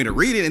 You just want me to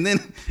read it and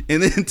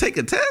then take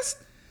a test?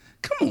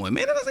 Come on,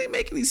 man. That doesn't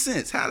make any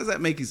sense. How does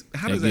that make sense?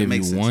 They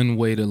give you one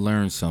way to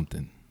learn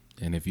something.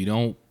 And if you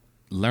don't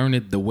learn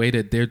it the way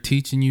that they're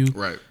teaching you,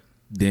 right,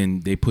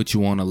 then they put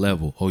you on a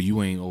level. Oh,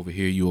 you ain't over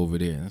here, you over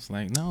there. And it's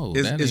like, no.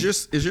 Is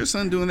your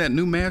son doing that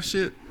new math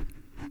shit?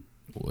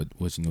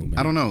 What's new math?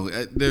 I don't know.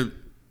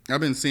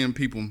 I've been seeing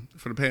people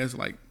for the past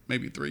like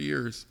maybe 3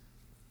 years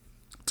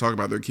talk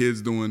about their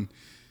kids doing.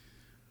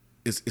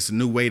 It's a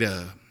new way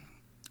to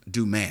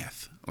do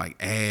math, like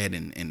add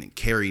and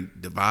carry,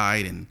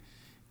 divide, and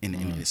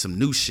some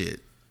new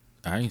shit.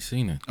 I ain't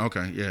seen it.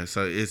 Okay, yeah.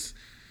 So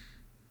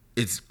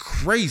it's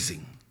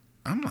crazy.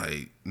 I'm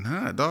like,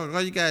 nah, dog.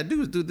 All you gotta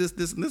do is do this,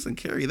 and this, and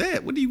carry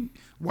that. What do you?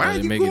 Why are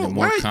you making going? it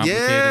more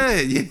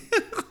complicated? Yeah.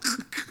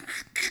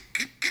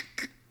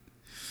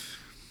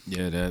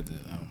 Yeah,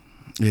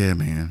 yeah,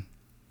 man.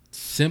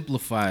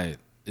 Simplify it.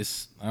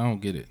 I don't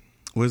get it.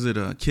 Was it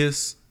a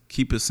KISS?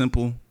 Keep it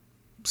simple,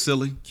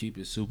 silly. Keep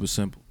it super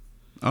simple.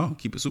 Oh,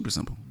 keep it super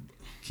simple.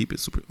 Keep it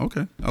super.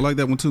 Okay, I like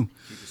that one too.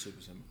 Keep it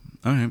super simple.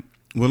 All right.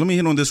 Well, let me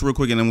hit on this real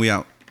quick and then we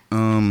out.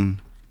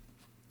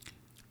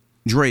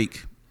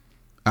 Drake,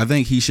 I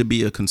think he should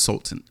be a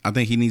consultant. I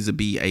think he needs to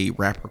be a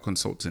rapper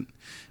consultant,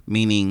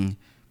 meaning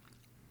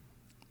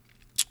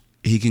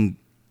he can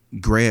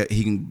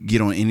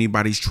get on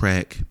anybody's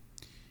track.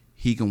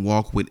 He can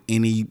walk with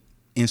any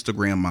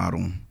Instagram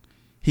model.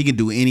 He can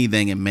do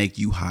anything and make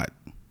you hot.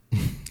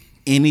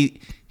 He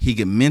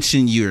can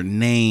mention your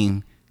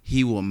name.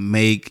 He will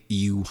make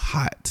you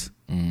hot.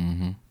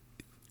 Mm-hmm.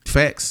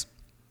 Facts.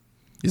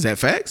 Is that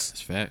facts?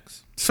 It's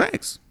facts. It's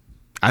facts.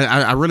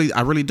 I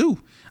really do.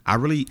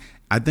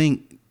 I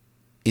think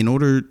in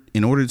order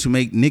to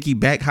make Nicki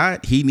back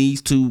hot, he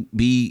needs to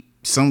be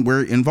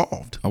somewhere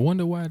involved. I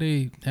wonder why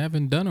they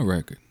haven't done a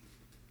record.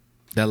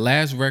 That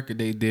last record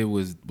they did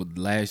was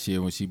last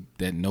year when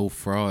that No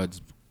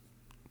Frauds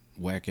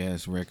whack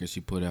ass record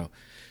she put out.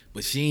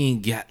 But she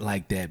ain't got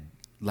like that.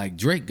 Like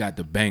Drake got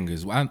the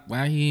bangers. Why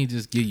he ain't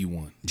just give you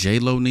one?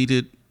 J-Lo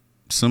needed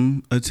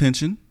some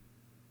attention.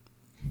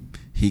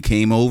 He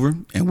came over,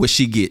 and what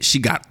she get? She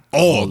got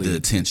all the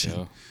attention.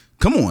 Yeah.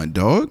 Come on,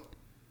 dog.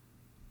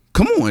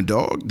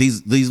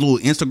 These little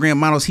Instagram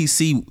models he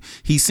seen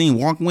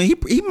walking away.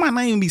 He might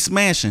not even be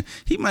smashing.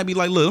 He might be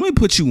like, look, let me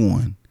put you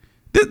on.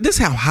 This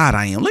how hot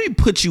I am. Let me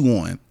put you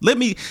on. Let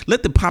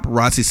the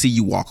paparazzi see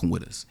you walking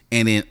with us.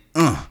 And then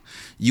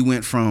you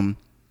went from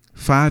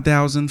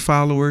 5,000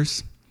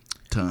 followers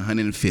to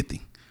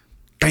 150.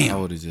 Damn. I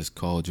would have just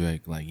called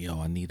Drake like, yo,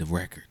 I need a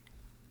record.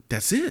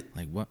 That's it.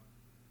 Like what?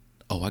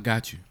 Oh, I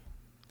got you.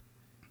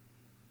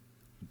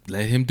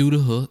 Let him do the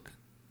hook.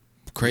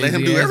 Crazy. Let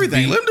him do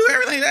everything. Let him do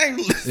everything.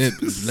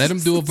 Let him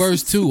do a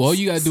verse too. All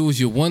you gotta do is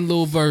your one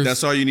little verse.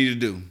 That's all you need to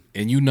do.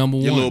 And you number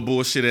one. Your little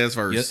bullshit ass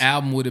verse. Your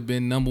album would have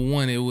been number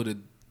one. It would have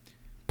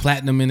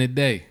platinum in a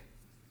day.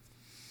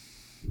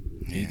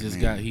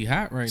 Yeah, he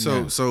hot right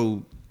now.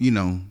 So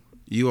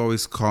you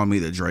always call me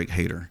the Drake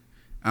hater.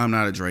 I'm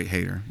not a Drake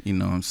hater. You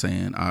know what I'm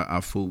saying?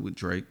 I fool with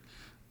Drake.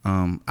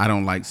 I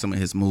don't like some of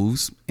his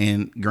moves.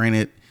 And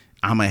granted,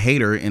 I'm a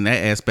hater in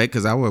that aspect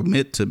because I will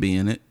admit to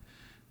being it.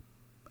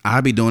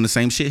 I be doing the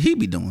same shit he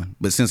be doing.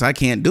 But since I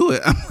can't do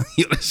it,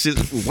 that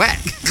shit's whack.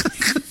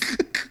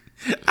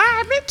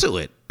 I admit to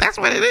it. That's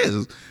what it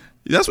is.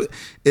 That's what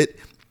it.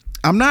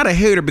 I'm not a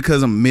hater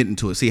because I'm admitting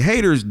to it. See,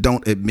 haters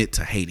don't admit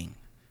to hating.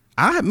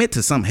 I admit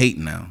to some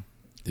hating now.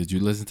 Did you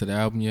listen to the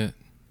album yet?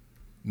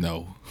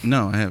 No,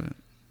 I haven't.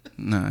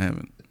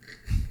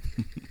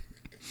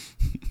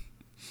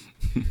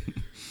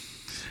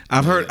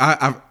 I've heard.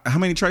 How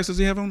many tracks does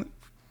he have on it?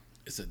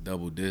 It's a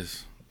double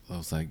disc. So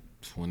it's like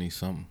 20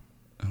 something.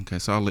 Okay,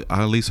 so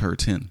I at least heard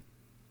 10.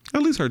 I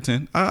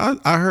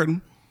heard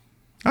him.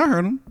 I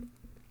heard him.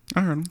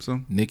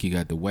 So Nicki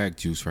got the whack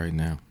juice right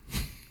now.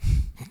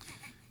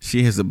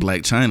 She has the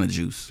Black China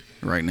juice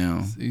right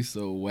now. She's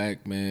so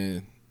whack,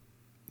 man.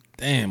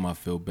 Damn, I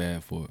feel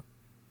bad for her.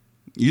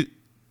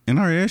 And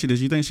I already asked you, did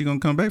you think she gonna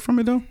come back from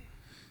it though?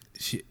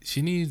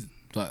 She needs.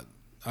 Like,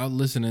 I was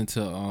listening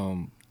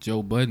to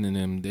Joe Budden and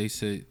them. They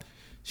said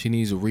she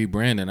needs a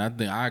rebrand, and I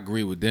think I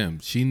agree with them.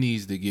 She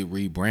needs to get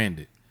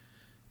rebranded,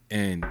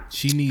 and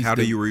she needs. How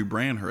do you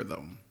rebrand her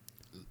though?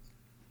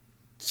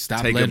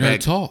 Stop letting her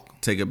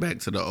talk. Take her back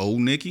to the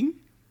old Nicki.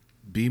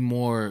 Be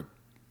more.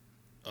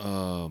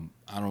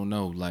 I don't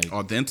know, like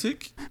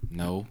authentic.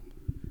 No,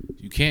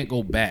 you can't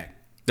go back.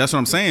 That's what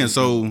I'm saying.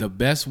 So the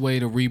best way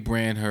to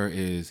rebrand her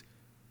is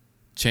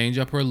change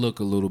up her look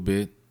a little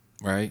bit,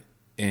 right?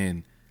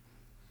 And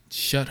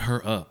shut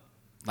her up.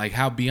 Like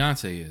how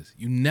Beyonce is.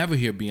 You never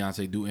hear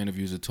Beyonce do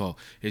interviews or talk.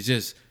 It's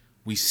just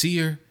we see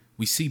her,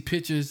 we see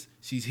pictures,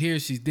 she's here,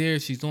 she's there,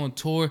 she's on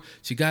tour,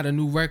 she got a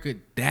new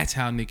record. That's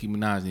how Nicki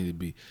Minaj need to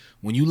be.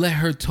 When you let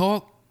her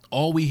talk,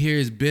 all we hear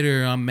is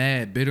bitter, I'm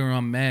mad, bitter,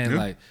 I'm mad. Yeah.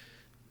 Like,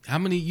 how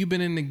many, you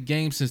been in the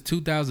game since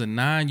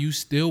 2009, you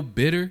still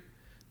bitter?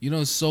 You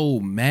done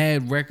sold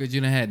mad records, you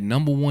done had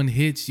 #1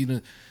 hits, you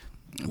done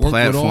worked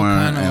with all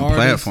kind of artists.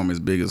 Platform is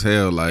big as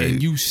hell. Like,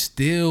 and you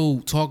still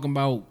talking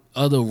about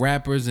other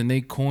rappers and they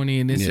corny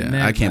and this and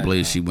that. I can't like,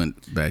 believe she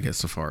went back at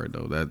Safari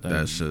though.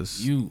 That's just,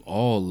 you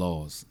all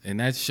lost. And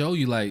that show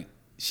you like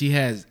she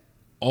has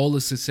all the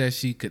success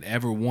she could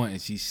ever want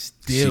and she's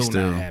still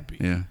not happy.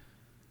 Yeah.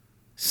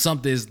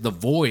 Something is the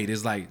void.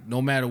 It's like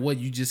no matter what,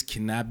 you just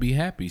cannot be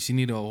happy. She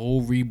need a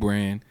whole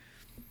rebrand.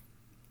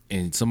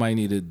 And somebody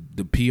needed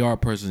the PR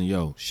person,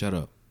 yo, shut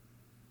up.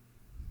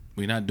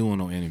 We're not doing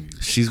no interviews.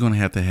 She's gonna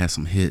have to have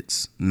some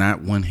hits,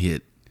 not one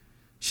hit.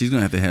 She's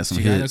gonna have to have some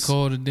hits. She gotta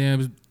call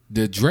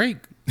the Drake.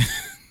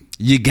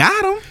 You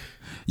got him.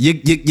 You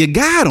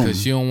got him. Because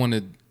she don't want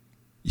to.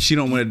 She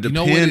don't want to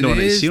depend on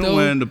it. She don't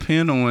want to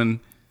depend on.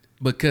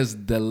 Because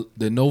the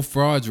No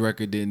Frauds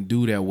record didn't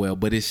do that well,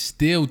 but it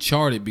still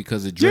charted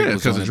because of Drake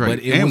was on it.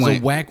 But it was a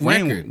whack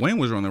record. Wayne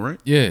was on it, right?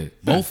 Yeah,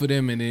 both of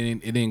them, and it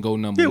didn't go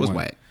number one. It was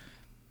whack.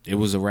 It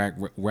was a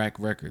whack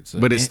record. So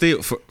but it's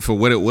still for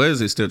what it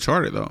was. It still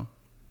charted though.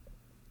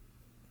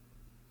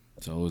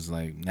 So it's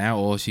like now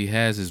all she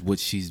has is what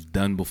she's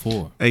done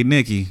before. Hey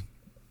Nicki,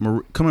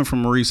 coming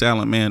from Maurice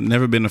Allen, man,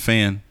 never been a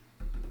fan.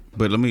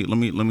 But let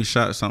me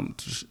shout something,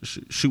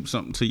 shoot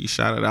something to you,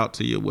 shout it out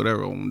to you,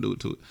 whatever I want to do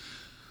to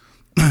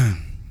it.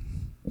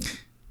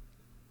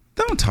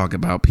 Don't talk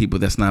about people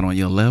that's not on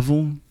your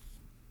level.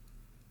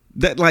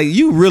 That like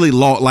you really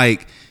lost.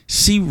 Like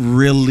she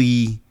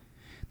really.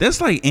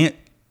 That's like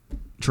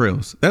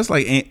Trails. That's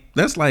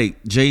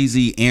like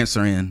Jay-Z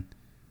answering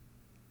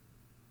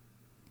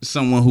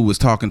someone who was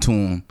talking to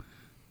him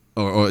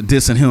or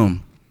dissing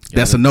him.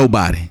 That's a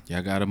nobody.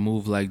 Y'all gotta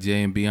move like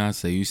Jay and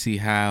Beyonce. You see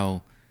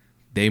how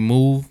they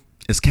move?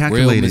 It's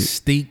calculated. Real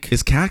mystique.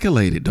 It's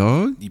calculated,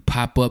 dog. You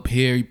pop up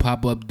here, you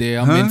pop up there.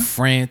 I'm in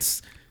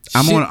France.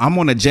 I'm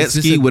on a jet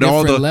ski with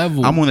all the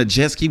level. I'm on a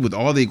jet ski with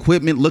all the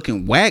equipment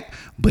looking whack,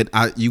 but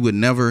you would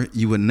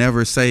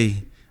never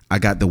say I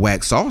got the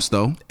whack sauce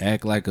though.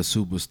 Act like a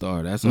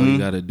superstar. That's all you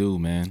gotta do,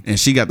 man. And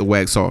she got the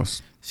whack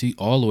sauce. She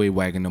all the way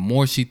whacking. The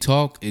more she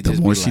talk, the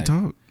more she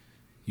talk,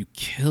 you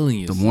killing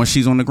yourself. The more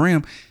she's on the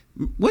gram.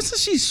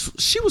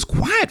 She was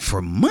quiet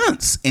for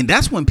months, and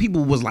that's when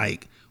people was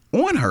like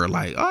on her,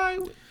 like, all right,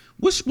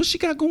 what she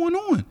got going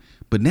on?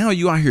 But now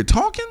you out here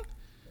talking.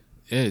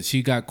 Yeah,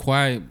 she got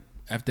quiet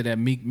after that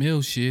Meek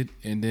Mill shit,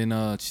 and then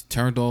she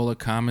turned all her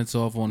comments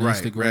off on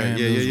Instagram. Right.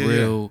 Yeah, it was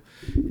real.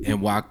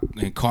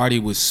 And Cardi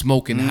was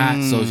smoking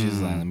hot, so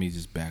she's like, let me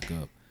just back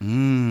up.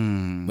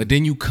 But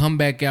then you come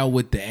back out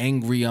with the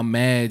angry, I'm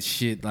mad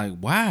shit. Like,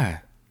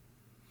 why?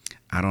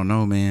 I don't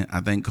know, man.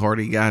 I think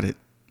Cardi got it.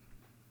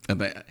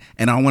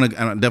 And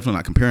I'm definitely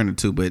not comparing the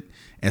two, but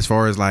as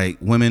far as like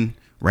women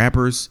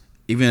rappers,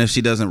 even if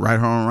she doesn't write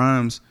her own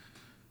rhymes,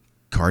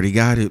 Cardi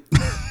got it.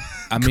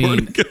 I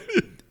mean,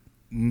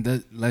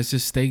 let's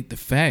just state the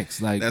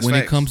facts. Like when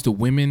it comes to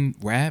women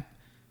rap,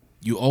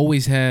 you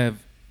always have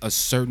a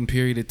certain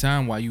period of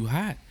time while you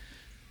hot.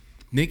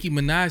 Nicki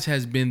Minaj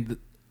has been,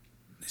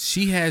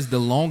 she has the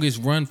longest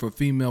run for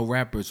female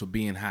rappers for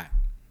being hot.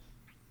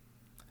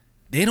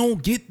 They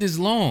don't get this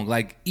long.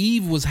 Like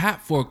Eve was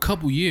hot for a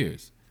couple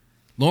years.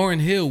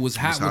 Lauryn Hill was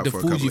hot with the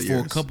Fuji for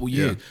a couple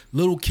years. Yeah.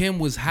 Lil' Kim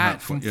was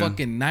hot from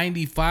fucking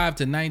 95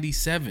 to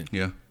 97.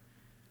 Yeah.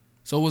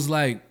 So it's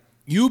like,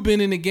 you've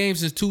been in the game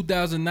since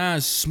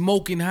 2009,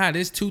 smoking hot.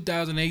 It's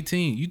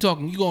 2018. You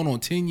going on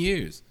 10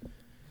 years.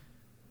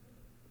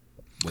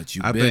 But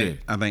you better.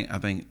 I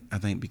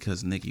think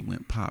because Nicki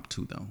went pop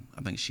too though.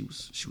 I think she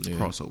was a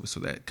crossover, so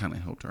that kind of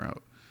helped her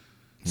out.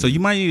 So you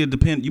might need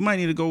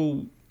to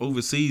go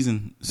overseas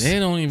and they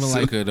don't even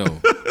like her though.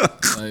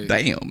 Like,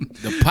 damn.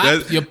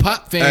 Your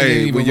pop fans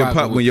ain't even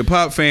when your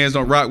pop fans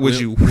don't rock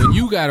with you. When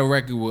you got a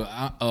record with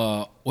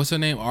what's her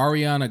name,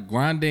 Ariana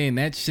Grande, and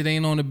that shit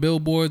ain't on the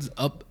billboards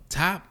up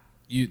top,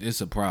 it's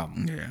a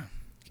problem. Yeah.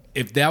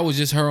 If that was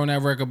just her on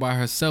that record by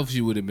herself,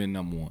 she would have been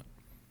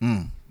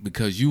 #1.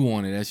 Because you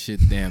wanted that shit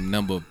damn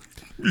number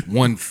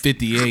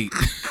 158.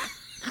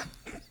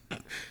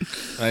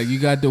 Like you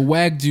got the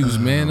whack juice,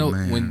 man.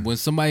 When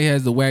somebody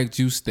has the whack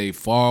juice, stay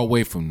far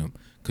away from them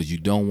because you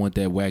don't want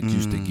that whack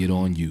juice to get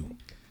on you.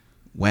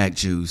 Whack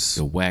juice.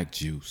 The whack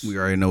juice. We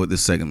already know what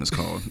this segment is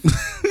called.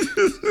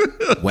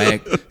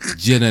 Whack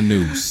Jenna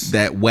News.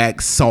 That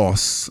whack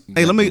sauce.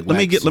 Hey, let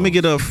me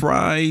get a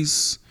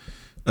fries,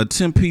 a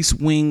 10-piece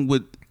wing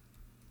with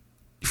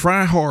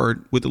fry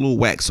hard with a little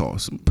whack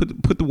sauce.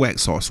 Put the whack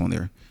sauce on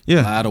there.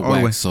 Yeah, a lot of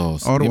whack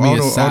sauce. Give me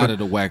a side of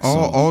the whack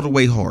sauce. All the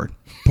way hard.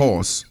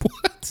 Pause.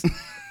 What?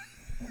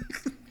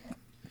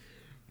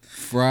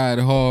 fried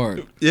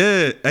hard.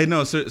 Yeah, hey,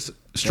 no,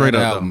 straight That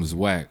up. album's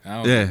whack. I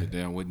don't Yeah. give a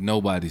damn what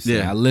nobody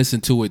said. Yeah. I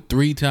listened to it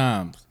 3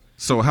 times.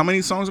 So how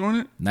many songs are on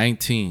it?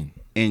 19.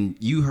 And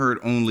you heard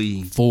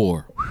only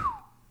 4.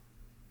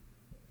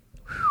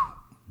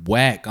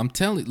 Whack. I'm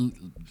telling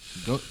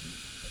you.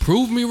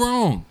 Prove me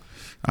wrong.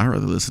 I'd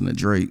rather listen to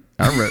Drake.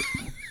 I'd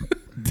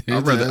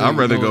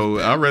rather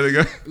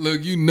go.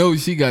 Look, you know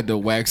she got the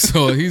wax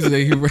on. He said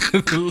he rather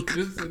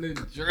listen to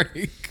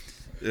Drake.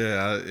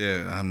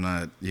 Yeah, I'm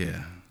not.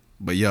 Yeah,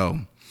 but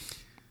yo,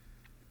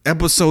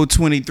 episode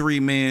 23,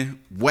 man.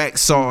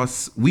 Wax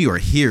sauce. We are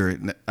here.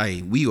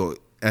 Hey,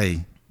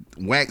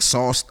 wax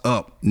sauced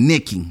up,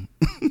 Nikki.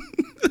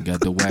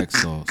 Got the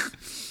wax sauce.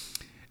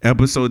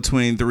 Episode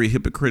 23,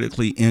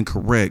 hypocritically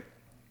incorrect.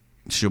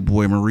 It's your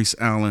boy Maurice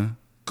Allen,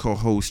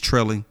 co-host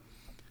Trelly.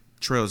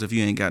 Trails, if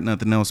you ain't got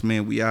nothing else,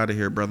 man, we out of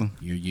here, brother.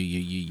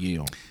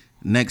 Yeah.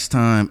 Next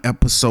time,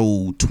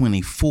 episode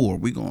 24,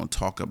 we gonna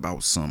talk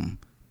about some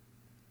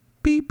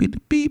beep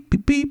beep beep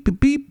beep beep beep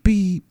beep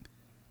beep.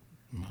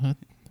 What?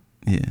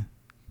 Yeah,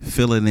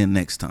 fill it in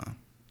next time.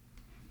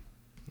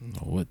 I don't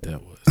know what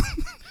that was.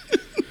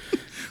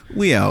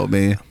 We out,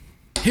 man.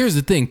 Here's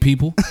the thing,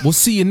 people. We'll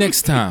see you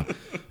next time.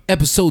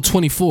 Episode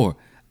 24.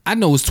 I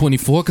know it's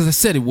 24 because I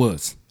said it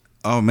was.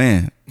 Oh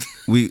man,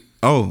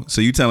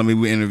 so you telling me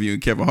we interviewing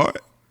Kevin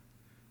Hart?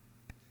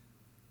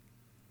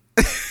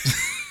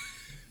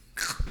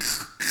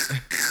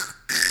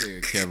 Yeah,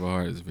 Kevin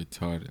Hart is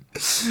retarded.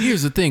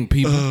 Here's the thing,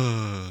 people.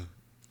 All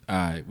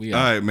right, we out.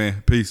 All right,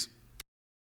 man. Peace.